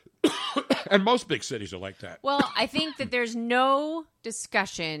 And most big cities are like that. Well, I think that there's no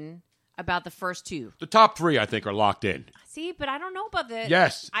discussion about the first two. The top three, I think, are locked in. See, but I don't know about the...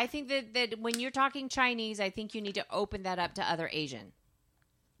 Yes. I think that when you're talking Chinese, I think you need to open that up to other Asian.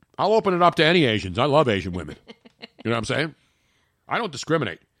 I'll open it up to any Asians. I love Asian women. You know what I'm saying? I don't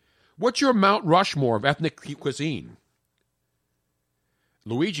discriminate. What's your Mount Rushmore of ethnic cuisine?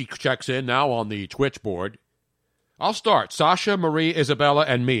 Luigi checks in now on the Twitch board. I'll start. Sasha, Marie, Isabella,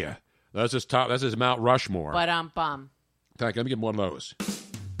 and Mia. That's his top. That's his Mount Rushmore. But In fact, let me get one of those.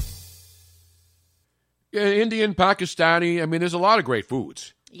 Yeah, Indian, Pakistani. There's a lot of great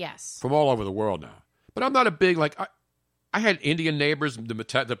foods Yes. from all over the world now. But I'm not a big, I had Indian neighbors, the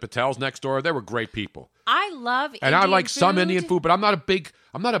Patels next door. They were great people. I love And Indian I like some food. Indian food, but I'm not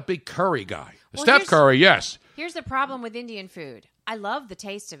a big curry guy. Well, Steph here's- Curry, yes. Here's the problem with Indian food. I love the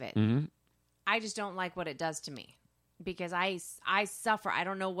taste of it. Mm-hmm. I just don't like what it does to me because I suffer. I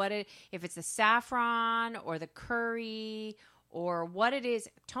don't know if it's the saffron or the curry or what it is.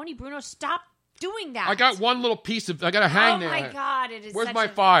 Tony Bruno, stop doing that. I got one little piece of. I got to hang there. Oh my God! It is. Where's such my a,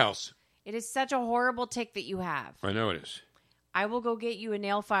 files? It is such a horrible tick that you have. I know it is. I will go get you a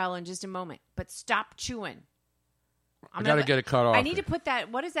nail file in just a moment, but stop chewing. I got to get it cut off. I need to put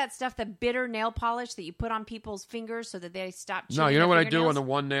that. What is that stuff? The bitter nail polish that you put on people's fingers so that they stop chewing. No, you know their what I do on fingernails? the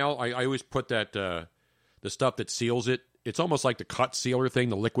one nail? I always put that the stuff that seals it. It's almost like the cut sealer thing,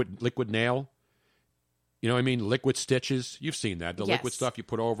 the liquid nail. You know what I mean? Liquid stitches. You've seen that. The liquid Yes. stuff you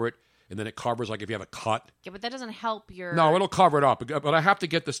put over it, and then it covers like if you have a cut. Yeah, but that doesn't help your. No, it'll cover it up. But I have to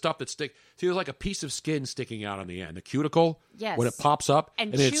get the stuff that stick. See, there's like a piece of skin sticking out on the end, the cuticle. Yes. When it pops up,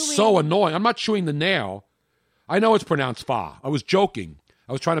 And it's so chewing- annoying. I'm not chewing the nail. I know it's pronounced fa. I was joking.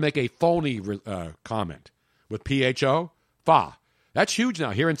 I was trying to make a phony comment with PHO. Fa. That's huge now.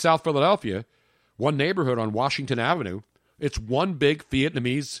 Here in South Philadelphia, one neighborhood on Washington Avenue, it's one big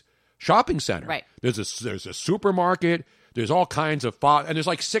Vietnamese shopping center. Right. There's a supermarket. There's all kinds of fa, and there's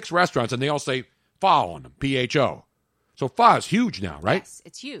like 6 restaurants, and they all say fa on them. PHO. So fa is huge now, right? Yes,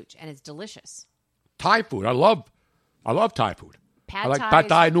 it's huge and it's delicious. Thai food. I love Thai food. Pad I like Thai pad is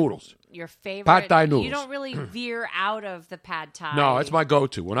Thai noodles. Your favorite. Pad Thai noodles. You don't really veer out of the pad Thai. No, it's my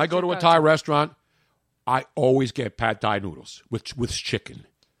go-to. When I go to your a Thai go-to. restaurant, I always get pad Thai noodles with chicken.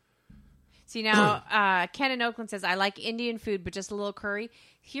 See now, Ken in Oakland says I like Indian food, but just a little curry.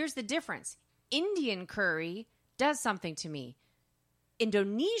 Here's the difference: Indian curry does something to me.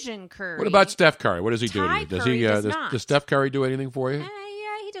 Indonesian curry. What about Steph Curry? What does he do to Thai you? Does curry he? does not. Does Steph Curry do anything for you? Yeah,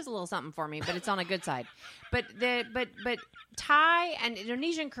 he does a little something for me, but it's on a good side. But Thai and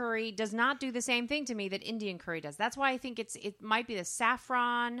Indonesian curry does not do the same thing to me that Indian curry does. That's why I think it might be the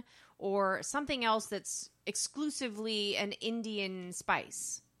saffron or something else that's exclusively an Indian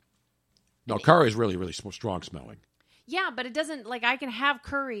spice. No, curry is really, really strong smelling. Yeah, but it doesn't, like, I can have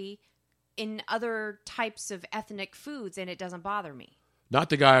curry in other types of ethnic foods and it doesn't bother me. Not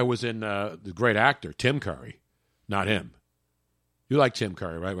the guy who was in the great actor Tim Curry. Not him. You like Tim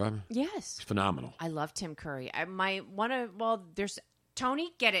Curry, right, Robin? Yes. He's phenomenal. I love Tim Curry. There's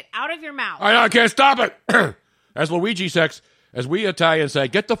Tony, get it out of your mouth. I can't stop it. As Luigi says, as we Italians say,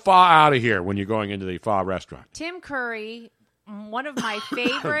 get the fa out of here when you're going into the fa restaurant. Tim Curry, one of my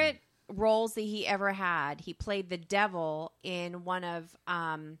favorite roles that he ever had. He played the devil in one of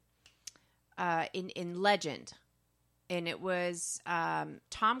in Legend, and it was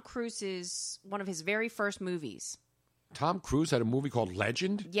Tom Cruise's one of his very first movies. Tom Cruise had a movie called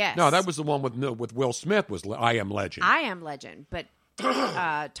Legend? Yes. No, that was the one with Will Smith was I Am Legend. I Am Legend, but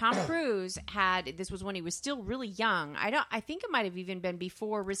Tom Cruise had this was when he was still really young. I think it might have even been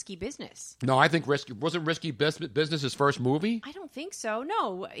before Risky Business. No, I think wasn't Risky Business his first movie? I don't think so.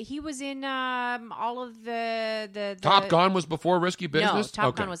 No, he was in all of the Top Gun was before Risky Business? No, Top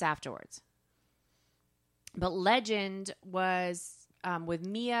Okay. Gun was afterwards. But Legend was with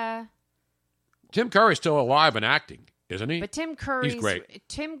Mia. Tim Curry's still alive and acting, isn't he? But Tim Curry's... He's great.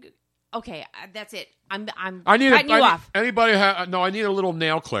 Okay, that's it. I'm I need cutting you off. Anybody no, I need a little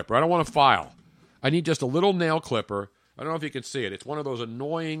nail clipper. I don't want a file. I need just a little nail clipper. I don't know if you can see it. It's one of those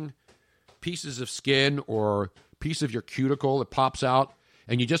annoying pieces of skin or piece of your cuticle that pops out,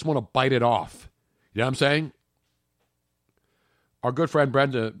 and you just want to bite it off. You know what I'm saying? Our good friend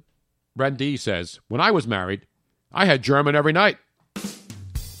Brendy says, when I was married, I had German every night.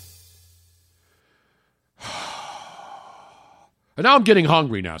 And now I'm getting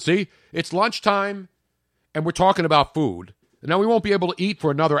hungry now. See? It's lunchtime, and we're talking about food. And now we won't be able to eat for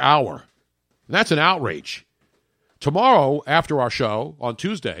another hour. And that's an outrage. Tomorrow, after our show, on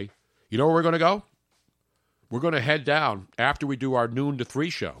Tuesday, you know where we're going to go? We're going to head down after we do our noon to 3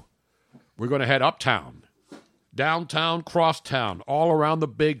 show. We're going to head uptown, downtown, crosstown, all around the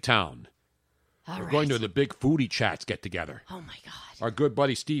big town. We're going to the big Foodie Chats get together. Oh, my God. Our good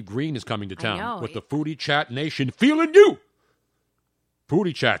buddy Steve Green is coming to town know. with the Foodie Chat Nation feeling you.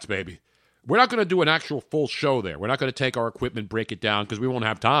 Foodie Chats, baby. We're not going to do an actual full show there. We're not going to take our equipment, break it down, because we won't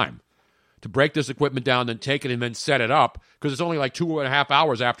have time to break this equipment down, then take it and then set it up, because it's only like 2.5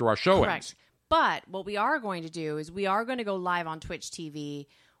 hours after our show ends. But what we are going to do is we are going to go live on Twitch TV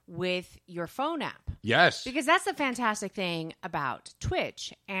with your phone app. Yes. Because that's the fantastic thing about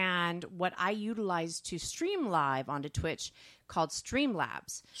Twitch and what I utilize to stream live onto Twitch called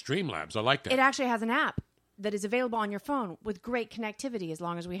Streamlabs. Streamlabs, I like that. It actually has an app that is available on your phone with great connectivity as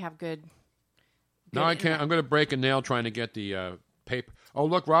long as we have good no, I can't. I'm going to break a nail trying to get the paper. Oh,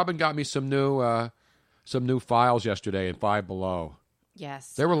 look, Robin got me some new files yesterday in Five Below.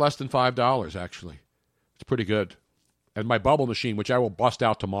 Yes. They were less than $5, actually. It's pretty good. And my bubble machine, which I will bust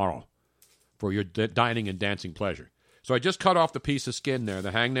out tomorrow for your dining and dancing pleasure. So I just cut off the piece of skin there,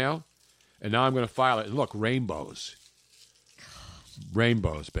 the hangnail, and now I'm going to file it. And look, rainbows.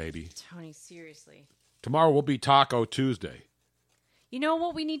 Rainbows, baby. Tony, seriously. Tomorrow will be Taco Tuesday. You know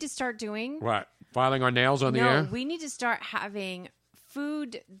what we need to start doing? What? Filing our nails on the air? No, we need to start having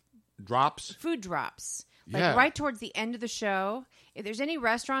food drops. Like right towards the end of the show. If there's any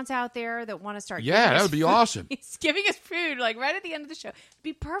restaurants out there that want to start that would be awesome. Giving us food, like right at the end of the show. It'd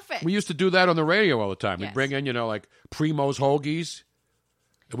be perfect. We used to do that on the radio all the time. Yes. We'd bring in, like Primo's Hoagies.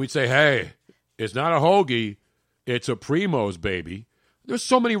 And we'd say, hey, it's not a hoagie. It's a Primo's, baby. There's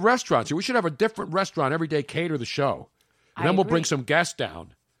so many restaurants here. We should have a different restaurant every day cater the show. And then we'll bring some guests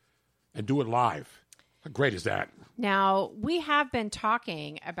down and do it live. How great is that? Now, we have been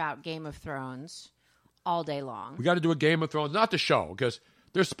talking about Game of Thrones all day long. We got to do a Game of Thrones, not the show, because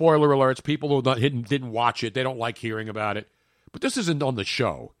there's spoiler alerts. People who didn't watch it, they don't like hearing about it. But this isn't on the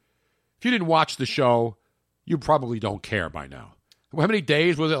show. If you didn't watch the show, you probably don't care by now. How many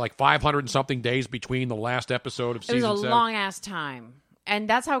days was it? Like 500 and something days between the last episode of season 7? It was a long-ass time. And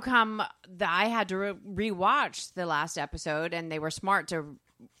that's how come I had to rewatch the last episode, and they were smart to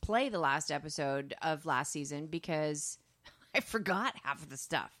play the last episode of last season because I forgot half of the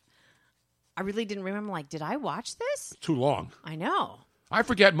stuff. I really didn't remember, like, did I watch this? Too long. I know. I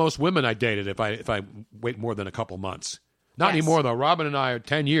forget most women I dated if I wait more than a couple months. Not anymore, though. Robin and I are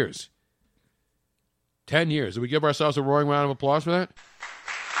 10 years. 10 years. Do we give ourselves a roaring round of applause for that?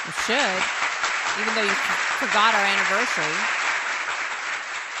 We should. Even though you forgot our anniversary.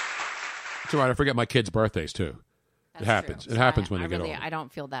 It's all right. I forget my kids' birthdays, too. That's it happens. true. It happens So when you get older. I don't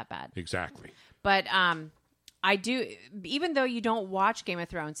feel that bad. Exactly. But I do, even though you don't watch Game of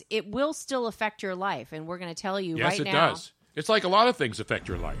Thrones, it will still affect your life. And we're going to tell you right now. Yes, it does. It's like a lot of things affect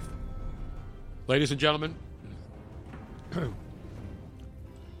your life. Ladies and gentlemen,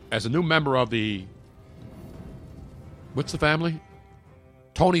 as a new member of the, what's the family?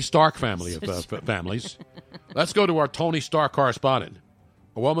 Tony Stark family of families. Let's go to our Tony Stark correspondent.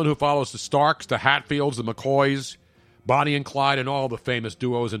 A woman who follows the Starks, the Hatfields, the McCoys, Bonnie and Clyde, and all the famous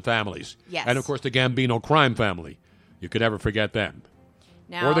duos and families. Yes. And, of course, the Gambino crime family. You could never forget them.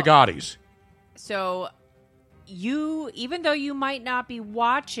 Now, or the Gaudis. So, even though you might not be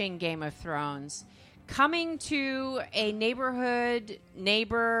watching Game of Thrones, coming to a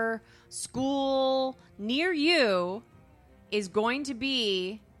neighbor, school near you is going to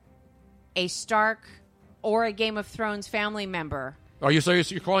be a Stark or a Game of Thrones family member. Are you serious?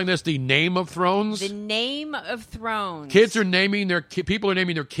 You're calling this the Name of Thrones? The Name of Thrones. Kids are naming people are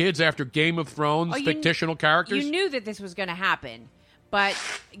naming their kids after Game of Thrones fictional characters. You knew that this was going to happen, but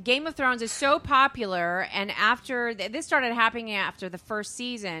Game of Thrones is so popular, and this started happening after the first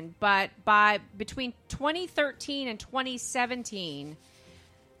season. But between 2013 and 2017,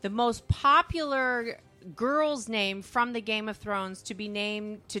 the most popular girl's name from the Game of Thrones to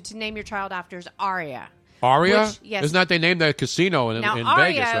name your child after is Arya. Aria? Which, yes. Isn't that they named that casino in Now, Vegas,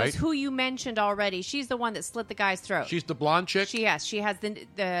 Aria right? is who you mentioned already. She's the one that slit the guy's throat. She's the blonde chick? She has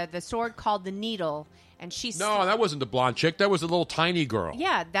the sword called the Needle, and she's No, that wasn't the blonde chick. That was the little tiny girl.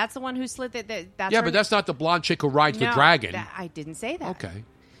 yeah, that's the one who slit the. That's Yeah, her- but that's not the blonde chick who rides the No, dragon. I didn't say that. Okay.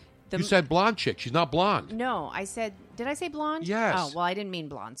 The- You said blonde chick. She's not blonde. No, I said. Did I say blonde? Yes. Oh well, I didn't mean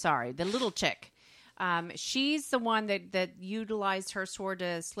blonde. Sorry, the little chick. She's the one that utilized her sword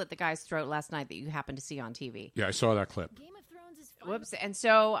to slit the guy's throat last night that you happened to see on TV. Yeah, I saw that clip. Whoops. And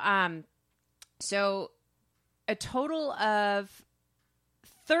so, so a total of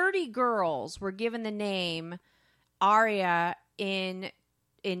 30 girls were given the name Aria in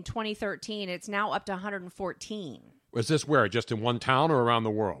 2013. It's now up to 114. Was this where? Just in one town or around the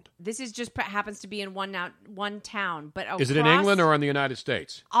world? This is just happens to be in one town, but Is it in across- England or in the United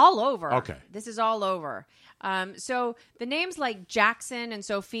States? all over? Okay. This is all over. So the names like Jackson and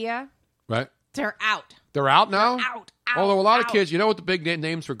Sophia, Right? they're out. They're out now? Out. Although a lot of out. kids, you know what the big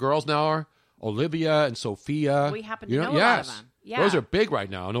names for girls now are? Olivia and Sophia. We happen to You know a lot yes. of them. Yeah. Those are big right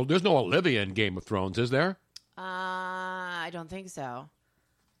now. No, there's no Olivia in Game of Thrones, is there? I don't think so.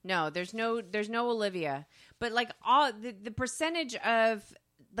 No, there's no Olivia. But like all the percentage of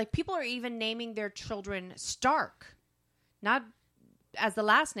like people are even naming their children Stark, not as the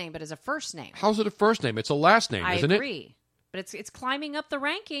last name, but as a first name. How's it a first name? It's a last name, I isn't it? agree, but it's climbing up the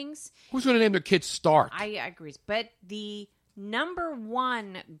rankings. Who's going to name their kid Stark? I agree, but the number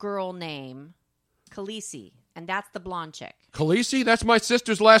one girl name, Khaleesi, and that's the blonde chick. Khaleesi? That's my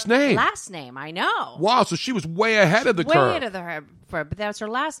sister's last name. Last name, I know. Wow, so she was way ahead of the Way curve. ahead of the but that's her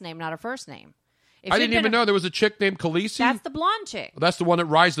last name, not her first name. If I she'd didn't been even know there was a chick named Khaleesi. That's the blonde chick. That's the one that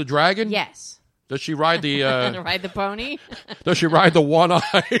rides the dragon? Yes. Does she ride the Ride the pony. Does she ride the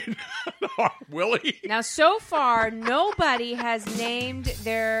one-eyed Willie? Now, so far, nobody has named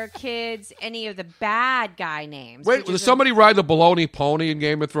their kids any of the bad guy names. Wait, which does is somebody ride the baloney pony in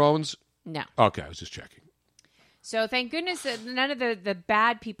Game of Thrones? No. Okay, I was just checking. So thank goodness that none of the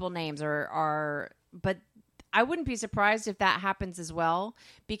bad people names are. But I wouldn't be surprised if that happens as well,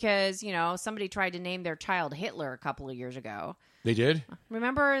 because somebody tried to name their child Hitler a couple of years ago. They did?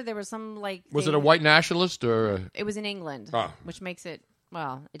 Remember, there was some Was it a white nationalist or? It was in England, Oh. which makes it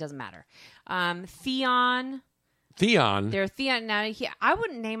it doesn't matter. Theon. Theon? They're Theon. Now, I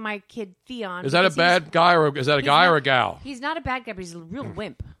wouldn't name my kid Theon. Is that a because bad guy or is that a he's guy not- or a gal? He's not a bad guy, but he's a real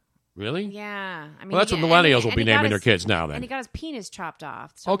wimp. Really? Yeah. I mean, Well, that's what and millennials will and be he got naming their his- kids now then. And he got his penis chopped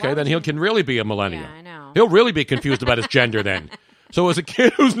off. So Okay, why then would he you- can really be a millennial. Yeah, I know. He'll really be confused about his gender then. So is a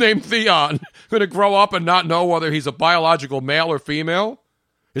kid who's named Theon going to grow up and not know whether he's a biological male or female?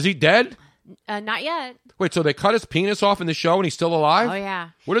 Is he dead? Not yet. Wait, so they cut his penis off in the show and he's still alive? Oh, yeah.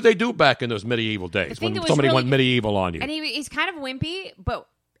 What did they do back in those medieval days thing when that was somebody really- went medieval on you? And he's kind of wimpy, but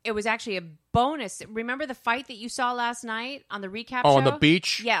it was actually a bonus. Remember the fight that you saw last night on the recap show? Oh, on the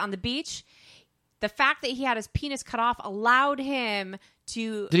beach? Yeah, on the beach. The fact that he had his penis cut off allowed him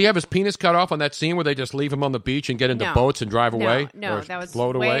to... Did he have his penis cut off on that scene where they just leave him on the beach and get into No. boats and drive away? No, Or that was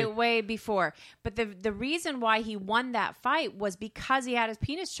float way, away? way before. But the reason why he won that fight was because he had his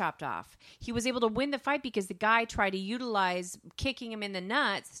penis chopped off. He was able to win the fight because the guy tried to utilize kicking him in the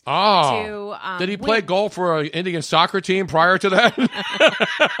nuts Oh. to Did he play win. golf for an Indian soccer team prior to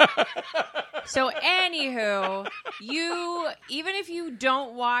that? So, anywho, even if you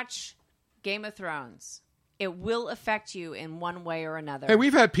don't watch Game of Thrones, it will affect you in one way or another. Hey,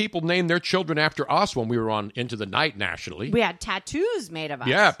 we've had people name their children after us when we were on Into the Night nationally. We had tattoos made of us.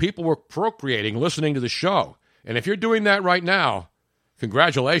 Yeah, people were procreating, listening to the show. And if you're doing that right now,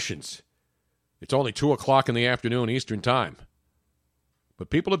 congratulations. It's only 2 o'clock in the afternoon Eastern time. But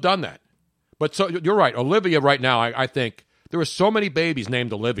people have done that. But so you're right. Olivia right now, I think there are so many babies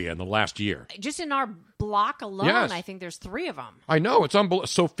named Olivia in the last year. Just in our block alone, Yes. I think there's 3 of them. I know. It's unbelievable.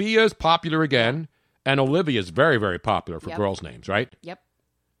 Sophia's popular again, and Olivia's very, very popular for Yep. girls' names, right? Yep.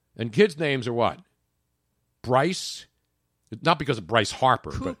 And kids' names are what? Bryce? Not because of Bryce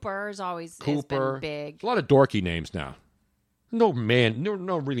Harper, but Cooper's always Cooper. has been big. There's a lot of dorky names now. No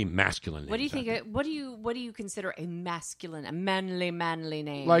really masculine names. What do you out think? there. What do you consider a manly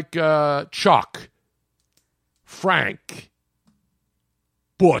name? Like Chuck, Frank,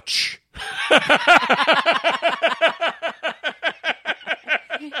 Butch.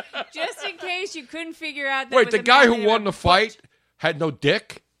 just in case you couldn't figure out. That Wait, was the a guy manly who won name. the fight had no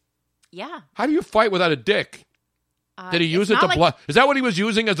dick? Yeah. How do you fight without a dick? Did he use it's it to not like- blunt? Is that what he was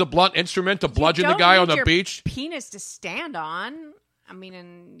using as a blunt instrument to bludgeon the don't guy need on the your beach? Penis to stand on. I mean,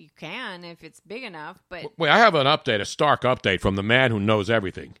 and you can if it's big enough, but Wait, I have an update, a Stark update from the man who knows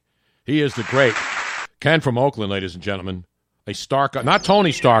everything. He is the great Ken from Oakland, ladies and gentlemen. A Stark, not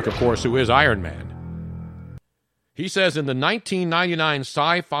Tony Stark, of course, who is Iron Man. He says in the 1999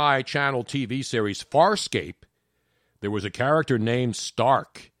 Sci-Fi Channel TV series Farscape, there was a character named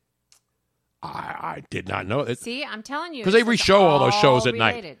Stark. I did not know it. See, I'm telling you. Because they it's reshow all those shows at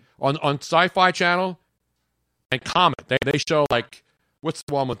related. night. On Sci-Fi Channel and Comet, they show, like, what's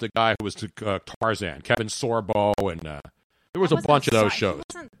the one with the guy who was Tarzan? Kevin Sorbo, and there was a bunch of those shows.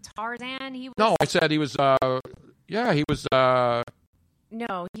 He wasn't Tarzan. He was. No, I said he was, he was...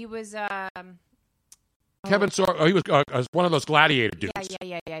 No, he was... Kevin Sorbo, he was one of those gladiator dudes.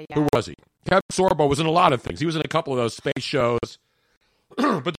 Yeah. Who was he? Kevin Sorbo was in a lot of things. He was in a couple of those space shows,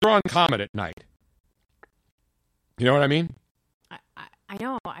 but they're on Comet at night. You know what I mean? I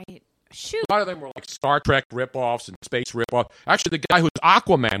know. Shoot. A lot of them were like Star Trek ripoffs and space ripoffs. Actually, the guy who's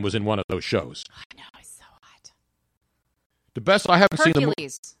Aquaman was in one of those shows. I know, it's so hot. The best, I haven't seen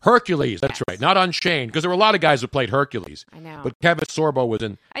Hercules. Hercules, that's right. Not Unchained, because there were a lot of guys who played Hercules. I know. But Kevin Sorbo was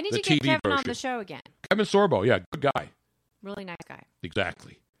in I need the to get TV Kevin version. on the show again. Kevin Sorbo, yeah, good guy. Really nice guy.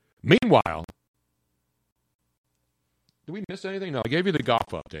 Exactly. Meanwhile, did we miss anything? No, I gave you the golf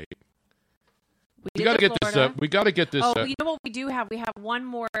update. We got to get this. We got to get this. Oh, you know what we do have? We have one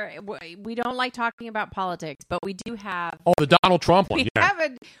more. We don't like talking about politics, but we do have. Oh, the Donald Trump one.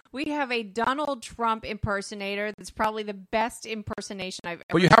 We have a Donald Trump impersonator. That's probably the best impersonation I've ever.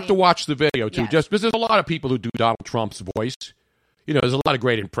 But you have seen. to watch the video too, Yes. just because there's a lot of people who do Donald Trump's voice. You know, there's a lot of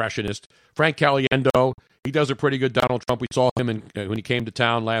great impressionists. Frank Caliendo, he does a pretty good Donald Trump. We saw him when he came to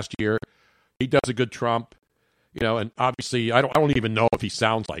town last year. He does a good Trump. You know, and obviously, I don't even know if he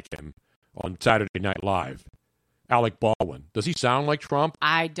sounds like him on Saturday Night Live. Alec Baldwin. Does he sound like Trump?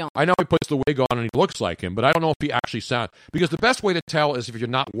 I don't. I know he puts the wig on and he looks like him, but I don't know if he actually sounds... Because the best way to tell is if you're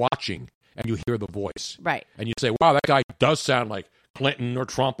not watching and you hear the voice. Right. And you say, wow, that guy does sound like Clinton or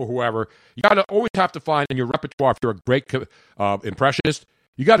Trump or whoever. You got to always have to find in your repertoire, if you're a great impressionist,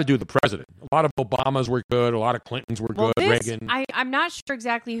 you got to do the president. A lot of Obamas were good. A lot of Clintons were good. Reagan. I'm not sure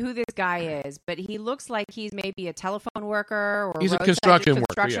exactly who this guy is, but he looks like he's maybe a telephone worker or he's a roadside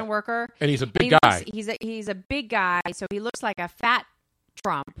construction worker. And he's a big guy. He's a big guy, so he looks like a fat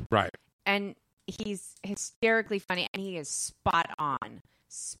Trump. Right. And he's hysterically funny, and he is spot on.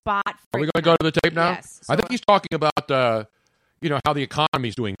 Are we going to go to the tape now? Yes. I think he's talking about, how the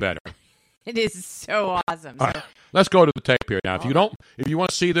economy's doing better. It is so awesome. All right, let's go to the tape here now. If you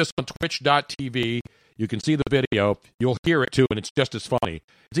want to see this on twitch.tv, you can see the video. You'll hear it too, and it's just as funny.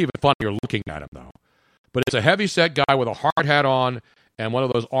 It's even funnier looking at him, though. But it's a heavy-set guy with a hard hat on and one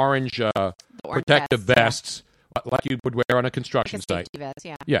of those orange protective vests, like you would wear on a construction site. Vest,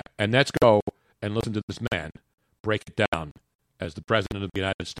 yeah. Yeah, and let's go and listen to this man break it down as the President of the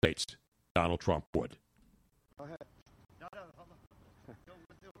United States, Donald Trump, would. Go ahead. No, hold on. Go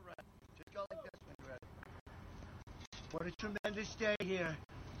right. Just go like this when you're ready. What a tremendous day here.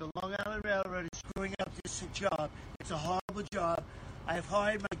 The Long Island Railroad is screwing up this job. It's a horrible job. I have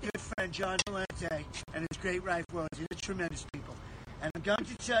hired my good friend John Valente and his great wife Rosie. They're tremendous people. And I'm going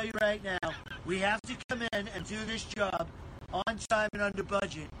to tell you right now, we have to come in and do this job on time and under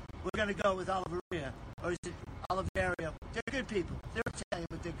budget. We're going to go with Oliveria, or is it Oliverio? They're good people. They're Italian,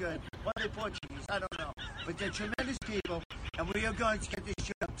 but they're good. Or they're Portuguese, I don't know. But they're tremendous people, and we are going to get this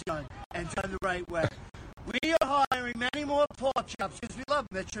job done, and done the right way. We are hiring many more pork chops, because we love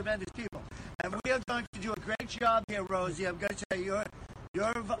them. They're tremendous people. And we are going to do a great job here, Rosie. I'm going to tell you,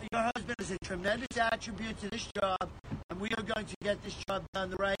 your husband is a tremendous attribute to this job, and we are going to get this job done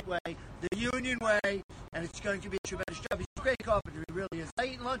the right way, the union way, and it's going to be a tremendous job. He's a great carpenter, he really is. I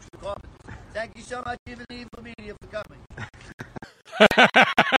eat lunch with carpenters. Thank you so much, even the evil media, for coming.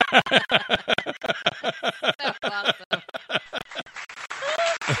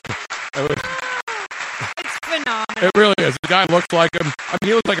 It's phenomenal. It really is. The guy looks like him. I mean,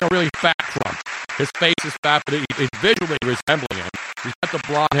 he looks like a really fat Trump. His face is fat, but he's visually resembling him. He's got the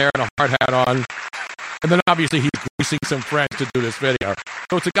blonde hair and a hard hat on. And then obviously he's greasing some friends to do this video.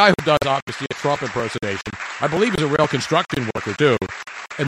 So it's a guy who does obviously a Trump impersonation. I believe he's a real construction worker too. And